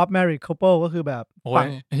World of Married Couple ก็คือแบบฝั่ง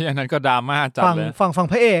อันนั้นก็ดราม่าจัดเลยฝั่ง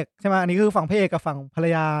พระเอกใช่ไหมอันนี้คือฝั่งพระเอกกับฝั่งภรร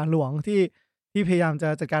ยาหลวงที่พยายามจะ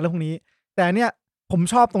จัดการเรื่องพวกนี้แต่เนี้ยผม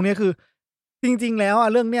ชอบตรงนี้คือจริงๆแล้วอ่ะ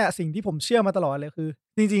เรื่องเนี้ยสิ่งที่ผมเชื่อมาตลอดเลยคือ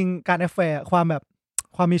จริงๆการแอฟแฟร์คว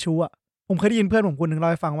ามมีชู้อ่ะผมเคยได้ยินเพื่อนผมคนหนึ่งเล่า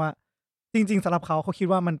ให้ฟังว่าจริงๆสำหรับเขาคิด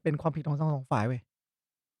ว่ามันเป็นความผิดของทั้งสองฝ่ายเว้ย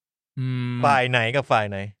ฝ่ายไหนกับฝ่าย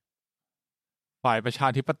ไหนฝ่ายประชา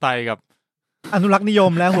ธิปไตยกับอนุรักษ์นิย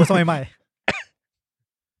มและหัวสมัยใหม่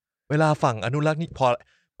เวลาฝั่งอนุรักษ์นี่พอ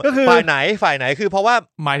ก็คือฝ่ายไหนคือเพราะว่า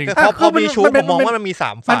หมายถึงพอมีชู้ผมมองว่ามันมี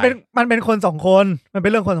3ฝ่ายมันเป็นคน2คนมันเป็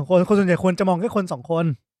นเรื่องคน2คนคนส่วนใหญ่ควรจะมองแค่คน2คน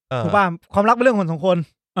ถูกป่ะความรักเป็นเรื่องคน2คน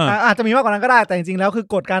อาจจะมีมากกว่านั้นก็ได้แต่จริงๆแล้วคือ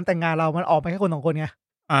กฎการแต่งงานเรามันออกไปแค่คน2คนไง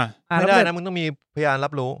ไม่ได้นะมึงต้องมีพยานรั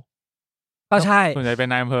บรู้ก็ใช่ส่วนใหญ่เป็น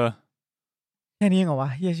นายอำเภอแค่นี้เหรอวะ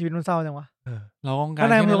เฮียชีวิตมันเศร้าจังวะเราต้องการ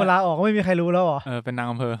นายอำเภอเวลาออกก็ไม่มีใครรู้แล้วเหรอเป็นนาง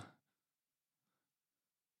อำเภอ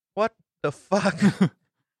What the fuck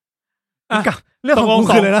กับเรื่องของมึง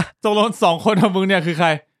คือเลยนะตกลง2คนของมึงเนี่ยคือใคร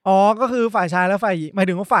ก็คือฝ่ายชายและฝ่ายหญิงหมาย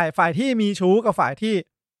ถึงว่าฝ่ายที่มีชู้กับฝ่ายที่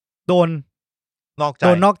โดนนอ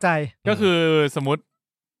กใจก็คือสมมติ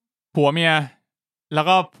ผัวเมียแล้ว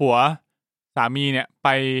ก็ผัวสามีเนี่ยไป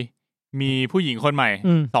มีผู้หญิงคนใหม่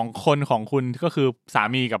2คนของคุณก็คือสา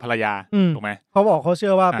มีกับภรรยาถูกไหมเขาบอกเขาเชื่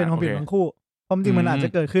อว่าเป็นความผิดทั้งคู่ความจริงมันอาจจะ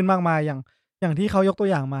เกิดขึ้นมากมายอย่างที่เขายกตัว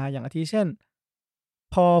อย่างมาอย่างอาทิเช่น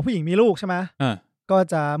พอผู้หญิงมีลูกใช่ไหมก็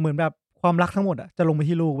จะเหมือนแบบความรักทั้งหมดอ่ะจะลงไป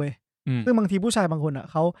ที่ลูกเว้ยซึ่งบางทีผู้ชายบางคนอ่ะ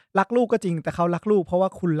เขารักลูกก็จริงแต่เขารักลูกเพราะว่า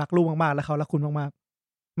คุณรักลูกมากๆและเขารักคุณมาก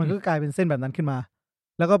ๆมันก็กลายเป็นเส้นแบบนั้นขึ้นมา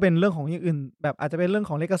แล้วก็เป็นเรื่องของอย่างอื่นแบบอาจจะเป็นเรื่องข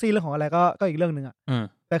องเลกาซี่เรื่องของอะไรก็อีกเรื่องนึงอ่ะ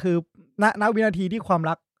แต่คือณวินาทีที่ความ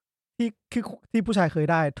รักที่ผู้ชายเคย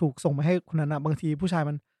ได้ถูกส่งมาให้คนนั้นอ่ะบางทีผู้ชาย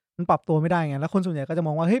มันปรับตัวไม่ได้ไงแล้วคนส่วนใหญ่ก็จะม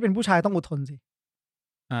องว่าเฮ้ยเป็นผู้ชายต้องอดทนสิ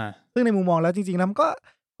ซึ่งในมุมมองแล้วจริงๆแล้วมันก็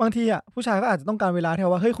บางทีอ่ะผู้ชายก็อาจจะต้องการเวลา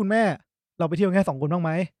ที่ว่าเฮ้ยคุณแม่เราไปเที่ยวแค่2 คนบ้างไห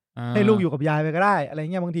มให้ลูกอยู่กับยายไปก็ได้อะไรเ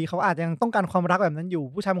งี้ยบางทีเขาอาจจะยังต้องการความรักแบบนั้นอยู่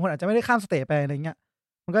ผู้ชายบางคนอาจจะไม่ได้ข้ามสเตจไปอะไรเงี้ย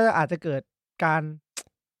มันก็อาจจะเกิดการ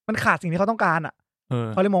มันขาดสิ่งที่เขาต้องการอ่ะ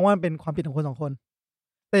เขาเลยมองว่ามันเป็นความผิดของคน2 คน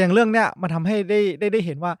แต่อย่างเรื่องเนี้ยมันทำให้ได้เ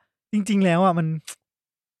ห็นว่าจริงๆแล้วอ่ะมัน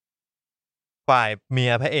ฝ่ายเมี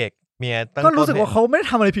ยพระเอกเมียก็รู้สึกว่าเขาไม่ได้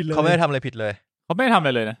ทำอะไรผิดเลยเขาไม่ได้ทำอะไรผิดเลยเขาไม่ได้ทำอะไ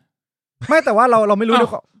รเลยนะไม่แต่ว่าเราไม่รู้ด้ว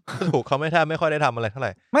ยถูกเขาไม่ค่อยได้ทำอะไรเท่าไห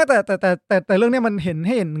ร่ไม่แต่เรื่องนี้มันเ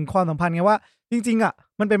ห็นความสัมพันธ์ไงว่าจริงๆอ่ะ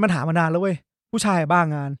มันเป็นปัญหามานานแล้วเว้ยผู้ชายบ้า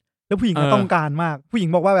งานแล้วผู้หญิงก็ต้องการมากผู้หญิง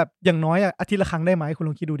บอกว่าแบบอย่างน้อยอาทิตย์ละครั้งได้ไหมคุณล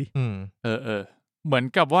องคิดดูดิเหมือน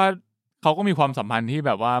กับว่าเขาก็มีความสัมพันธ์ที่แ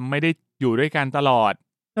บบว่าไม่ได้อยู่ด้วยกันตลอด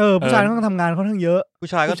ผู้ชายต้องทำงานค่อนข้างเยอะผู้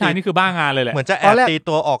ชายนี่คือบ้างานเลยแหละเหมือนจะแอบตี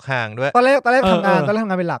ตัวออกห่างด้วยตอนแรกทำงาน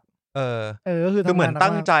เป็นหลักก็คือเหมือน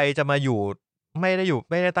ตั้งใจจะมาอยู่ไม่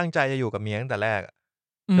ได้ตั้งใจจะอยู่กับเมียตั้งแต่แรก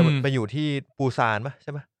จะไปอยู่ที่ปูซานป่ะใ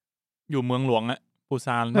ช่ป่ะอยู่เมืองหลวงอะปูซ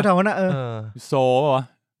านแถวๆนั้นโซป่ะ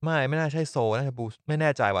ไม่น่าใช่โซน่าจะปูไม่แน่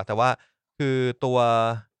ใจว่ะแต่ว่าคือตัว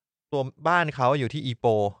บ้านเขาอยู่ที่อีโป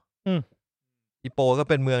ก็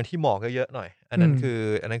เป็นเมืองที่หมอกเยอะๆหน่อยอันนั้นคือ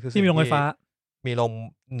ที่มีโรงไฟฟ้ามีโ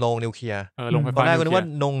รงนิวเคลียร์โรงไฟฟ้าตอนแรกก็นึกว่า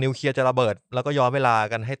โรงนิวเคลียร์จะระเบิดแล้วก็ย้อนเวลา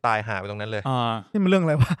กันให้ตายหาไปตรงนั้นเลยนี่มันเรื่องอะ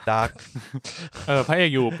ไรวะดาร์กพระเอก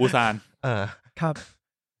อยู่ปูซานครับ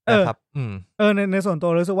ครับในส่วนตัว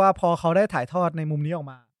รู้สึกว่าพอเขาได้ถ่ายทอดในมุมนี้ออก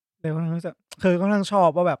มาเลยค่อนข้างจะค่อนข้างชอบ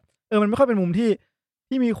ว่าแบบมันไม่ค่อยเป็นมุม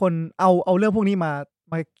ที่มีคนเอาเรื่องพวกนี้มา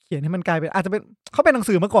เขียนให้มันกลายเป็นอาจจะเป็นเขาเป็นหนัง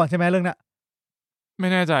สือมาก่อนใช่ไหมเรื่องนี้ไม่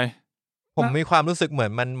แน่ใจผมมีความรู้สึกเหมือ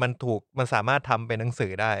นมันสามารถทำเป็นหนังสื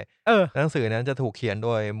อได้หนังสือนั้นจะถูกเขียนโด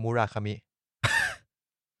ยมูราคามิ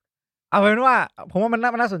เอาเป็นว่าผมว่ามัน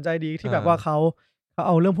น่าสนใจดีที่แบบว่าเขาเ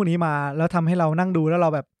อาเรื่องพวกนี้มาแล้วทำให้เรานั่งดูแล้วเรา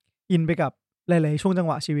แบบอินไปกับหลายๆช่วงจังห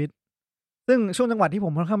วะชีวิตซึ่งช่วงจังหวะที่ผ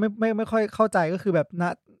มค่อนข้างไม่ค่อยเข้าใจก็คือแบบณ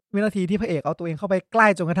วินาทีที่พระเอกเอาตัวเองเข้าไปใกล้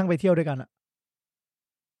จนกระทั่งไปเที่ยวด้วยกันอ่ะ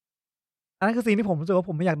อันนั้นคือซีนที่ผมรู้สึกว่า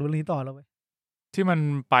ผมไม่อยากดูเรื่องนี้ต่อแล้วเว้ยที่มัน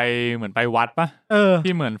ไปเหมือนไปวัดปะ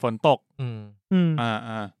ที่เหมือนฝนตก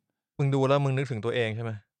มึงดูแล้วมึงนึกถึงตัวเองใช่ไห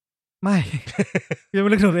มไม่ยังไม่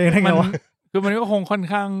นึกถึงตัวเองได้ไงวะคือมันก็คงค่อน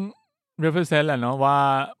ข้าง represent แหละเนาะว่า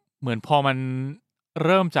เหมือนพอมันเ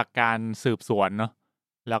ริ่มจากการสืบสวนเนาะ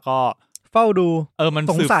แล้วก็เฝ้าดูมัน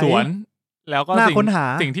สืบสวนแล้วก็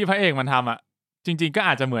สิ่งที่พระเอกมันทำอ่ะจริงๆก็อ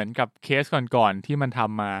าจจะเหมือนกับเคสก่อนๆที่มันท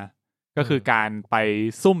ำมาก็คือการไป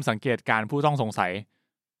ซุ่มสังเกตการผู้ต้องสงสัย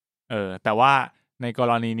แต่ว่าในก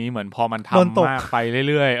รณีนี้เหมือนพอมันทำมากไป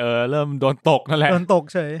เรื่อยๆเริ่มโดนตกนั่นแหละโดนตก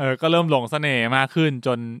เฉยก็เริ่มหลงเสน่ห์มากขึ้น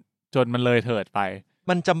จนมันเลยเถิดไป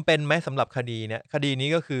มันจำเป็นไหมสำหรับคดีเนี้ยคดีนี้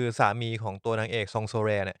ก็คือสามีของตัวนางเอกซองโซเร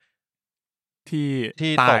เนี่ย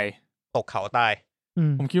ที่ตกเขาตาย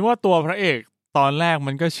ผมคิดว่าตัวพระเอกตอนแรก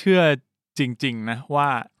มันก็เชื่อจริงๆนะว่า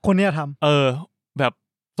คนนี้ทำแบบ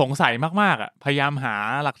สงสัยมากๆอ่ะพยายามหา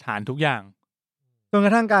หลักฐานทุกอย่างจนกร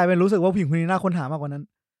ะทั่งกลายเป็นรู้สึกว่าผู้หญิงคนนี้น่าค้นหามากกว่านั้น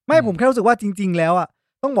ไม่ผมแค่รู้สึกว่าจริงๆแล้วอ่ะ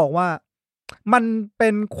ต้องบอกว่ามันเป็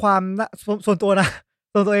นความส่วนตัวนะ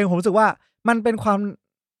ตัวเองผมรู้สึกว่ามันเป็นความ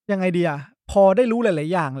ยังไงดีอ่ะพอได้รู้หลาย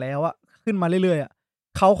ๆอย่างแล้วอ่ะขึ้นมาเรื่อยๆอ่ะ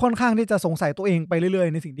เขาค่อนข้างที่จะสงสัยตัวเองไปเรื่อย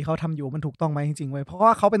ๆในสิ่งที่เขาทำอยู่มันถูกต้องไหมจริงๆเว้ยเพราะว่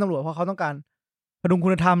าเขาเป็นตำรวจเพราะเขาต้องการพดุงคุ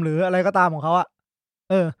ณธรรมหรืออะไรก็ตามของเขาอ่ะ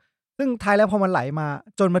ซึ่งท้ายแล้วพอมันไหลมา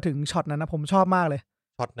จนมาถึงช็อตนั้นนะผมชอบมากเลย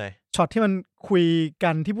ช็อตไหนช็อตที่มันคุยกั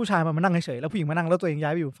นที่ผู้ชายมานั่งเฉยๆแล้วผู้หญิงมานั่งแล้วตัวเองย้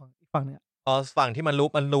ายไปอยู่ฝั่งนึงฝั่งที่มัน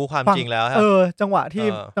รู้ความจริงแล้วครับจังหวะ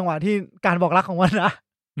ที่การบอกรักของมันนะ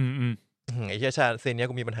ไอ้เชี่ยชาซีนนี้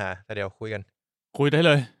กูมีปัญหาแต่เดี๋ยวคุยได้เ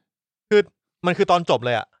ลยคือมันคือตอนจบเล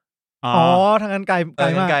ยอ่ะทางนั้นไกล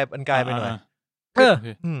มากมันไกลไปหน่อย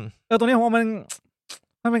ตรงนี้ผมว่า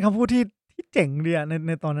มันเป็นคำพูดที่เจ๋งดีอ่ะใ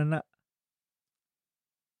นตอนนั้นอะ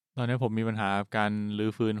ตอนนี้ผมมีปัญหาการรื้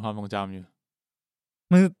อฟื้นความทรงจำอยู่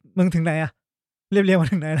มึงถึงไหนอะเรียบมา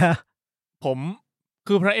ถึงไหนนะผม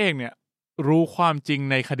คือพระเอกเนี่ยรู้ความจริง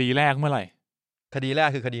ในคดีแรกเมื่อไหร่คดีแรก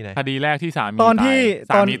คือคดีไหนคดีแรกที่สา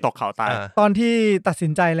มีตกเขาตายตอนที่ตัดสิ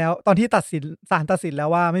นใจแล้วตอนที่ศาลตัดสินแล้ว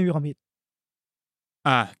ว่าไม่มีความผิด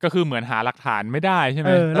ก็คือเหมือนหาหลักฐานไม่ได้ใช่ไหม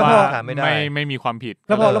แล้วพอไม่มีความผิดแ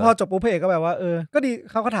ล้วพอจบปุ๊บพระเอกก็แบบว่าก็ดี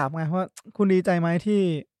เขาก็ถามไงว่าคุณดีใจไหมที่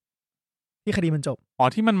คดีมันจบ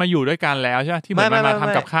ที่มันมาอยู่ด้วยกันแล้วใช่ไหมที่เหมือนมาท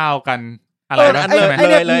ำกับข้าวกันอะไรนะเล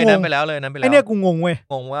ยนั้นไปแล้วไอเนี่ยกูงงเว้ย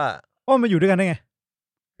งงว่ามันอยู่ด้วยกันได้ไง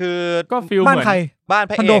คือก็ฟิลบ้านใครบ้าน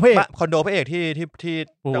พระเอกคอนโดพระเอกที่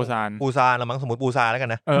ปูซานละมั้งสมมติปูซานแล้วกัน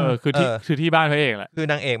นะคือที่บ้านพระเอกแหละคือ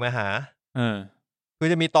นางเอกมาหาคือ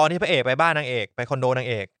จะมีตอนที่พระเอกไปบ้านนางเอกไปคอนโดนาง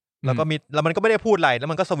เอกแล้วมันก็ไม่ได้พูดอะไรแล้ว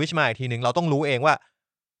มันก็สวิตช์มาอีกทีนึงเราต้องรู้เองว่า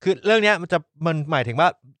คือเรื่องเนี้ยมันหมายถึงว่า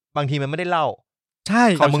บางทีมันไม่ได้เล่าใช่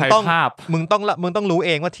มึงต้องรู้เอ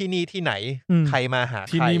งว่าที่นี่ที่ไหนใครมาหา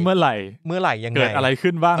ที่นี่เมื่อไหร่ยังไงเกิดอะไร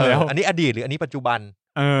ขึ้นบ้างแล้วอันนี้อดีตหรืออันนี้ปัจจุบัน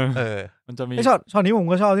มันจะมีช็อตนี้ผม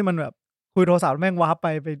ก็ชอบที่มันแบบคุยโทรศัพท์แม่งวาร์ป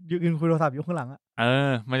ไปยืนคุยโทรศัพท์อยู่ข้างหลังอ่ะ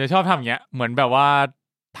มันจะชอบทำอย่างเงี้ยเหมือนแบบว่า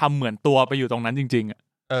ทำเหมือนตัวไปอยู่ตรงนั้นจริงๆอ่ะ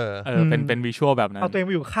เป็นวิชวลแบบนั้นเอาตัวเองไ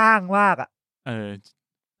ปอยู่ข้างมากอ่ะ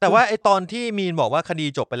แต่ว่าไอตอนที่มีนบอกว่าคดี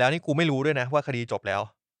จบไปแล้วนี่กูไม่รู้ด้วยนะว่าคดีจบแล้ว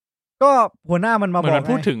ก็หัวหน้ามันมาบอกมัน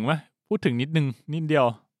พูดถึงนิดเดียว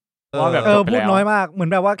ว่าแบบพูดน้อยมากเหมือ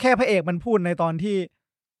นแบบว่าแค่พระเอกมันพูดในตอนที่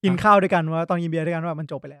กินข้าวด้วยกันว่าตอนกินเบียร์ด้วยกันว่ามัน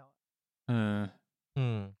จบไปแล้ว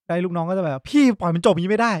ได้ลูกน้องก็จะแบบพี่ปล่อยมันจบอย่าง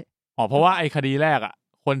นี้ไม่ได้เพราะว่าไอ้คดีแรกอ่ะ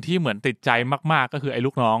คนที่เหมือนติดใจมากๆก็คือไอ้ลู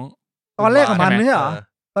กน้องตอนแรกของมันไม่ใช่เหรอ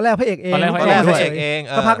ตอนแรกพระเอกเอง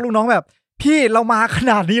สักพักลูกน้องแบบพี่เรามาข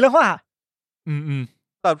นาดนี้แล้วว่ะ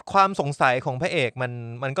แต่ความสงสัยของพระเอก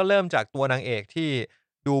มันก็เริ่มจากตัวนางเอกที่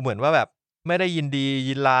ดูเหมือนว่าแบบไม่ได้ยินดี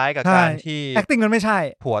ยินร้ายกับการที่ acting มันไม่ใช่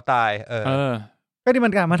ผัวตายก็ที่มั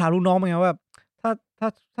นการมาถามลูกน้องมันไงว่าแบบ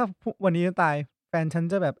ถ้าวันนี้ตายแฟนฉัน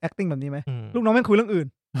จะแบบ acting แบบนี้ไหมลูกน้องไม่คุยเรื่องอื่น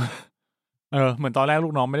เหมือนตอนแรกลู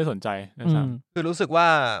กน้องไม่ได้สนใจนะครับคือรู้สึกว่า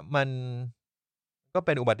มันก็เ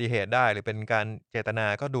ป็นอุบัติเหตุได้หรือเป็นการเจตนา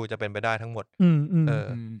ก็ดูจะเป็นไปได้ทั้งหมด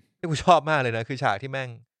ที่กูชอบมากเลยนะคือฉากที่แม่ง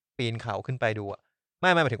ปีนเขาขึ้นไปดูอ่ะไม่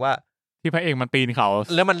หมายถึงว่าที่พระเอกมันปีนเขา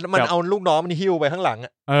แล้วมันเอาลูกน้องมันหิ้วไปข้างหลังอ่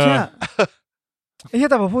ะไอ้ที่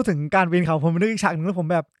แต่พอพูดถึงการปีนเขาผมนึกอีกฉากนึงแล้วผม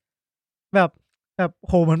แบบ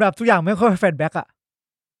โหเหมือนแบบทุกอย่างไม่ค่อยแฟลชแบ็กอ่ะ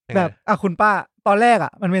แบบคุณป้าตอนแรกอ่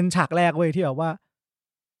ะมันเป็นฉากแรกเว้ยที่แบบว่า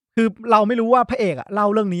คือเราไม่รู้ว่าพระเอกอ่ะเล่า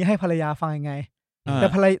เรื่องนี้ให้ภรรยาฟังยังไง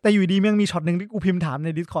แต่อยู่ดีมันมีช็อตนึงที่กูพิมพ์ถามใน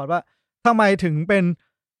Discord ว่าทำไมถึงเป็น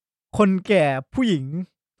คนแก่ผู้หญิง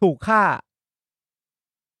ถูกฆ่า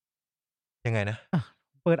ยังไงนะ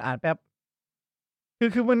เปิดอ่านแป๊บ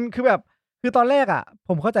คือมันคือแบบคือตอนแรกอ่ะผ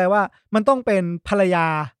มเข้าใจว่ามันต้องเป็นภรรยา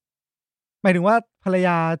หมายถึงว่าภรรย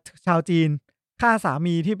าชาวจีนฆ่าสา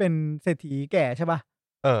มีที่เป็นเศรษฐีแก่ใช่ป่ะ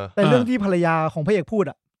แต่เรื่องที่ภรรยาของพระเอกพูด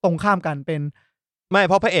อ่ะตรงข้ามกันเป็น ไม่เ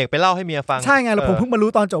พราะพระเอกไปเล่าให้เมียฟังใช่ไงแล้วผมเพิ่งมารู้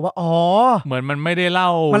ตอนจบว่าอ๋อเหมือนมันไม่ได้เล่า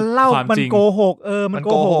มันโกหกมันโ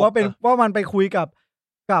กหกว่ามันไปคุยกับ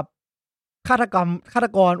ฆาต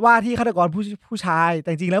กรว่าที่ฆาตกรผู้ชายแต่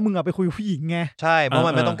จริงแล้วมึงไปคุยกับผู้หญิงไงใช่เพราะ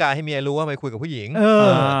มันไม่ต้องการให้เมียรู้ว่าไปคุยกับผู้หญิง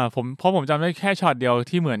ผมจำได้แค่ช็อตเดียว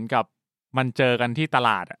ที่เหมือนกับมันเจอกันที่ตล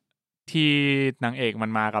าดอ่ะที่นางเอกมั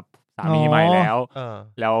นมากับสามีใหม่แ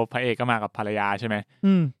ล้วพระเอกก็มากับภรรยาใช่ไหม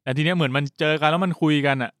แต่ทีเนี้ยเหมือนมันเจอกันแล้วมันคุย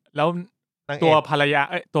กันอ่ะแล้วตัวภร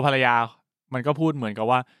รยามันก็พูดเหมือนกับ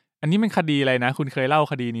ว่าอันนี้มันคดีอะไรนะคุณเคยเล่า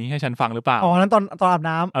คดีนี้ให้ฉันฟังหรือเปล่านั้นตอนอาบ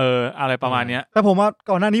น้ำอะไรประมาณเนี้ยแต่ผมว่า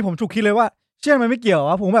ก่อนหน้านี้ผมฉุกคิดเลยว่าเชื่อมันไม่เกี่ยว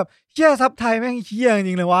วะผมแบบเชื่อซับไทยแม่งเชี่ยจ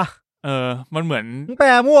ริงๆเลยวะมันเหมือนแปล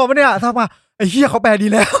มั่วปะเนี่ยทักมาไอ้เหี้ยเขาแปลดี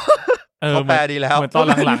แล้วเขาแปลดีแล้วเหมือนตอน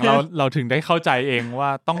หลังๆเราถึงได้เข้าใจเองว่า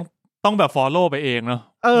ต้องแบบ follow ไปเองเนาะ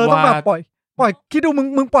ต้องแบบปล่อยคิดดู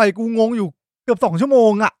มึงปล่อยกูงงอยู่เกือบ2 ชั่วโม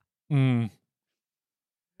งอ่ะ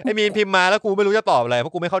ไอ้มีนพิมพ์มาแล้วกูไม่รู้จะตอบอะไรเพรา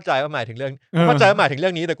ะกูไม่เข้าใจว่าหมายถึงเรื่องเข้าใจว่าหมายถึงเรื่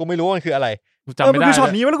องนี้แต่กูไม่รู้ว่ามันคืออะไรจำไม่ได้มันคือช็อต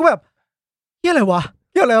นี้แล้วกูแบบเหี้ยอะไรวะ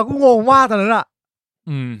กูงงมากตอนนั้นอ่ะ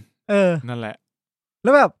นั่นแหละแล้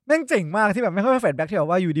วแบบแม่งเจ๋งมากที่แบบไม่ค่อยแฟลชแบ็กที่แบบ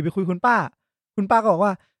ว่าอยู่ดีไปคุยคุณป้าก็บอกว่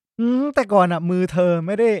าแต่ก่อนอ่ะมือเธอไ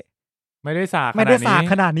ม่ได้สาก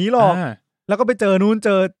ขนาดนี้หรอกแล้วก็ไปเจอนู้น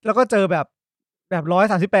แล้วก็เจอแบบ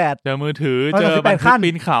138เจอมือถือเจอบันทึกปี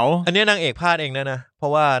นเขาอันนี้นางเอกพลาดเองนะเพรา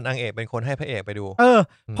ะว่านางเอกเป็นคนให้พระเอกไปดู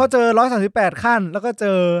พอเจอ138ขั้นแล้วก็เจ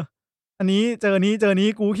ออันนี้เจอนี้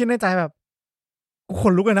กูคิดในใจแบบกูข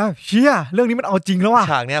นลุกเลยนะเชี่ยเรื่องนี้มันเอาจริงแล้วว่ะ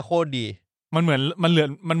ฉากเนี้ยโคตรดีมันเหมือ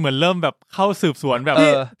นเริ่มแบบเข้าสืบสวนแบบ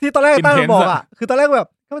ที่ตอนแรกตั้งบอกอ่ะคือตอนแรกแบบ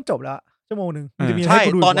ก็มันจบแล้วชั่วโมงนึงมันจะมีให้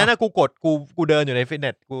กูดูตอนนั้นนะกูเดินอยู่ในฟิตเน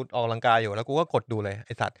สกูออกกำลังกายอยู่แล้วกูก็กดดูเลยไ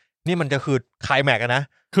อ้สัตว์นี่มันจะคือไคลแม็กซ์นะ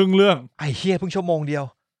ครึ่งเรื่องไอ้เหี้ยเพิ่งชั่วโมงเดียว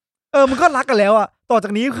มันก็รักกันแล้วอ่ะต่อจา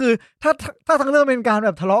กนี้คือถ้าทั้งเรื่องเป็นการแบ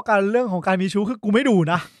บทะเลาะกันเรื่องของการมีชู้คือกูไม่ดู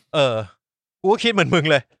นะกูก็คิดเหมือนมึง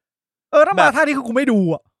เลยถ้ามาท่านี้คือกูไม่ดู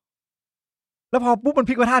อ่ะแล้วพอปุ๊บมัน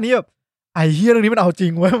พลิกมาท่านี้แบบไอ้เหี้ยเรื่องนี้มันเอาจริ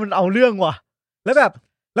งเว้ยมันเอาเรื่องว่ะแล้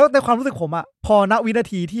วในความรู้สึกผมอ่ะพอณวินา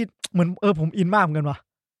ทีที่เหมือนผมอินมากเหมือนกันว่ะ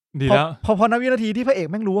ดีแล้วพอณวินาทีที่พระเอก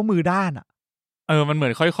แม่งรู้ว่ามือด้านอ่ะมันเหมือ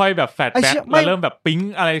นค่อยๆแบบแฟลชแบ็คมาเริ่มแบบปิ๊ง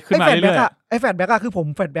อะไรขึ้นมาเรื่อยๆไอ้แฟลชแบ็คอะคือผม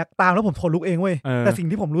แฟลชแบ็คตามแล้วผมทนลุกเองเว้ยแต่สิ่ง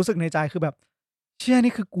ที่ผมรู้สึกในใจคือแบบเชื่อ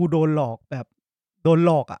นี่คือกูโดนหลอกแบบโดนห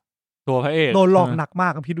ลอกอ่ะตัวพระเอกโดนหลอกหนักมา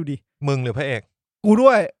กพี่ดูดิมึงหรือพระเอกกูด้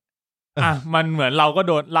วยมันเหมือนเราก็โ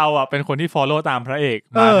ดนเราอ่ะเป็นคนที่ follow ตามพระเอก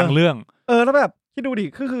มาทั้งเรื่องแล้วแบบคิดดูดิ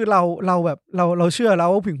คือเราแบบเราเชื่อแล้ว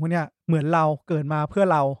ว่าผู้หญิงคนเนี้ยเหมือนเราเกิดมาเพื่อ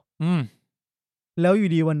เราแล้วอ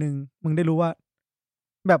ยู่ดีวันนึงมึงได้รู้ว่า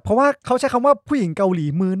แบบเพราะว่าเขาใช้คำว่าผู้หญิงเกาหลี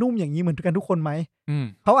มือนุ่มอย่างนี้เหมือนกันทุกคนไหม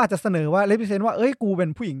เขาอาจจะเสนอว่าrepresentว่ากูเป็น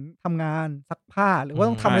ผู้หญิงทำงานซักผ้าหรือว่า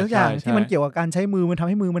ต้องทำอะไรทุกอย่างที่มันเกี่ยวกับการใช้มือมันทำ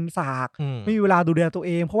ให้มือมันสากไม่มีเวลาดูแลตัวเ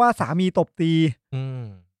องเพราะว่าสามีตบตี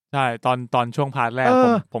ใช่ตอนช่วงพาร์ทแรก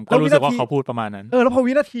ผมก็รู้สึกว่าเขาพูดประมาณนั้นแล้วพอ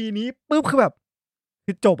วินาทีนี้ปุ๊บคือแบบ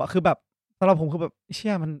คือจบอ่ะคือแบบสำหรับผมคือแบบเชี่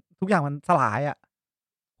ยมันทุกอย่างมันสลายอ่ะ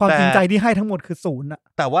ความจริงใจที่ให้ทั้งหมดคือศูนย์อ่ะ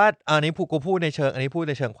แต่ว่าอันนี้กูพูดในเชิงอันนี้พูด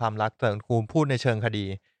ในเชิงความรักแต่กูพูดในเชิงคดี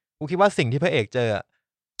กูคิดว่าสิ่งที่พระเอกเจอ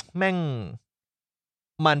แม่ง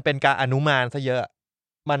มันเป็นการอนุมานซะเยอะ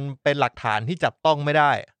มันเป็นหลักฐานที่จับต้องไม่ไ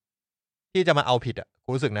ด้ที่จะมาเอาผิดอ่ะกู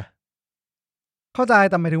รู้สึกนะเข้าใจ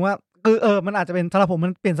แต่หมายถึงว่ามันอาจจะเป็นสำหรับผมมั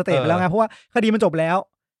นเปลี่ยนสเตจไปแล้วไงเพราะว่าคดีมันจบแล้ว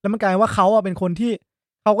มันกลายว่าเขาเป็นคนที่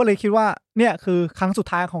เขาก็เลยคิดว่าเนี่ยคือครั้งสุด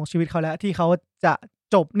ท้ายของชีวิตเขาแล้วที่เขาจะ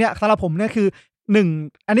จบเนี่ยสำหรับผมเนี่ยคือ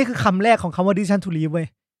อันนี้คือคำแรกของคำว่า decision to leave เว้ย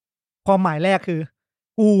ความหมายแรกคือ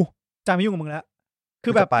กูจะไม่ยุ่งกับมึงแล้วคื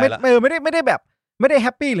อแบบไม่ได้แบบไม่ได้แฮ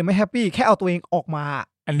ปปี้หรือไม่แฮปปี้แค่เอาตัวเองออกมา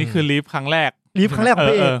อันนี้คือลีฟครั้งแรกของ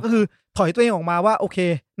พระเอกก็คือถอยตัวเองออกมาว่าโอเค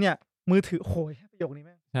เนี่ยมือถือโอ้ยประโยคนี้แ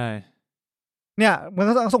ม่งใช่เนี่ยมัน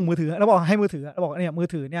ก็ต้องส่งมือถือแล้วบอกให้มือถือแล้วบอกเนี่ยมือ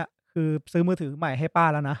ถือเนี่ยคือซื้อมือถือใหม่ให้ป้า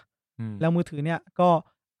แล้วนะแล้วมือถือเนี่ยก็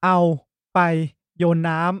เอาไปโยน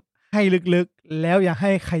น้ำให้ลึกๆแล้วอย่าให้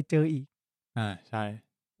ใครเจออีกใช่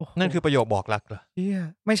นั่นคือประโยคบอกรักเหรอ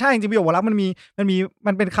ไม่ใช่จริงๆประโยคบอกรักมั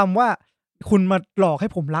นเป็นคำว่าคุณมาหลอกให้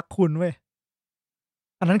ผมรักคุณเว้ย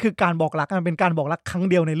อันนั้นคือการบอกรักมันเป็นการบอกรักครั้ง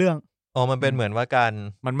เดียวในเรื่องมันเป็นเหมือนว่าการ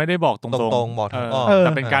มันไม่ได้บอกตรงบอกแ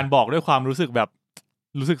ต่เป็นการบอกด้วยความรู้สึกแบบ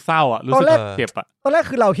รู้สึกเศร้าอ่ะรู้สึกเจ็บอ่ะตอนแรก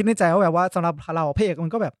คือเราคิดในใจว่าแบบว่าสำหรับเราพระเอกมั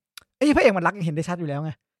นก็แบบพระเอกมันรักเห็นได้ชัดอยู่แล้วไ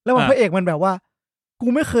งแล้วพระเอกมันแบบว่ากู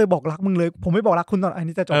ไม่เคยบอกรักมึงเลยผมไม่บอกรักคุณตอนอัน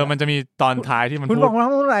นี้จะจบมันจะมีตอนท้ายที่มันคุณบอกรัก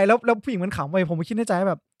เมื่อไหร่แล้วผู้หญิงมันขำไปผมคิดในใจ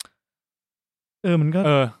แบบมันก็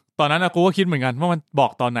ตอนนั้นกูก็คิดเหมือนกันว่ามันบอ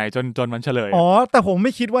กตอนไหนจนมันเฉลยแต่ผมไ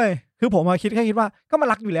ม่คิดเว้ยคือผมคิดว่าก็มัน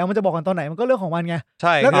รักอยู่แล้วมันจะบอกกันตอนไหนมันก็เรื่องของมันไงใ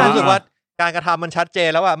ช่แล้วรู้สึกว่าการกระทำมันชัดเจน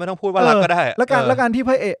แล้วไม่ต้องพูดว่ารักก็ได้แล้วการที่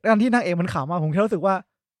พระเอกการที่นางเอกมันขำผมแค่รู้สึกว่า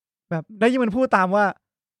แบบได้ยินมันพูดตามว่า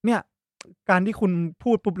เนี่ยการที่คุณ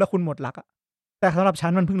พูดปุ๊บแล้วคุณหมดรัก แต่สำหรับฉั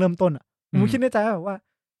นมันเพิ่งเริ่มต้นอ่ะผมคิดในใจแบบว่า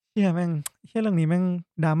เฮียแม่งเฮียเรื่องนี้แม่ง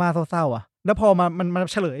ดราม่าเศร้าๆอ่ะแล้วพอมัน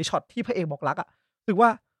เฉลยช็อตที่พระเอกบอกรักอ่ะรู้สึกว่า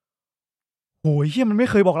โหยเฮียมันไม่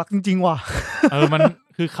เคยบอกรักจริงๆว่ะมัน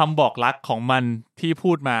คือคำบอกรักของมันที่พู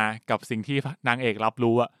ดมากับสิ่งที่นางเอกรับ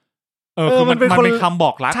รู้อ่ะคือมันเป็นคำบ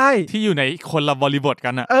อกรักที่อยู่ในคนละบริบทกั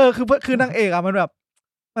นอ่ะคือนางเอกอ่ะมันแบบ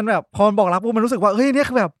พอบอกรักปุ๊บมันรู้สึกว่าเฮ้ยเนี่ย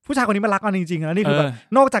คือแบบผู้ชายคนนี้มันรักมันจริงๆนะนี่คือแบบ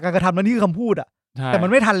นอกจากการกระทำแล้วนี่คือคำพูดอ่ะแต่มัน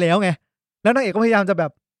ไม่ทันแล้วไงแล้วนางเอกก็พยายามจะแบ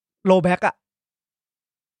บโลแบ็กอ่ะ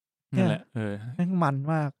นี่แหละแม่งมัน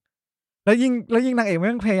มากแล้วยิ่งนางเอกแ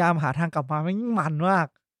ม่งพยายามหาทางกลับมาแม่งยิ่งมันมาก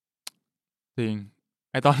จริง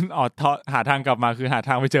ไอตอนหาทางกลับมาคือหาท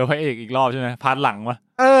างไปเจอพระเอกอีกรอบใช่ไหมพาร์ทหลังวะ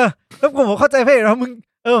แล้วผมเข้าใจพระเอกแล้วมึง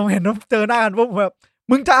ผมเห็นว่าเจอหน้ากันปุ๊บแบบ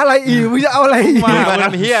มึงจะอะไรอีกมึงจะเอาอะไรอีกมาท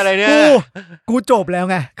ำเฮียอะไรเนี่ยกูจบแล้ว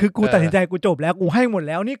ไงคือกูตัดสินใจกูจบแล้วกูให้หมด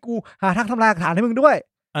แล้วนี่กูหาทางทำลายหลักฐานให้มึงด้วย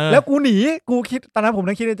แล้วกูหนีกูคิดตอนนั้นผม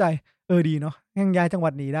นั่งคิดในใจดีเนาะงั้นย้ายจังหวั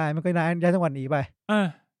ดหนีได้ไม่ก็ย้ายจังหวัดหนีไป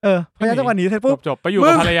พอย้ายจังหวัดหนีเสร็จปุ๊บจบไปอยู่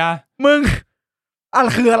กับภรรยามึงอะไร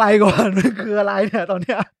คืออะไรก่อนมึงคืออะไรเนี่ยตอนเ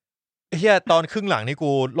นี้ยเฮียตอนครึ่งหลังนี่กู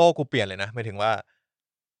โลกกูเปลี่ยนเลยนะหมายถึงว่า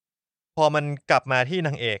พอมันกลับมาที่น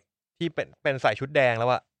างเอกที่เป็นใส่ชุดแดงแล้ว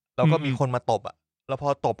อะแล้วก็มีคนมาตบอะแล้วพอ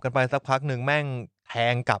ตบกันไปสักพักหนึ่งแม่งแท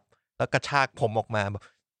งกลับแล้วกระชากผมออกมาแบบ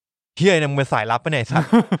เฮียเนี่ยมึงเป็นสายลับปะเนี่ยสัตว์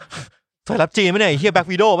สายลับจีนปะเนี่ยเฮียแบ็ค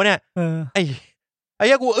วิโดว์ปะเนี่ยไอ้เ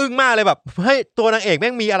ฮียกูอึ้งมากเลยแบบเฮ้ยตัวนางเอกแ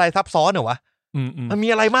ม่งมีอะไรซับซ้อนเหรอวะมันมี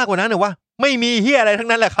อะไรมากกว่านั้นเหรอวะไม่มีเฮียอะไรทั้ง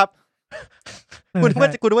นั้นแหละครับคุ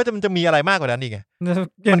ณว่ามันจะมีอะไรมากกว่านั้นอีกไง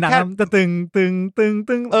มันแค่จะตึง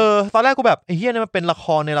ตอนแรกกูแบบไอ้เฮียนี่มันเป็นละค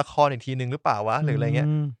รในละครอีกทีนึงหรือเปล่าวะหรืออะไรเงี้ย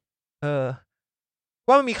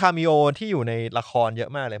ว่ามันมีคาเมโอที่อยู่ในละครเยอ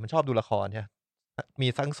ะมากเลยมันชอบดูละครใช่มี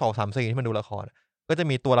ทั้ง2-3 ซีนที่มันดูละครก็จะ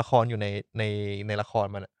มีตัวละครอยู่ในละคร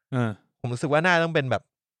มันผมรู้สึกว่าน่าต้องเป็นแบบ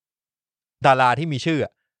ดาราที่มีชื่อ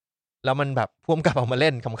แล้วมันแบบพ่วงกับเอามาเ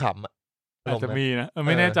ล่นขำๆอาจจะมีนะไ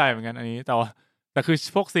ม่แน่ใจเหมือนกันอันนี้แต่คือ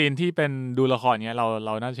พวกซีนที่เป็นดูละครเนี้ยเ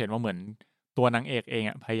ราน่าจะเห็นว่าเหมือนตัวนางเอกเอง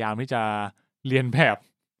พยายามที่จะเรียนแบบ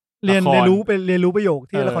เรียนรู้ประโยค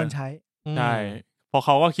ที่ละครใช้ใช่พอเข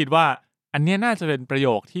าก็คิดว่าอันนี้น่าจะเป็นประโย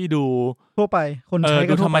คที่ดูทั่วไปคนใช้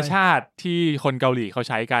กันธรรมชาติที่คนเกาหลีเขา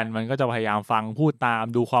ใช้กันมันก็จะพยายามฟังพูดตาม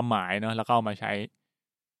ดูความหมายเนาะแล้วก็เอามาใช้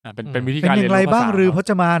เป็นวิธีการเรียนรู้ภาษาเป็นอย่างไรบ้างหรือพ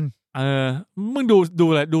จมานมึง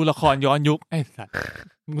ดูละครย้อนยุคไอ้สัตว์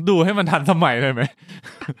มึงดูให้มันทันสมัยเลยไหม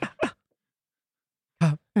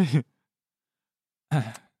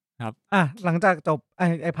ครับหลังจากจบ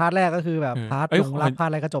ไอ้พาร์ทแรกก็คือแบบพาร์ทหลงรักพาร์ท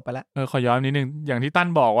อะไรก็จบไปแล้วขอย้อนนิดนึงอย่างที่ตั้น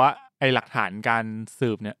บอกว่าไอ้หลักฐานการสื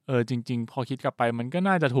บเนี่ยจริงๆพอคิดกลับไปมันก็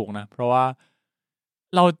น่าจะถูกนะเพราะว่า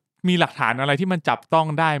เรามีหลักฐานอะไรที่มันจับต้อง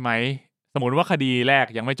ได้ไหมสมมติว่าคดีแรก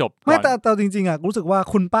ยังไม่จบไม่แต่จริงๆรู้สึกว่า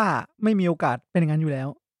คุณป้าไม่มีโอกาสเป็นอย่างนั้นอยู่แล้ว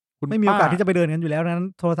ไม่มีโอกาสที่จะไปเดินกันอยู่แล้วนั้น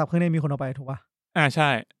โทรศัพท์เครื่องนี้มีคนเอาไปถูกป่ะใช่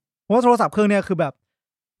เพราะว่าโทรศัพท์เครื่องนี้คือแบบ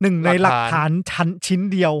หนึ่งในหลักฐานชิ้น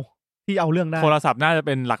เดียวที่เอาเรื่องได้โทรศัพท์น่าจะเ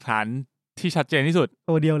ป็นหลักฐานที่ชัดเจนที่สุด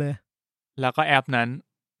ตัวเดียวเลยแล้วก็แอปนั้น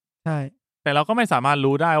ใช่แต่เราก็ไม่สามารถ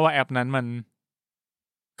รู้ได้ว่าแอปนั้นมัน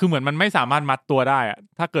คือเหมือนมันไม่สามารถมัดตัวได้อะ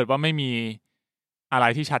ถ้าเกิดว่าไม่มีอะไร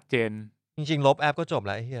ที่ชัดเจนจริงๆลบแอปก็จบแ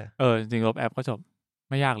ล้วไอ้เหี้ยจริงๆลบแอปก็จบ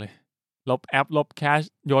ไม่ยากเลยลบแอปลบแคช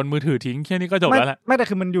โยนมือถือทิ้งแค่นี้ก็จบแล้วแหละไม่แต่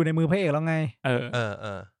คือมันอยู่ในมือพระเอกแล้วไง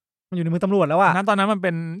มันอยู่ในมือตำรวจแล้วอะนั้นตอนนั้นมันเ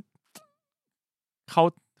ป็นเขา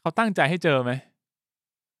ตั้งใจให้เจอไหม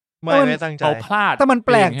ไม่ตั้งใจเขาพลาดแต่มันแ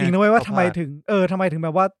ปลกจริงนะเว้ยว่าทำไมถึงทำไมถึงแบ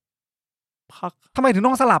บว่าทำไมถึง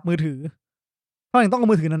ต้องสลับมือถือทำไมถึงต้องเอา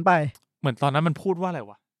มือถือนั้นไปเหมือนตอนนั้นมันพูดว่าอะไร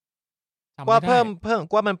วะว่าเพิ่ม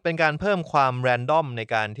ว่ามันเป็นการเพิ่มความแรนดอมใน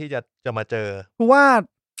การที่จะมาเจอกู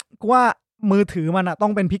ว่ามือถือมันต้อ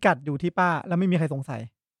งเป็นพิกัดอยู่ที่ป้าแล้วไม่มีใครสงสัย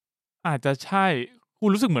อาจจะใช่กู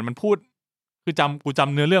รู้สึกเหมือนมันพูดคือกูจ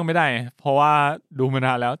ำเนื้อเรื่องไม่ได้เพราะว่าดูมาน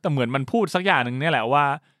านแล้วแต่เหมือนมันพูดสักอย่างนึงเนี่ยแหละว่า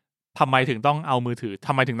ทำไมถึงต้องเอามือถือท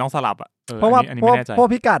ำไมถึงต้องสลับเพราะว่าเพรา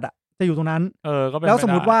ะพิกัดจะอยู่ตรงนั้นก็แล้วสม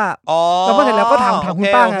มติว่าแล้วพอเสร็จแล้วก็ถามคุณ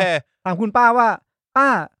ป้าไงถามคุณป้าว่าป้า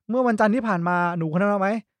เมื่อวันจันทร์ที่ผ่านมาหนูคนนั้นมาไหม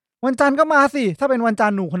วันจันทร์ก็มาสิถ้าเป็นวันจัน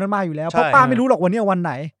ทร์หนูคนนั้นมาอยู่แล้วเพราะป้าไม่รู้หรอกวันนี้วันไห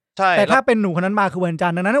นแต่ถ้าเป็นหนูคนนั้นมาคือวันจัน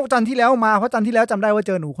ทร์ดังนั้นวันจันทร์ที่แล้วมาเพราะจันทร์ที่แล้วจำได้ว่าเ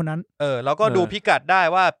จอหนูคนนั้นแล้วก็ดูพิกัดได้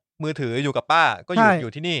ว่ามือถืออยู่กับป้าก็อ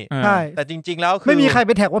ยู่ที่นี่ใช่แต่จริงๆแล้วคือไม่มีใครไ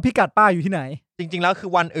ปแท็กว่าพิกัดป้าอยู่ที่ไหนจริงๆแล้วคือ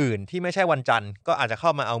วันอื่นที่ไม่ใช่วันจันทร์ก็อาจจะเข้า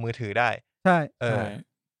มาเอามือถือได้ใช่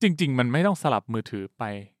จริงๆมันไม่ต้องสลับมือถือไป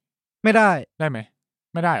ไม่ได้ไหม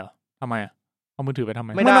ไม่ได้เหรอทำไมเอามือถือไปทำไม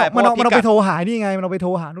ไม่ได้มันเอาไปโทรหานี่ไงมันเอาไปโทร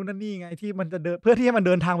หานู่นนั่นนี่ไงที่มันจะเดินเพื่อที่ให้มันเ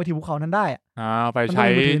ดินทางไปที่ภูเขานั้นได้ไปใช้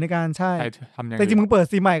มือถือในการใช่ทำอย่างแต่จริงมึงเปิด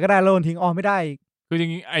ซิมใหม่ก็ได้แล้วโยนทิ้งไม่ได้คือจ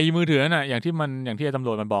ริงๆไอ้มือถือน่ะอย่างที่ตำร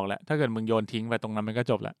วจมันบอกแหละถ้าเกิดมึงโยนทิ้งไปตรงนั้นมันก็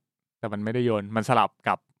จบแล้วแต่มันไม่ได้โยนมันสลับ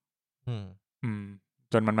กับ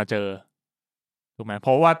จนมันมาเจอ ถูกไหมเพ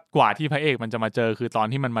ราะว่ากว่าที่พระเอกมันจะมาเจอคือตอน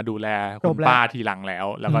ที่มันมาดูแลคุณป้าทีหลังแล้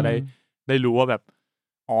วก็ได้รู้ว่าแบบ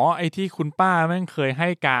อ๋อไอ้ที่คุณป้าแม่งเคยให้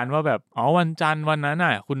การว่าแบบอ๋อวันจันทร์วันนั้น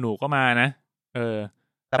น่ะคุณหนูก็มานะ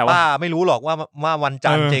แต่ป้าไม่รู้หรอกว่าวัน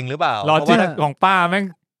จันทร์จริงหรือเปล่าลอจิกของป้าแม่ง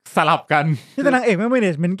สลับกันที่นางเอกแม่ง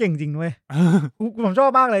management เก่งจริงเว้ยผมชอบ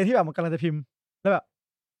มากเลยที่แบบมันกำลังจะพิมพ์แล้วแบบ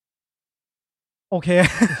โอเค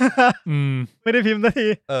ไม่ได้พิมพ์สักที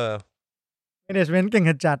management เก่ง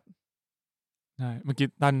จัดใช่เมื่อกี้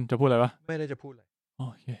ตั้นจะพูดอะไรวะไม่ได้จะพูดอะไรโอ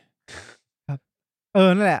เคครับ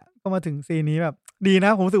นั่นแหละก็มาถึงซีนนี้แบบดีน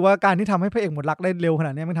ะผมรู้สึกว่าการที่ทำให้พระเอกหมดรักได้เร็วขน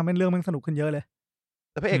าดนี้มันทำให้เรื่องมันสนุกขึ้นเยอะเลย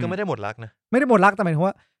แต่พระเอกก็ไม่ได้หมดรักนะไม่ได้หมดรักแต่หมายถึง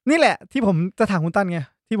ว่านี่แหละที่ผมจะถามคุณตั้นไง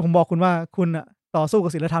ที่ผมบอกคุณว่าคุณอะต่อสู้กั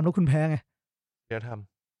บศีลธรรมแล้วคุณแพ้ไงศีลธรรม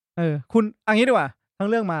คุณอันนี้ดีกว่าทั้ง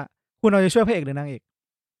เรื่องมาคุณเอาใจช่วยพระเอกหรือนางเอก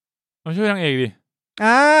เอาช่วยนางเอกดิ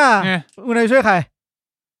คุณเอาใจช่วยใคร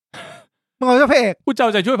มึงเอาใจช่วยพระเอกกูจะเอ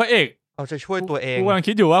าใจช่วยพระเอกเอาใจช่วยตัวเองกูกำลัง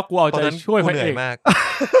คิดอยู่ว่ากูเอาใจช่วยพระเอกมาก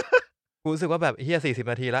กูรู้สึกว่าแบบเฮีย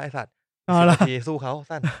40 นาทีแล้วไอ้สัตว์10 นาทีสู้เขา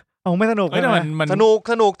สั้นไม่สนุกแต่มันส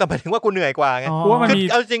นุกแต่หมายถึงว่ากูเหนื่อยกว่าไงคือ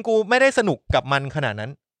เอาจริงกูไม่ได้สนุกกับมันขนาดนั้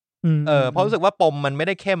นเพราะรู้สึกว่าปมมันไม่ไ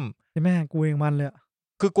ด้เข้มใช่แม่กูเองมันเลย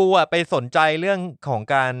คือกูไปสนใจเรื่องของ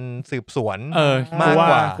การสืบสวนมาก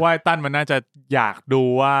กว่าตั้นมันน่าจะอยาก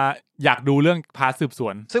ดูเรื่องพาสืบสว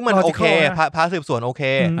นซึ่งมันโอเคพาสืบสวนโอเค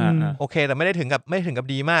แต่ไม่ได้ถึงกับ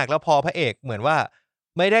ดีมากแล้วพอพระเอกเหมือนว่า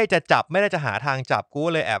ไม่ได้จะจับไม่ได้จะหาทางจับกู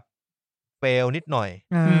เลยแอบเฟลนิดหน่อย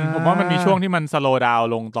ผมว่ามันมีช่วงที่มันสโลว์ดาวน์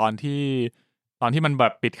ลงตอนที่มันแบ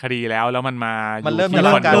บปิดคดีแล้วมันมามันเริ่ม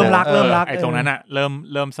รักไอ้ตรงนั้นอะเ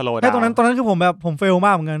ริ่มสโลว์ดาวน์ตรงนั้นคือผมเฟลม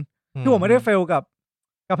ากเหมือนกันคือผมไม่ได้เฟลกับ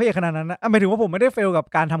พระเอกขนาดนั้นนะหมายถึงว่าผมไม่ได้เฟลกับ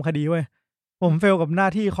การทำคดีเว้ยผมเฟลกับหน้า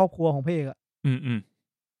ที่ครอบครัวของพระเอกอะ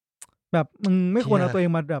แบบมึงไม่ควรเอาตัวเอง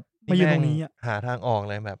มาแบบมายืนตรงนี้อะหาทางออก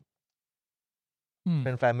เลยแบบเ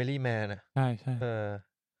ป็น family man นะใช่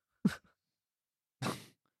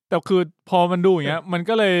แต่คือพอมันดูอย่างเงี้ยมัน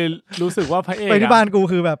ก็เลยรู้สึกว่าพระเอกไปที่บ้านกู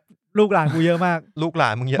คือแบบลูกหลานกูเยอะมากลูกหลา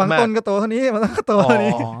นมึงเยอะมากบางต้นก็โตเท่านี้บางต้นก็โตเท่า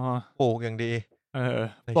นี้ปลูกอย่างดี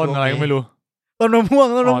ต้นอะไรก็ไม่รู้ต้นมะม่วง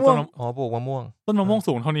ปลูกมะม่วงต้นมะม่วง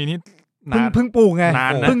สูงเท่านี้นี่เพิ่งปลูกไง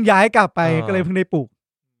เพิ่งย้ายกลับไปก็เลยเพิ่งได้ปลูก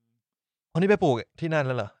คนนี้ไปปลูกที่นั่นแ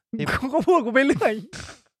ล้วเหรอก็พูดกูไปเรื่อย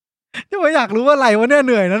ที่ว่าอยากรู้ว่าอะไรวะเนี่ยเ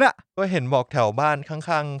หนื่อยแล้วเนี่ยก็เห็นบอกแถวบ้านข้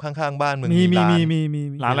างบ้านมึงมี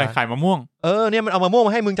ร้านอะไรขายมะม่วงเนี่ยมันเอามะม่วงม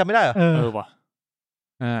าให้มึงจำไม่ได้เหรอว่ะ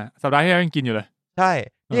สัปดาห์ที่แล้วยังกินอยู่เลยใช่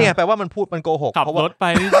นี่ไงแปลว่ามันพูดมันโกหกขับรถไป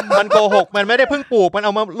มันโกหกมันไม่ได้เพิ่งปลูกมันเอ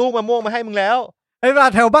ามาลูกมะม่วงมาให้มึงแล้วไอ้ร้า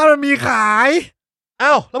นแถวบ้านมันมีขายอ้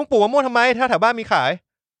าวแล้วมึงปลูกมะม่วงทำไมถ้าแถวบ้านมีขาย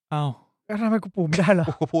อ้าวแล้วทำไมกูปลูกไม่ได้เหรอ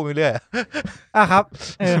กูพูดไปเรื่อยครับ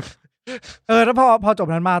แล้วพอจบ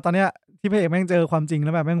นั้นมาตอนเนี้ยที่พระเอกแม่งเจอความจริงแ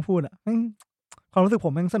ล้วแบบแม่งพูดอ่ะความรู้สึกผ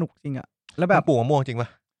มแม่งสนุกจริงอ่ะแล้วแบบปลูกมะม่วงจริงป่ะ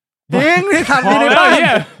จริงที่ทันมีในบ้าน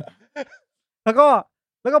แล้ว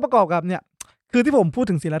ก็ประกอบกับเนี่ยคือที่ผมพูด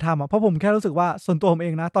ถึงศีลธรรมอ่ะเพราะผมแค่รู้สึกว่าส่วนตัวผมเอ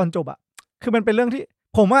งนะตอนจบอ่ะคือมันเป็นเรื่องที่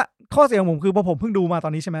ผมอ่ะข้อเสียของผมคือพอผมเพิ่งดูมาตอ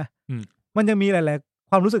นนี้ใช่ไหมมันยังมีหลายๆ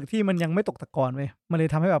ความรู้สึกที่มันยังไม่ตกตะกอนเว้ยมันเลย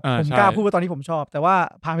ทำให้แบบผมกล้าพูดว่าตอนนี้ผมชอบแต่ว่า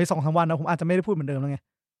ผ่านไป 2-3 วันนะผมอาจจะไม่ได้พูดเหมือนเดิมแล้วไง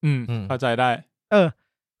เข้าใจได้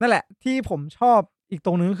นั่นแหละที่ผมชอบอีกต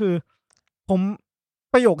รงนึงคือผม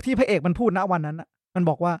ประโยคที่พระเอกมันพูดณวันนั้นอ่ะมัน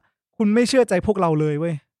บอกว่าคุณไม่เชื่อใจพวกเราเลยเ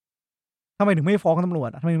ว้ยทำไมถึงไม่ฟ้องตำรวจ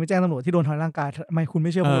ทำไมถึงไม่แจ้งตำรวจที่โดนทำร้ายร่างกายทำไมคุณไ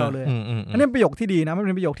ม่เชื่อพวกเราเลยอันนี้เป็นประโยคที่ดีนะมันเ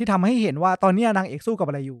ป็นประโยคที่ทำให้เห็นว่าตอนนี้นางเอกสู้กับ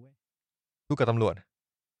อะไรอยู่สู้กับตำรวจ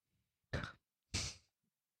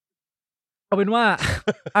เอาเป็นว่า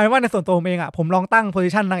ในส่วนตัวผมเองอ่ะผมลองตั้งโพสิ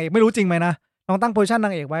ชันนางเอกไม่รู้จริงไหมนะลองตั้งโพสิชันน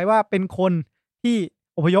างเอกไว้ว่าเป็นคนที่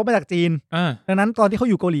อพยพมาจากจีนดังนั้นตอนที่เขา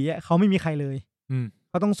อยู่เกาหลีเขาไม่มีใครเลย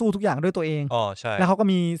เขาต้องสู้ทุกอย่างด้วยตัวเองใช่แล้วเขาก็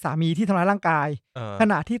มีสามีที่ทำร้ายร่างกายข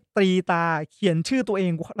ณะที่ตรีตาเขียนชื่อตัวเอ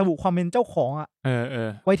งระบุความเป็นเจ้าของ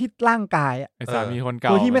ไว้ที่ร่างกายสามีคนเก่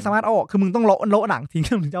าโดยที่ไม่สามารถเอาออกคือมึงต้องโละหนังทิ้ง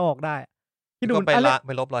ถึงจะออกได้ที่ดูไป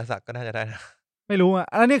ลบรอยสักก็น่าจะได้นะไม่รู้อ่ะ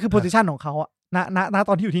อันนี้คือโพสิชันของเขาอ่ะณ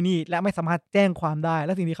ตอนที่อยู่ที่นี่และไม่สามารถแจ้งความได้แล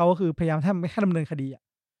ะสิ่งที่เขาก็คือพยายามให้ดำเนินคดีอ่ะ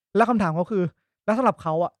แล้วคำถามเขาคือแล้วสำหรับเข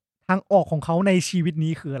าอ่ะทางออกของเขาในชีวิต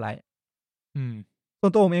นี้คืออะไรส่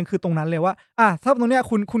วนตัวผมเองคือตรงนั้นเลยว่าถ้าตรงเนี้ย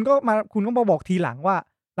คุณก็มาบอกทีหลังว่า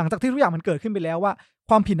หลังจากที่ทุกอย่างมันเกิดขึ้นไปแล้วว่า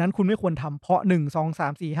ความผิดนั้นคุณไม่ควรทำเพราะ1 2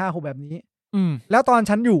 3 4 5 6แบบนี้แล้วตอน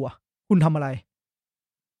ฉันอยู่คุณทำอะไร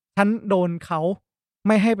ฉันโดนเขาไ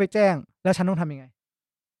ม่ให้ไปแจ้งแล้วฉันต้องทำยังไง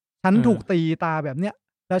ฉันถูกตีตาแบบเนี้ย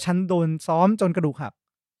แล้วฉันโดนซ้อมจนกระดูกหัก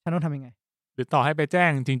ฉันต้องทำยังไงหรือต่อให้ไปแจ้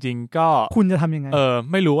งจริงๆก็คุณจะทำยังไง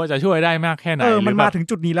ไม่รู้ว่าจะช่วยได้มากแค่ไหนมันมาถึง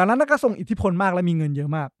จุดนี้แล้วนั่นก็ส่งอิทธิพลมากและมีเงินเยอะ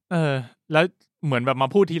มากแล้วเหมือนแบบมา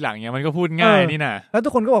พูดทีหลังเนี้ยมันก็พูดง่ายนี่นะแล้วทุ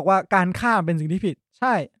กคนก็บอกว่าการฆ่าเป็นสิ่งที่ผิดใ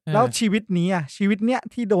ช่แล้วชีวิตนี้ชีวิตเนี้ย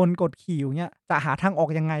ที่โดนกดขี่อยู่เนี้ยจะหาทางออก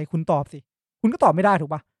ยังไงคุณตอบสิ คุณก็ตอบไม่ได้ถู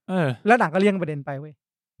กป่ะแล้วหนังก็เลี่ยงประเด็นไปเว้ย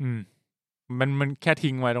มันแค่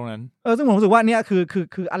ทิ้งไว้ตรงนั้นซึ่งผมรู้สึกว่าเนี่ย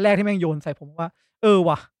คืออันแรกที่แม่งโยนใส่ผมว่า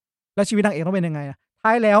ว่ะแล้วชีวิตนางเอกต้องเป็นยังไงอะท้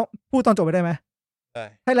ายแล้วพูดตอนจบไปได้ไหม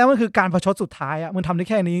ท้ายแล้วมันคือการประชดสุดท้ายอะมันทำได้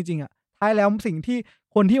แค่นี้จริงๆอะท้ายแล้วสิ่งที่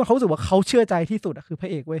คนที่เขารู้สึกว่าเขาเชื่อใจที่สุดอะคือพระ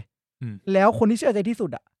เอกเว้ยแล้วคนที่เชื่อใจที่สุด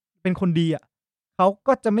อะเป็นคนดีอะเขา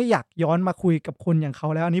ก็จะไม่อยากย้อนมาคุยกับคนอย่างเขา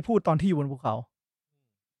แล้วอันนี้พูดตอนที่อยู่บนภูเขา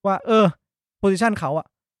ว่าโพสิชันเขาอะ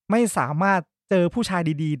ไม่สามารถเจอผู้ชาย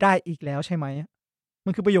ดีๆได้อีกแล้วใช่ไหมมั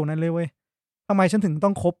นคือประโยคนั้นเลยเว้ยทำไมฉันถึงต้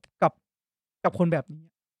องคบกับคนแบบนี้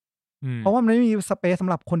เพราะว่ามันไม่มีสเปซสำ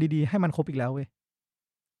หรับคนดีๆให้มันคบอีกแล้วเว้ย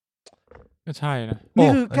ก็ใช่นะนี่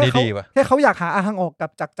คือแค่เขาอยากหาทางออก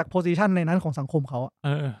จากโพสิชันในนั้นของสังคมเขา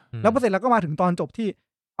แล้วพอเสร็จแล้วก็มาถึงตอนจบที่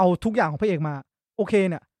เอาทุกอย่างของพระเอกมาโอเค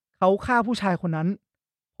เนี่ยเขาฆ่าผู้ชายคนนั้น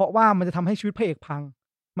เพราะว่ามันจะทำให้ชีวิตพระเอกพัง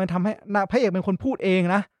มันทำให้พระเอกเป็นคนพูดเอง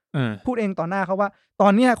นะพูดเองต่อหน้าเขาว่าตอ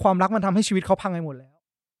นนี้ความรักมันทำให้ชีวิตเขาพังไปหมดแล้ว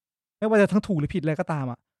ไม่ว่าจะทั้งถูกหรือผิดอะไรก็ตาม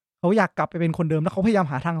เขาอยากกลับไปเป็นคนเดิมแล้วเขาพยายาม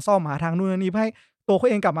หาทางซ่อมหาทางนู่นนี่เพื่อให้ตัวเขา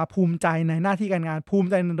เองกลับมาภูมิใจในหน้าที่การงานภูมิ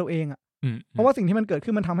ใจในตัวเองเพราะว่าสิ่งที่มันเกิด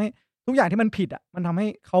ขึ้นมันทำให้ทุกอย่างที่มันผิดมันทำให้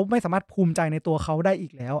เขาไม่สามารถภูมิใจในตัวเขาได้อี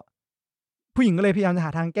กแล้วผู้หญิงก็เลยพยายามจะหา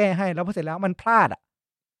ทางแก้ให้แล้วพอเสร็จแล้วมันพลาด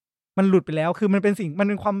มันหลุดไปแล้วคือมันเ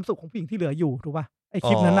ป็นความสุขของผู้หญิงที่เหลืออยู่ถูกป่ะไอค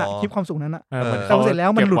ลิปนั้นคลิปความสุขนั้นแต่พอเสร็จแล้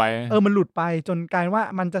วมันหลุดมันหลุดไปจนกลายว่า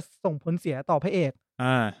มันจะส่งผลเสียต่อพระเอก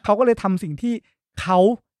เขาก็เลยทำสิ่งที่เขา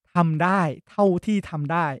ทำได้เท่าที่ท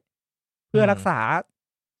ำได้เพื่อรักษา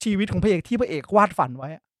ชีวิตของพระเอกที่พระเอกวาดฝันไว้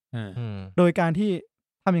โดยการที่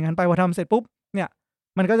ทำอย่างนั้นไปพอทำเสร็จปุ๊บเนี่ย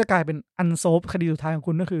มันก็จะกลายเป็นอันโซฟคดีสุดท้ายของ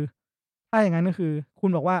คุณก็คือถ้าอย่างนั้นก็คือคุณ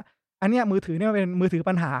บอกว่าอันเนี้ยมือถือเนี่ยเป็นมือถือ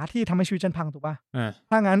ปัญหาที่ทำให้ชีวิตฉันพังถูกป่ะ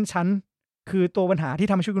ถ้างั้นฉันคือตัวปัญหาที่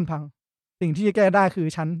ทำให้ชีวิตคุณพังสิ่งที่จะแก้ได้คือ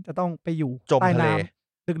ฉันจะต้องไปอยู่ใต้น้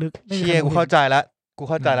ำลึกๆเชี่ยกูเข้าใจแล้ว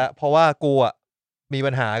เพราะว่ากูมี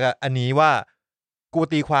ปัญหากับอันนี้ว่ากู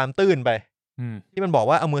ตีความตื้นไปที่มันบอก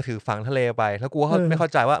ว่าเอามือถือฝังทะเลไปแล้วกูไม่เข้า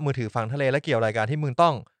ใจว่ามือถือฝังทะเลแล้วเกี่ยวอะไรกันที่มึงต้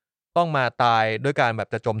องมาตายด้วยการแบบ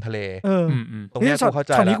จะจมทะเลตรงนี้กูเข้าใ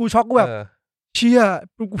จแล้วตอนนี้กูช็อกกูแบบเชี่ย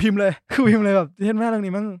กูพิมพ์เลยแบบเห็นแม่เรื่อง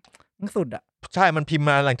นี้มันสุดอ่ะใช่มันพิมพ์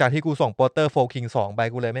มาหลังจากที่กูส่งโปสเตอร์โฟร์คิง2ไป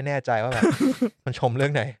กูเลยไม่แน่ใจว่าแบบมันชมเรื่อ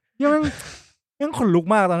งไหนยังขนลุก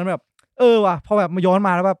มากตอนนั้นแบบว่ะพอแบบมาย้อนม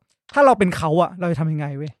าแล้วแบบถ้าเราเป็นเขาอะเราจะทำยังไง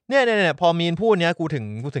เว้ยเนี่ยพอมีนพูดเนี้ยกู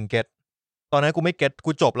ถึงเก็ตตอนนั้นกูไม่เก็ต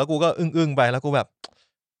กูจบแล้วกูก็อึ้งไปแล้วกูแบบ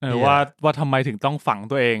ว่าทำไมถึงต้องฝัง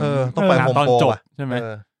ตัวเองต้องไปตอนจบใช่ไหม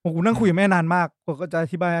กูนั่งคุยกับแม่นานมากกูก็จะอ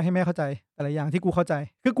ธิบายให้แม่เข้าใจแต่ละอย่างที่กูเข้าใจ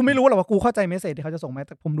คือกูไม่รู้หรอกว่ากูเข้าใจเมสเสจที่เขาจะส่งไหมแ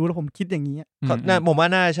ต่ผมรู้แล้วผมคิดอย่างนี้ผมว่า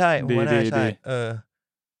น่าใช่ผมว่าน่าใช่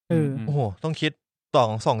โอ้โหต้องคิด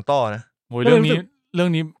2ต่อนะโอ้ยเรื่อง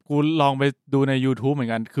นี้กูลองไปดูใน YouTube เหมือ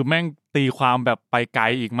นกันคือแม่งตีความแบบไปไกล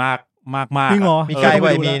อีกมากจริงเหรอมีไกลกว่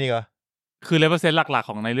ามีนี่ก็คือเลเวอร์เซนหลักๆ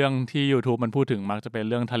ของในเรื่องที่ YouTube มันพูดถึงมักจะเป็น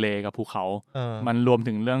เรื่องทะเลกับภูเขามันรวม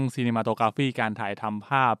ถึงเรื่องซีนิมาโตกราฟีการถ่ายทำภ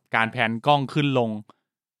าพการแพนกล้องขึ้นลง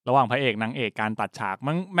ระหว่างพระเอกนางเอกการตัดฉาก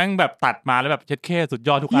แม่งแบบตัดมาแล้วแบบเช็ดเข้สุดย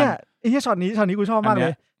อดทุกอันไอ้ที่ช็อตนี้กูชอบมากเล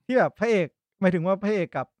ยที่แบบพระเอกหมายถึงว่าพระเอก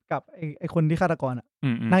กับไอ้คนที่ฆาตกร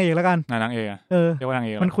นางเอกแล้วกันนางเอกเรียกว่านางเ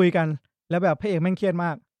อกมันคุยกันแล้วแบบพระเอกแม่งเครียดม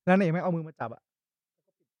ากแล้วนางเอกแม่งเอามือมาจับ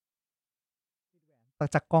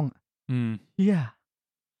จากกล้องเหี้ย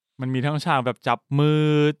มันมีทั้งฉากแบบจับมือ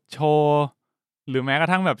โชว์หรือแม้กระ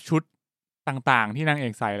ทั่งแบบชุดต่างๆที่นางเอ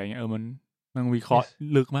กใส่อะไรเงี้ยมันวิเคราะห์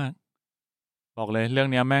ลึกมากบอกเลยเรื่อง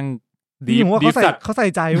นี้แม่งดีเขาใส่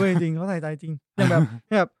ใจเว้ยจริงเขาใส่ใจจริงอย่างแบ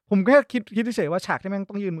บผมแค่คิดเฉยว่าฉากที่แม่ง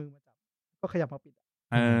ต้องยืนมือมาจับก็ขยับมาปิด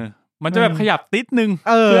มันจะแบบขยับติดนึง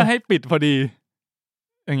เพื่อให้ปิดพอดี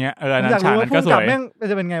อย่างเงี้ยนั้นฉากนั้นก็สวยแม่ง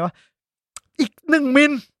จะเป็นไงวะอีก1 มิ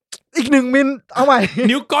ลเอาใหม่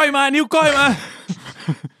นิ้วก้อยมา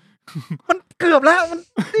มันเกือบแล้วมัน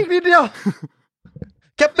อีกนิดเดียว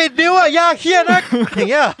แค่ปิดนิ้วอะยากเหี้ยนักอย่า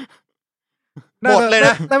งเงี้ยหมดเลยน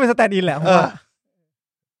ะได้เป็นสแตนด์อินแหละ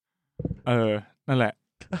นั่นแหละ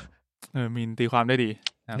มินตีความได้ดี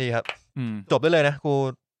ครับจบได้เลยนะกู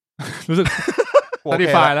รู้สึกอธิ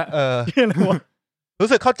บายแล้วรู้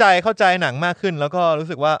สึกเข้าใจหนังมากขึ้นแล้วก็รู้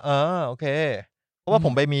สึกว่าโอเคเพราะว่าผ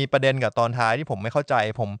มไปมีประเด็นกับตอนท้ายที่ผมไม่เข้าใจ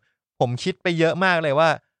ผมคิดไปเยอะมากเลยว่า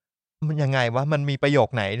มันยังไงวะมันมีประโยค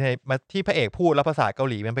ไหนในที่พระเอกพูดแล้วภาษาเกา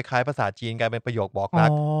หลีมันไปคล้ายภาษาจีนกลายเป็นประโยคบอกรัก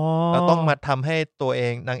แล้วต้องมาทำให้ตัวเอ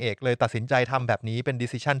งนางเอกเลยตัดสินใจทำแบบนี้เป็น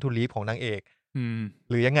decision to leave ของนางเอก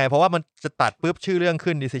หรือยังไงเพราะว่ามันจะตัดปุ๊บชื่อเรื่อง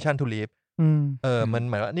ขึ้น decision to leave มัน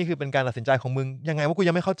หมายว่านี่คือเป็นการตัดสินใจของมึงยังไงว่ากู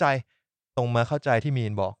ยังไม่เข้าใจตรงมาเข้าใจที่มี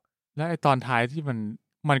นบอกแล้วไอ้ตอนท้ายที่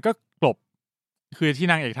มันก็กลบคือที่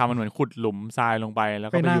นางเอกทำมันเหมือนขุดหลุมทรายลงไปแล้ว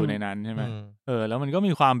ก็ไปอยู่ในนั้นใช่ไหมแล้วมันก็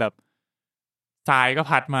มีความแบบทรายก็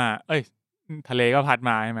พัดมาทะเลก็พัด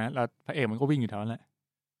มาใช่ไหมแล้วพระเอกมันก็วิ่งอยู่แถวนั้นแหละ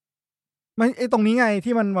ไม่ไอตรงนี้ไง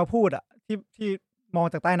ที่มันมาพูดอ่ะที่มอง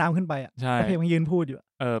จากใต้น้ำขึ้นไปอ่ะใช่เพลงมันยืนพูดอยู่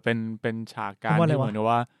เป็นฉากการที่เหมือน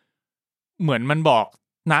ว่าเหมือนมันบอก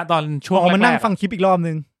ณตอนช่วงแรกมันนั่งฟังคลิปอีกรอบ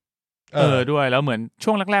นึงด้วยแล้วเหมือนช่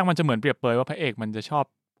วงแรกๆมันจะเหมือนเปรียบเปรยว่าพระเอกมันจะชอบ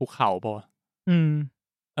ภูเขาป่ะ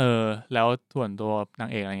แล้วส่วนตัวนาง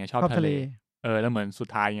เอกอะไรเงี้ยชอบทะเลแล้วเหมือนสุด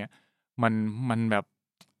ท้ายเงี้ยมันแบบ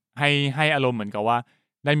ให้อารมณ์เหมือนกับว่า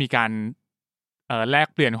ได้มีการแลก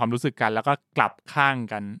เปลี่ยนความรู้สึกกันแล้วก็กลับข้าง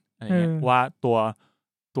กันอะไรเงี้ยว่า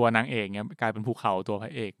ตัวนางเอกเนี้ยกลายเป็นภูเขาตัวพร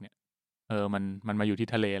ะเอกเนี่ยมันมาอยู่ที่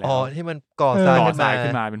ทะเลแล้วที่มันก่อทรายขึ้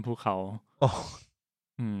นมาเป็นภูเขา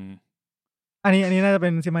อันนี้น่าจะเป็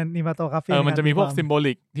นซินิมาโตกราฟีมันจะมีพวกซิมโบ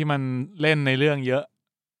ลิกที่มันเล่นในเรื่องเยอะ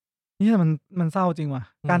นี่มันเศร้าจริงว่ะ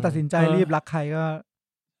การตัดสินใจรีบรักใครก็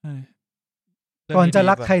ก่อนจะ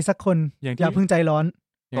รักใครสักคนอย่าเพิ่งใจร้อน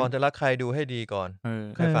ก่อนจะรักใครดูให้ดีก่อน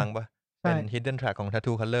เคยฟังปะเป็น hidden track ของ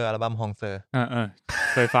Tattoo Color อัลบั้มฮองเซอร์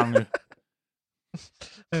เคยฟังอยู่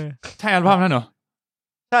ใช่อัลบั้มนั่นเหรอ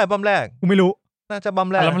ใช่อัลบั้มแรกกูไม่รู้น่าจะอัลบั้ม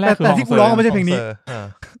แรกแต่ที่กูร้องไม่ใช่เพลงนี้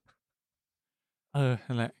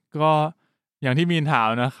นั่นแหละก็อย่างที่มีนถาม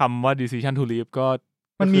นะคำว่า decision to leave ก็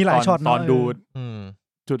มันมีหลายช็อตตอนดู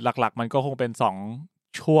จุดหลักๆมันก็คงเป็น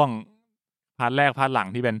2ช่วงพาร์ทแรกพาร์ทหลัง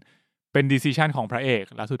ที่เป็น decision ของพระเอก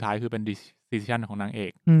แล้วสุดท้ายคือเป็น decision ของนางเอ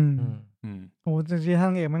กโอ้decision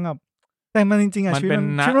นางเอกมันแบบแต่มันจริงๆอ่ะชีวิ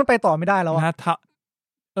ตมันไปต่อไม่ได้แล้วอ่ะ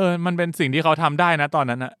มันเป็นสิ่งที่เขาทำได้นะตอน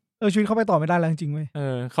นั้นอ่ะชีวิตเขาไปต่อไม่ได้แล้วจริงๆเว้ย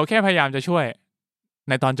เขาแค่พยายามจะช่วย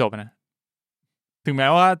ในตอนจบนะถึงแม้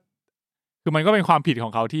ว่าคือมันก็เป็นความผิดขอ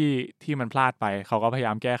งเขาที่มันพลาดไปเขาก็พยาย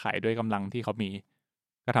ามแก้ไขด้วยกำลังที่เขามี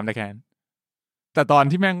ก็ทำได้แค่นั้นแต่ตอน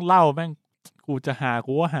ที่แม่งเล่าแม่งกูจะหา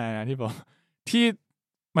กูว่าหาที่บอกที่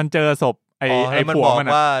มันเจอศพไอ้ผัวมัน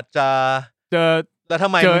ว่าจะเจอแล้วทำ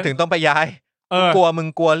ไมมึงถึงต้องไปย้ายก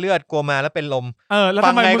ลัวเลือดกลัวมาแล้วเป็นลมแล้วท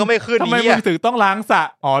ำไมก็ไม่ขึ้นทำไมมึงถึงต้องล้างสระ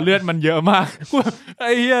เลือดมันเยอะมากไ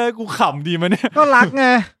อ้เหี้ยกูขำดีมันเนี่ยก็รักไง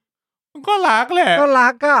ก็รักแหละก็รั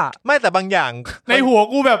กอ่ะไม่แต่บางอย่างในหัว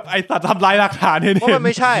กูแบบไอ้สัตว์ทำลายหลักฐานเนี่ยเพราะมันไ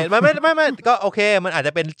ม่ใช่มันไม่ก็โอเคมันอาจจ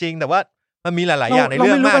ะเป็นจริงแต่ว่ามันมีหลายๆอย่างในเ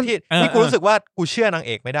รื่องมากที่กูรู้สึกว่ากูเชื่อนางเ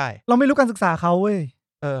อกไม่ได้เราไม่รู้การศึกษาเขาเว้ย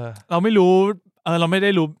เราไม่รู้เราไม่ได้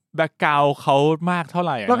รู้แบ็คกราวด์เขามากเท่าไห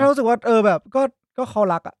ร่เราแค่รู้สึกว่าแบบก็เขา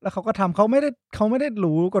รักอ่ะแล้วเขาก็ทำเขาไม่ได้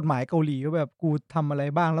รู้กฎหมายเกาหลีว่าแบบกูทำอะไร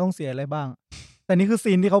บ้างแล้วต้องเสียอะไรบ้างแต่นี่คือ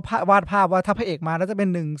ซีนที่เขาวาดภาพว่าถ้าพระเอกมาแล้วจะเป็น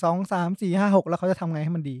1 2 3 4 5 6แล้วเขาจะทำไงใ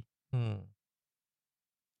ห้มันดี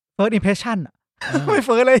first impression อ่ะไม่เ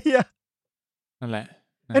ฟิร์สเลยเฮียนั่นแหละ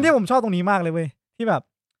อันนี้ผมชอบตรงนี้มากเลยเว้ยที่แบบ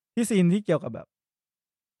ที่ซีนที่เกี่ยวกับแบบ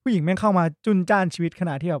ผู้หญิงแม่งเข้ามาจุนจ้านชีวิตข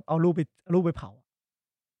นาดที่แบบเอารูปไปเผา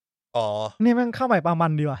นี่แม่งเข้าใหม่ปามั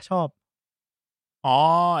นดีว่ะชอบ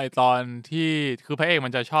ไอตอนที่คือพระเอกมั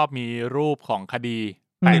นจะชอบมีรูปของคดี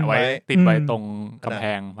แปะไว้ติดไว้ตรงกำแพ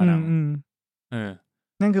งผนัง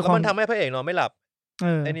นั่นคือมันทำให้พระเอกนอนไม่หลับ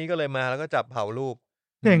ไอ้นี้ก็เลยมาแล้วก็จับเผารูป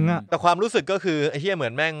เจ๋งอ่ะแต่ความรู้สึกก็คือไอ้เหี้ยเหมื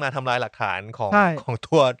อนแม่งมาทำลายหลักฐานของ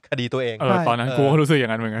ตัวคดีตัวเองตอนนั้นกูก็รู้สึกอย่า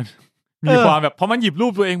งนั้นเหมือนกันมีความแบบเพราะมันหยิบรู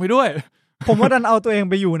ปตัวเองไปด้วยผมว่าดันเอาตัวเอง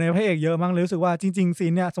ไปอยู่ในพระเอกเยอะมั้งเลยรู้สึกว่าจริงๆซี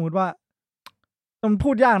นเนี่ยสมมติว่ามันพู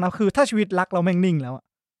ดยากนะคือถ้าชีวิตรักเราแม่งนิ่งแล้วอะ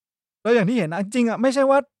แล้วอย่างที่เห็นนะจริงอ่ะไม่ใช่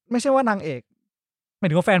ว่านางเอกหมาย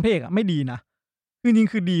ถึงว่าแฟนพระเอกอ่ะไม่ดีนะคือจริง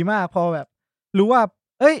คือดีมากพอแบบรู้ว่า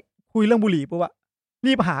คุยเรื่องบุหรี่ปุ๊บอะ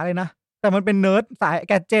รีบหาเลยนะแต่มันเป็นเนิร์ดสาย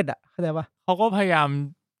แกดเจ็ตอ่ะเข้าใจปะเขาก็พยายาม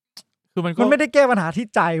คือมันไม่ได้แก้ปัญหาที่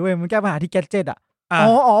ใจเว้ยมันแก้ปัญหาที่แกดเจ็ตอ่ะ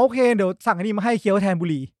โอเคเดี๋ยวสั่งอันนี้มาให้เคี้ยวแทนบุ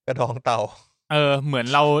หรี่กระดองเต่าเหมือน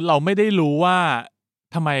เราไม่ได้รู้ว่า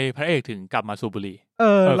ทำไมพระเอกถึงกลับมาสูบบุหรี่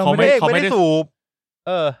เราไม่ได้สูบ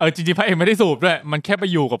จริงๆพระเอกไม่ได้สูบด้วยมันแค่ไป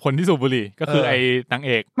อยู่กับคนที่สูบบุหรี่ก็คือไอ้นางเ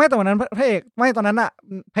อกไม่แต่วันนั้นพระเอกไม่ตอนนั้นอะ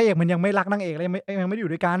พระเอกมันยังไม่รักนางเอกเลยยังไม่ได้อ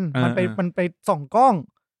ยู่ด้วยกันมันไปส่องกล้อง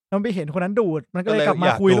มันไปเห็นคนนั้นดูดมันก็เลยกลับมา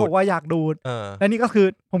คุยบอกว่าอยากดูดและนี่ก็คือ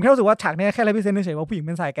ผมแค่รู้สึกว่าฉากนี้แค่representเฉยๆว่าผู้หญิงเ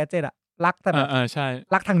ป็นสายแกดเจ็ตอะรักแต่แบบใช่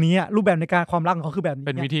รักทางนี้อะรูปแบบในการความรักของเขาคือแบบนี้เ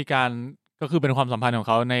ป็นวิธีการก็คือเป็นความสัมพันธ์ของเ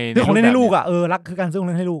ขาในเรื่องของเล่นให้ลูกอะรักคือการซื้อของ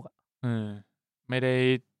เล่นให้ลูกอะไม่ได้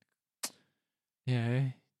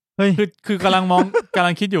คือกำ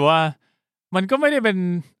ลังคิดอยู่ว่ามันก็ไม่ได้เป็น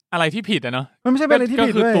อะไรที่ผิดอะเนาะมันไม่ใช่เป็นอะไรที่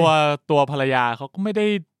ผิดเลยก็คือตัวภรรยาเขาก็ไม่ได้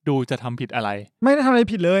ดูจะทำผิดอะไรไม่ได้ทำอะไร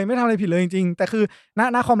ผิดเลยไม่ทำอะไรผิดเลยจริงๆแต่คือ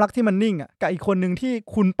ณความรักที่มันนิ่งอ่ะกับอีกคนนึงที่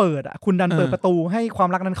คุณเปิดอ่ะคุณดันเปิดประตูให้ความ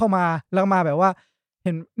รักนั้นเข้ามาแล้วมาแบบว่าเ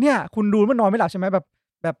ห็นเนี่ยคุณดูมันนอนไม่หลับใช่ไหมแบบ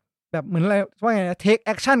เหมือนอะไรว่าไงเทคแ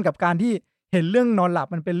อคชั่นกับการที่เห็นเรื่องนอนหลับ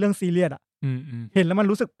มันเป็นเรื่องซีเรียสอ่ะเห็นแล้วมัน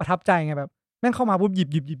รู้สึกประทับใจไงแบบแม่งเข้ามาปุ๊บห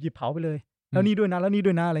ยิบเผาไปเลยแล้วนี่ด้วยนะแล้วนี่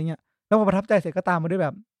ด้วยนะอะไรเงี้ยแล้วพอประทับใจเสร็จก็ตามมาด้วยแบ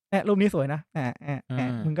บรูปนี้สวยนะ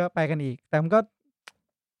มึงก็ไปกันอีกแต่มันก็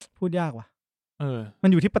พูดยากว่ะมัน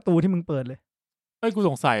อยู่ที่ประตูที่มึงเปิดเลยกู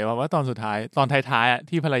สงสัยว่าตอนสุดท้ายตอนท้ายๆ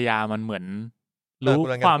ที่ภรรยามันเหมือน รู้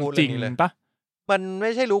ความจริงปะมันไ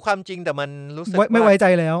ม่ใช่รู้ความจริงแต่มันรู้สึกไม่ไว้ใจ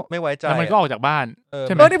แล้วไม่ไว้ใจแล้วมันก็ออกจากบ้านใ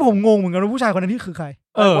ช่ไหมที่ผมงงเหมือนกันว่าผู้ชายคนนั้นที่คือใคร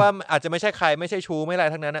ว่าอาจจะไม่ใช่ใครไม่ใช่ชูไม่อะไร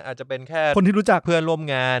ทั้งนั้นอาจจะเป็นแค่คนที่รู้จักเพื่อนร่วม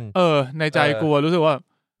งานในใจกูรู้สึกว่า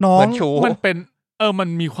น้องมันเป็นมัน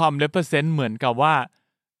มีความ represent เหมือนกับว่า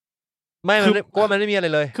ไม่ก็มันไม่มีอะไร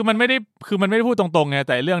เลยคือมันไม่ได้พูดตรงๆไงแ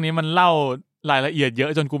ต่เรื่องนี้มันเล่ารายละเอียดเยอ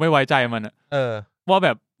ะจนกูไม่ไว้ใจมันว่าแบ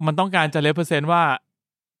บมันต้องการจะ represent ว่า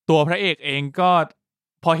ตัวพระเอกเองก็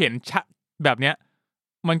พอเห็นแบบเนี้ย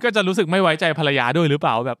มันก็จะรู้สึกไม่ไว้ใจภรรยาด้วยหรือเป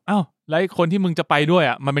ล่าแบบอ้าวแล้วคนที่มึงจะไปด้วย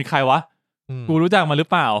มันเป็นใครวะกูรู้จักมันหรือ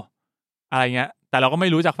เปล่าอะไรเงี้ยแต่เราก็ไม่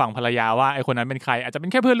รู้จากฝั่งภรรยาว่าไอ้คนนั้นเป็นใครอาจจะเป็น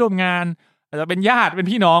แค่เพื่อนร่วมงานอาจจะเป็นญาติเป็น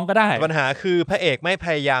พี่น้องก็ได้ปัญหาคือพระเอกไม่พ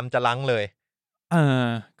ยายามจะลั้งเลย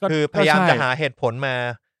ก็คือพยายามจะหาเหตุผลมา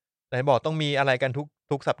ไหนบอกต้องมีอะไรกัน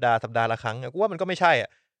ทุกสัปดาห์ละครั้งกูว่ามันก็ไม่ใช่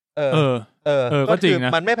ก็จริงน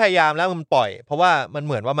ะมันไม่พยายามแล้วมันปล่อยเพราะว่ามันเ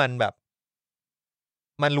หมือนว่ามันแบบ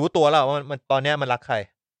มันรู้ตัวแล้วว่ามันตอนเนี้ยมันรักใคร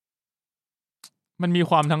มันมี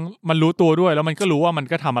ความทั้งมันรู้ตัวด้วยแล้วมันก็รู้ว่ามัน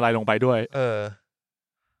ก็ทำอะไรลงไปด้วย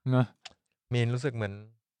นะมีนรู้สึกเหมือน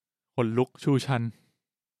ขนลุกชูชัน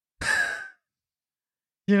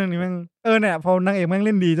ที่เรื่องนี้แม่งเนี่ยพอนางเอกแม่งเ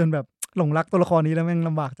ล่นดีจนแบบหลงรักตัวละครนี้แล้วแม่งล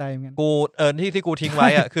ำบากใจเหมือนกันกูที่กูทิ้งไว้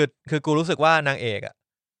คือกูรู้สึกว่านางเอก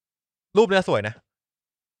รูปเนี้ยสวยนะ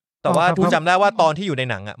แต่ว่ากูจำได้ว่าตอนที่อยู่ใน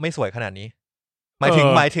หนังไม่สวยขนาดนี้หมาย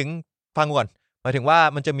ถึงฟังก่อนหมายถึงว่า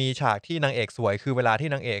มันจะมีฉากที่นางเอกสวยคือเวลาที่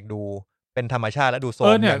นางเอกดูเป็นธรรมชาติและดูโซม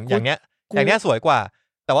อย่างเนี้ยสวยกว่า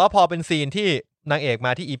แต่ว่าพอเป็นซีนที่นางเอกม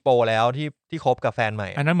าที่อีโปแล้วที่คบกับแฟนใหม่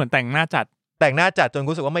อันนั้นเหมือนแต่งหน้าจัดจน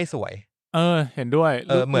รู้สึกว่าไม่สวยเห็นด้วย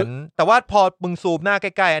เหมือนแต่ว่าพอมึงซูมหน้าใก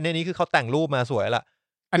ล้ๆอันนี้คือเขาแต่งรูปมาสวยละ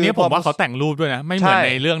อันนี้ผมว่าเขาแต่งรูปด้วยนะไม่เหมือนใ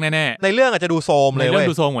นเรื่องแน่ๆในเรื่องอาจจะดูโซมเลยในเรื่อง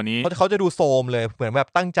ดูโซมกว่านี้เขาจะดูโซมเลยเหมือนแบบ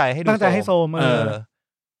ตั้งใจให้โซม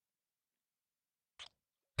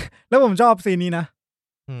แล้วผมชอบซีนนี้นะ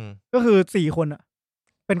ก็คือ4 คน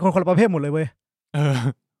เป็นคนละประเภทหมดเลยเว้ย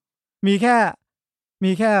มีแค่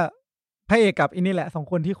พระเอกกับอินี่แหละ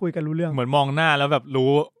2 คนที่คุยกันรู้เรื่องเหมือนมองหน้าแล้วแบบ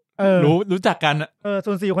รู้จักกัน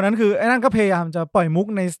ส่วน4 คนนั้นคือไอ้นั่นก็พยายามจะปล่อยมุก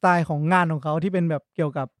ในสไตล์ของงานของเขาที่เป็นแบบเกี่ย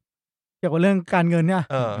วกับเรื่องการเงินเนี่ย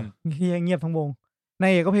เงียบทั้งวงนา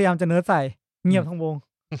ยเอกก็พยายามจะเนิร์ดใส่เงียบทั้งวง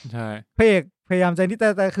ใช่พระเอกพยายามจะ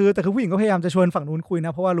แต่คือผู้หญิงก็พยายามจะชวนฝั่งนู้นคุยน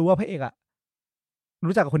ะเพราะว่ารู้ว่าพระเอก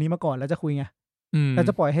รู้จักกับคนนี้มาก่อนแล้วจะคุยไงแล้วจ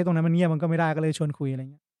ะปล่อยให้ตรงนั้นมันเงียบมันก็ไม่ได้ก็เลยชวนคุยอะไร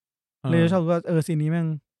เงี้ยเลยชอบว่าซีนนี้แม่ง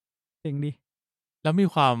เจ๋งดีแล้วมี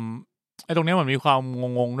ความไอ้ตรงนี้มันมีความ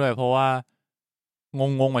งงๆด้วยเพราะว่าง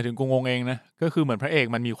งหมายถึงกูงงเองนะก็คือเหมือนพระเอก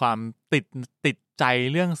มันมีความติดใจ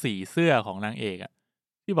เรื่องสีเสื้อของนางเอก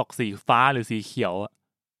ที่บอกสีฟ้าหรือสีเขียว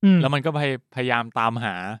แล้วมันก็พยายามตามห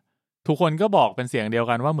าทุกคนก็บอกเป็นเสียงเดียว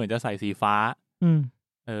กันว่าเหมือนจะใส่สีฟ้า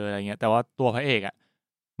อะไรเงี้ยแต่ว่าตัวพระเอก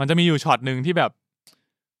มันจะมีอยู่ช็อตนึงที่แบบ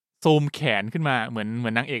ซูมแขนขึ้นมาเหมื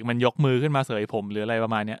อนนางเอกมันยกมือขึ้นมาเสยผมหรืออะไรปร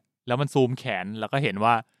ะมาณเนี้ยแล้วมันซูมแขนแล้วก็เห็น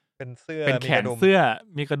ว่าเป็นแขนเสื้อ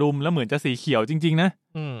มีกระดุมแล้วเหมือนจะสีเขียวจริงๆนะ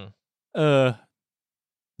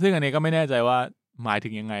ซึ่งอันนี้ก็ไม่แน่ใจว่าหมายถึ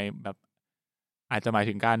งยังไงแบบอาจจะหมาย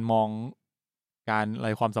ถึงการมองการอะไร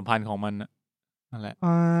ความสัมพันธ์ของมันนั่นแหละ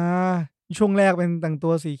ช่วงแรกเป็นแต่งตั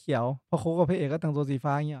วสีเขียวพอคบกับพระเอกก็แต่งตัวสี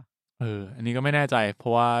ฟ้าอย่างเงี้ยอันนี้ก็ไม่แน่ใจเพรา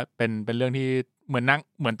ะว่าเป็นเรื่องที่เห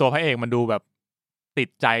มือนตัวพระเอกมันดูแบบติด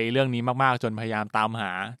ใจเรื่องนี้มากๆจนพยายามตามห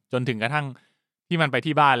าจนถึงกระทั่งที่มันไป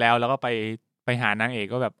ที่บ้านแล้วก็ไปหานางเอก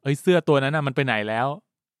ก็แบบเสื้อตัวนั้นมันไปไหนแล้ว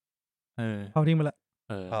เอาทิ้งไปละ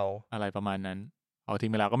อะไรประมาณนั้นเอาทิ้ง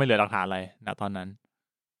ไปแล้วก็ไม่เหลือหลักฐานอะไรณตอนนั้น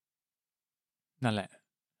นั่นแหละ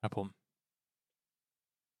ครับผม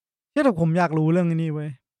แต่ผมอยากรู้เรื่องนี้เว้ย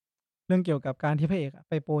เรื่องเกี่ยวกับการที่พระเอก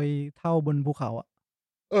ไปโปรยเท่าบนภูเขา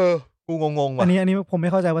กูงงว่ะอันนี้ผมไม่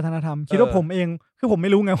เข้าใจวัฒนธรรมคิดว่าผมเองคือผมไ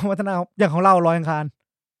ม่รู้ไงว่าวัฒนธรรมอย่างของเราลอยอังคาร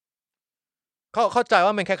เข้าใจว่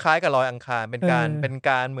ามันคล้ายๆกับลอยอังคารเป็นก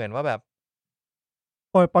ารเหมือนว่าแบบ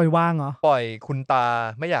ปล่อยวางเหรอปล่อยคุณตา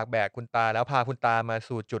ไม่อยากแบกคุณตาแล้วพาคุณตามา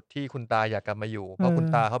สู่จุดที่คุณตาอยากกลับมาอยู่เพราะคุณ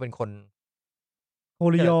ตาเขาเป็นคนโอ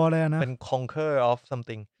ริยอเลยนะเป็น conquer of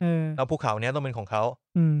something แล้วภูเขาเนี้ยต้องเป็นของเขา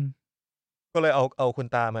ก็เลยเอาคุณ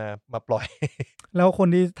ตามาปล่อยแล้วคน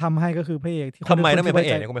ที่ทำให้ก็คือพระเอกที่ทำไมต้องเป็นพระเ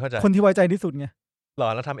อกเนี่ยกูไม่เข้าใจคนที่ไว้ใจที่สุดไงหรอ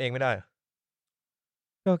แล้วทำเองไม่ได้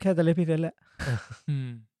ก็แค่จะเลพิเศษแหละ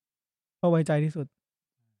ก็ไว้ใจที่สุด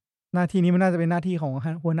หน้าที่นี้มันน่าจะเป็นหน้าที่ของ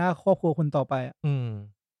หัวหน้าครอบครัวคนต่อไป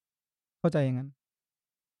เข้าใจอย่างนั้น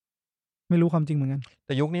ไม่รู้ความจริงเหมือนกันแ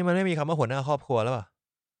ต่ยุคนี้มันไม่มีคำว่าหัวหน้าครอบครัวแล้วป่ะ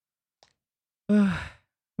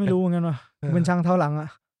ไม่รู้เหมือนกันว่ะเป็นช้างเท้าหลัง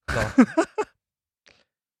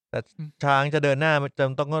แต่ช้างจะเดินหน้า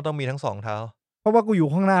ต้องมีทั้ง2 เท้าเพราะว่ากูอยู่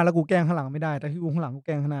ข้างหน้าแล้วกูแกล้งข้างหลังไม่ได้แต่ที่กูข้างหลังกูแก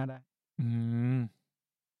ล้งข้างหน้าได้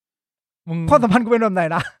ความสัมพันธ์กูเป็นแบบไหน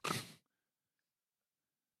นะ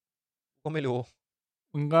ก็ไม่รู้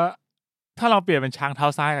มึงก็ถ้าเราเปลี่ยนเป็นช้างเท้า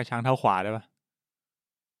ซ้ายกับช้างเท้าขวาได้ปะ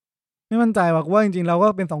ไม่มั่นใจว่าจริงๆเราก็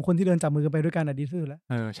เป็น2คนที่เดินจับมือกันไปด้วยกันดีที่สุดแล้ว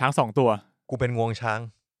ช้าง2ตัวกูเป็นงวงช้าง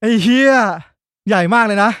ไอ้เหี้ยใหญ่มาก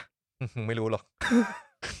เลยนะไม่รู้หรอก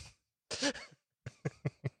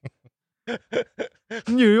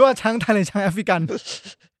อยู่ว่าช้างไทยหรือช้างแอฟริกัน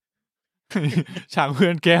ช้างเพื่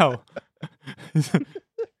อนแก้ว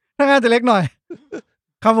ถ้างานจะเล็กหน่อย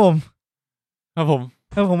ครับผม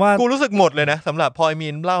ผมว่ากูรู้สึกหมดเลยนะสำหรับพอมี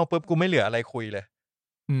นเล่าปุ๊บกูไม่เหลืออะไรคุยเลย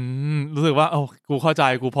รู้สึกว่าโอ้กูเข้าใจ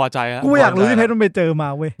กูพอใจแล้วกูอยากรู้ที่เพชรมันไปเจอมา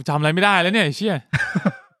เว้ยจำอะไรไม่ได้แล้วเนี่ยเชี่ย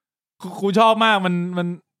กูชอบมากมัน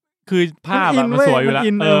คือภาพมันสวยอยู่แล้ว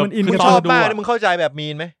มึงชอบมากมึงเข้าใจแบบมี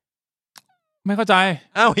นไหมไม่เข้าใจ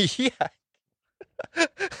อ้าวไอ้เหี้ย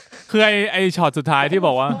คือไอช็อตสุดท้ายที่บ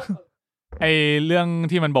อกว่าไอเรื่อง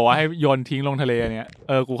ที่มันบอกว่าให้โยนทิ้งลงทะเลเนี่ย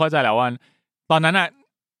กูเข้าใจแล้วว่าตอนนั้นอ่ะ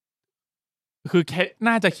คือแค่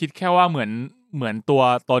น่าจะคิดแค่ว่าเหมือนตัว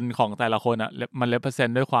ตนของแต่ละคนอ่ะมันเรปเปอร์เซน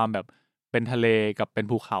ต์ด้วยความแบบเป็นทะเลกับเป็น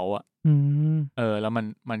ภูเขาอ่ะแล้ว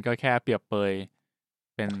มันก็แค่เปรียบเปย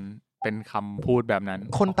เป็นคำพูดแบบนั้น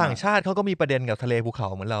คนต่างชาติเขาก็มีประเด็นกับทะเลภูเขา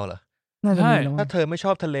เหมือนเราเหรอใช่ถ้าเธอไม่ช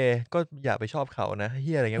อบทะเลก็อย่าไปชอบเขานะเ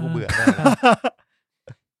ฮียอะไรเงี้ยกูเบื่อมาก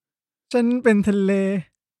ฉันเป็นทะเล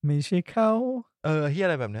ไม่ใช่เขาเฮียอ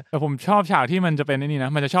ะไรแบบนี้แต่ผมชอบฉากที่มันจะเป็นนี่น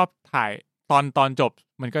ะมันจะชอบถ่ายตอนจบ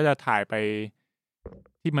มันก็จะถ่ายไป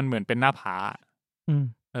ที่มันเหมือนเป็นหน้าผา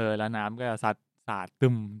แล้วน้ำก็จะสาดตึ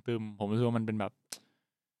มผมรู้สึกว่ามันเป็นแบบ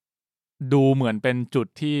ดูเหมือนเป็นจุด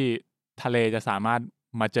ที่ทะเลจะสามารถ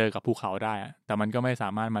มาเจอกับภูเขาได้แต่มันก็ไม่สา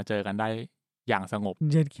มารถมาเจอกันได้อย่างสงบ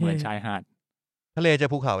เหมือนชายหาดทะเลเจอ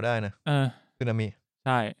ภูเขาได้นะสึนามิใ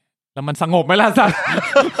ช่แล้วมันสงบไหมล่ะสัตว์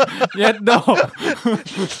เย็ดโด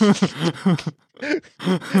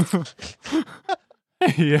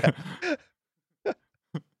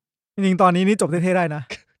จริงๆตอนนี้นี่จบเท่ๆได้นะ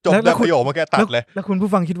จบแล้วประโยคมาแกตัดเลยแล้วคุณผู้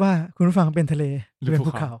ฟังคิดว่าคุณผู้ฟังเป็นทะเลหรือเป็น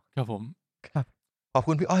ภูเขาครับผมครับขอบ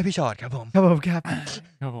คุณพี่อ้อยพี่ชอตครับผมครับผ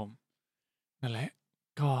มนั่นแหละ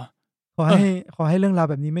ก็ขอให้เรื่องราว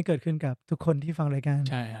แบบนี้ไม่เกิดขึ้นกับทุกคนที่ฟังรายการ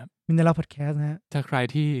ใช่ครับMNLพอดแคสต์นะฮะถ้าใคร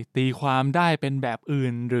ที่ตีความได้เป็นแบบอื่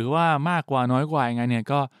นหรือว่ามากกว่าน้อยกว่ายังไงเนี่ย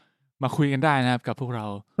ก็มาคุยกันได้นะครับกับพวกเรา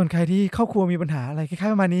ส่วนใครที่ครอบครัวมีปัญหาอะไรคล้า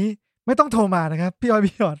ยๆประมาณนี้ไม่ต้องโทรมานะครับพี่อ้อย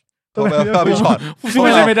พี่ชอตพี่ชอตช่วย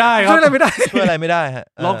อะไรไม่ได้ครับช่วยอะไรไม่ได้ฮะ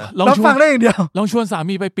ลองฟังได้อย่างเดียวลองชวนสา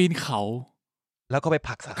มีไปปีนเขาแล้วก็ไปผ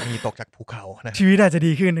ลักสามีตกจากภูเขานะชีวิตอาจจะ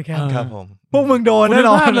ดีขึ้นนะครับครับผมพวกมึงโดนแน่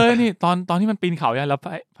นอนเลยนี่ตอนที่มันปีนเขาเนี่ยแล้ว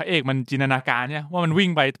พระเอกมันจินตนาการเนี่ยว่ามันวิ่ง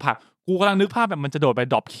ไปผลักกูกำลังนึกภาพแบบมันจะโดดไป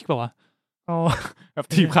ดรอปคิกป่าววะแบบ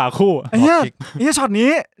ทีมขาคู่ไอ้เหี้ยช็อตนี้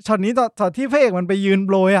ตอนที่พระเอกมันไปยืนโ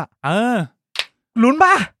ปรยลุ้น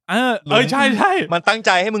ป่ะใช่มันตั้งใ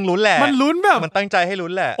จให้มึงลุ้นแหละมันลุ้นแบบมันตั้งใจให้ลุ้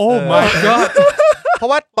นแหละโอ้ my god เพรา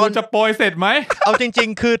ะว่าตอนจะโปรยเสร็จไหมเอาจริง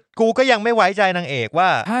ๆคือกูก็ยังไม่ไว้ใจนางเอกว่า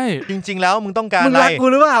ใช่จริงๆแล้วมึงต้องการอะไรมึงรักกู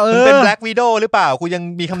หรือเปล่ามึงเป็น Black Widow หรือเปล่ากูยัง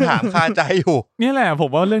มีคำถามคาใจอยู่นี่แหละผม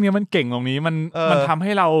ว่าเรื่องนี้มันเก่งตรงนี้มันทำใ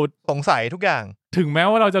ห้เราสงสัยทุกอย่างถึงแม้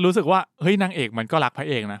ว่าเราจะรู้สึกว่าเฮ้ยนางเอกมันก็รักพระ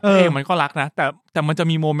เอกนะพระเอกมันก็รักนะแต่มันจะ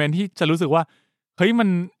มีโมเมนต์ที่จะรู้สึกว่าเฮ้ย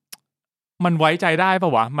มันไว้ใจได้ป่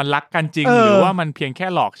ะวะมันรักกันจริงหรือว่ามันเพียงแค่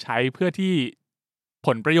หลอกใช้เพื่อที่ผ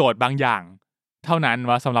ลประโยชน์บางอย่างเท่านั้น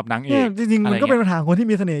วะสำหรับนางเอกจริงๆมันก็เป็นปัญหาคนที่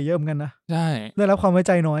มีเสน่ห์เยอะเหมือนกันนะใช่ได้รับความไว้ใ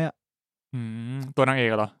จน้อยตัวนางเอก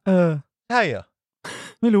เหรอใช่เหรอ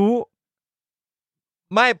ไม่รู้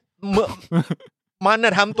ไม่มันน่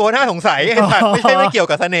ะทำตัวน่าสงสัยไม่ใช่ไม่เกี่ยว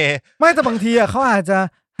กับเสน่ห์ไม่แต่บางทีเขาอาจจะ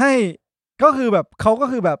ให้ก็คือแบบเขาก็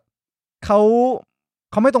คือแบบเขา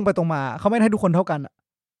ไม่ตรงไปตรงมาเขาไม่ให้ทุกคนเท่ากัน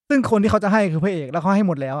ซึ่งคนที่เขาจะให้คือพระเอกแล้วเขาให้ห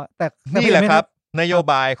มดแล้วแต่นี่แหละครับนโย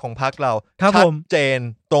บายของพรรคเราชัดเจน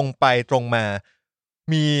ตรงไปตรงมา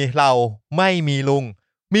มีเราไม่มีลุง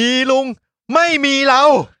มีลุงไม่มีเรา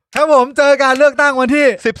ครับผมเจอการเลือกตั้งวันที่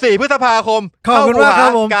14พฤษภาคมขอบคุณมากครั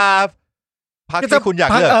บผมกาพรรคที่คุณอยาก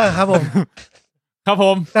เลือกครับผมครับผ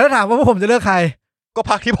มแต่ถ้าถามว่าผมจะเลือกใครก็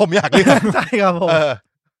พรรคที่ผมอยากเลือกใช่ครับผม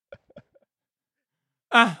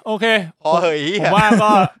โอเคพอเฮ้ยผมว่าก็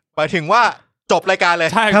หมายถึงว่าจบรายการเลย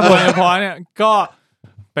ใช่ครับผมพอเนี่ยก็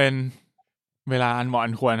เป็นเวลาอันเหมาะอั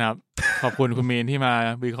นควรครับขอบคุณคุณมีนที่มา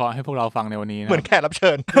วิเคราะห์ให้พวกเราฟังในวันนี้นะเหมือนแขกรับเชิ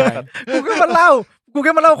ญกูแค่มาเล่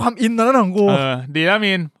าความอินตอนนั้นของกูดีแล้ว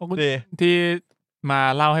มีนที่มา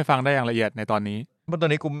เล่าให้ฟังได้อย่างละเอียดในตอนนี้เมื่อตอน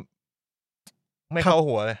นี้กูไม่เข้า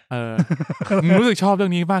หัวเลยรู้สึกชอบเรื่อ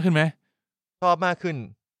งนี้มากขึ้นไหมชอบมากขึ้น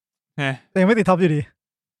แต่ยังไม่ติดท็อปอยู่ดี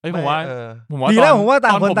ผมว่าดีแล้วผมว่าต่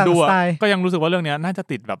างคนต่างสไตล์ก็ยังรู้สึกว่าเรื่องนี้น่าจะ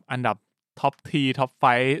ติดแบบอันดับท็อป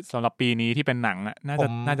5สำหรับปีนี้ที่เป็นหนัง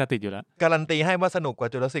น่าจะติดอยู่แล้วการันตีให้ว่าสนุกกว่า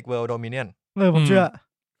Jurassic World Dominion ผมเชื่อ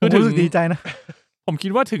ผมรู้สึกดีใจนะผมคิ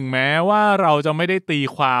ดว่าถึงแม้ว่าเราจะไม่ได้ตี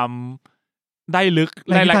ความ ได้ลึก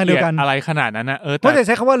ได้ละเอียดอะไรขนาดนั้นนะแต่ใ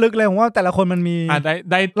ช้คำว่าลึกเลยผมว่าแต่ละคนมันมี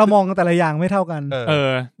ได้เรามองแต่ละอย่างไม่เท่ากัน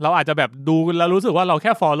เราอาจจะแบบดูแล้วรู้สึกว่าเราแ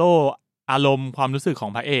ค่ follow อารมณ์ความรู้สึกขอ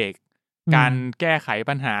งพระเอกการแก้ไข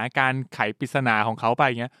ปัญหาการไขปริศนาของเขาไป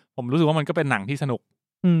เงี้ยผมรู้สึกว่ามันก็เป็นหนังที่สนุก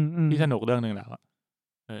ที่สนุกเรื่องนึงแล้ว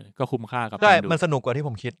ก็คุ้มค่ากับใช่มันสนุกกว่าที่ผ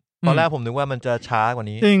มคิดตอนแรกผมนึกว่ามันจะช้ากว่า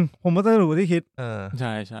นี้จริงผมก็สนุกกว่าที่คิดใ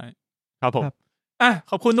ช่ใช่ครับผม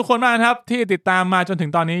ขอบคุณทุกคนมากครับที่ติดตามมาจนถึ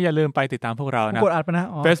งตอนนี้อย่าลืมไปติดตามพวกเรานะกดอัดไปนะ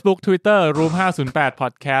Facebook Twitter Room 508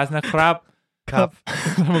 Podcast นะครับครับ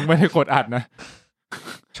มึงไม่ได้กดอัดนะ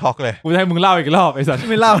ช็อกเลยกูจะให้มึงเล่าอีกรอบไอ้สัส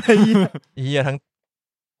ไม่เล่าไอ้เหี้ยทั้ง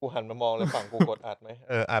กูหันมามองเลยฝั่งกูกดอัดไหม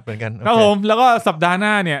อัดเหมือนกันครับผมแล้วก็สัปดาห์ห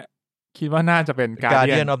น้าเนี่ยคิดว่าน่าจะเป็น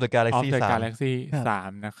Guardian of the Galaxy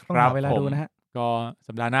 3 นะครับผมก็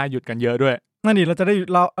สัปดาห์หน้าหยุดกันเยอะด้วยนั่นดิเราจะได้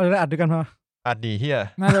อัดด้วยกันมั้ยอัดดีเหี้ย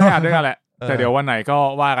น่าจะได้อัดด้วยกันแหละแต่เดี๋ยววันไหนก็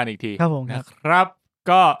ว่ากันอีกทีนะครับ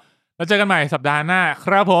ก็แล้วเจอกันใหม่สัปดาห์หน้าค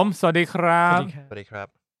รับผมสวัสดีครับสวัสดีครั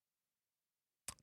บ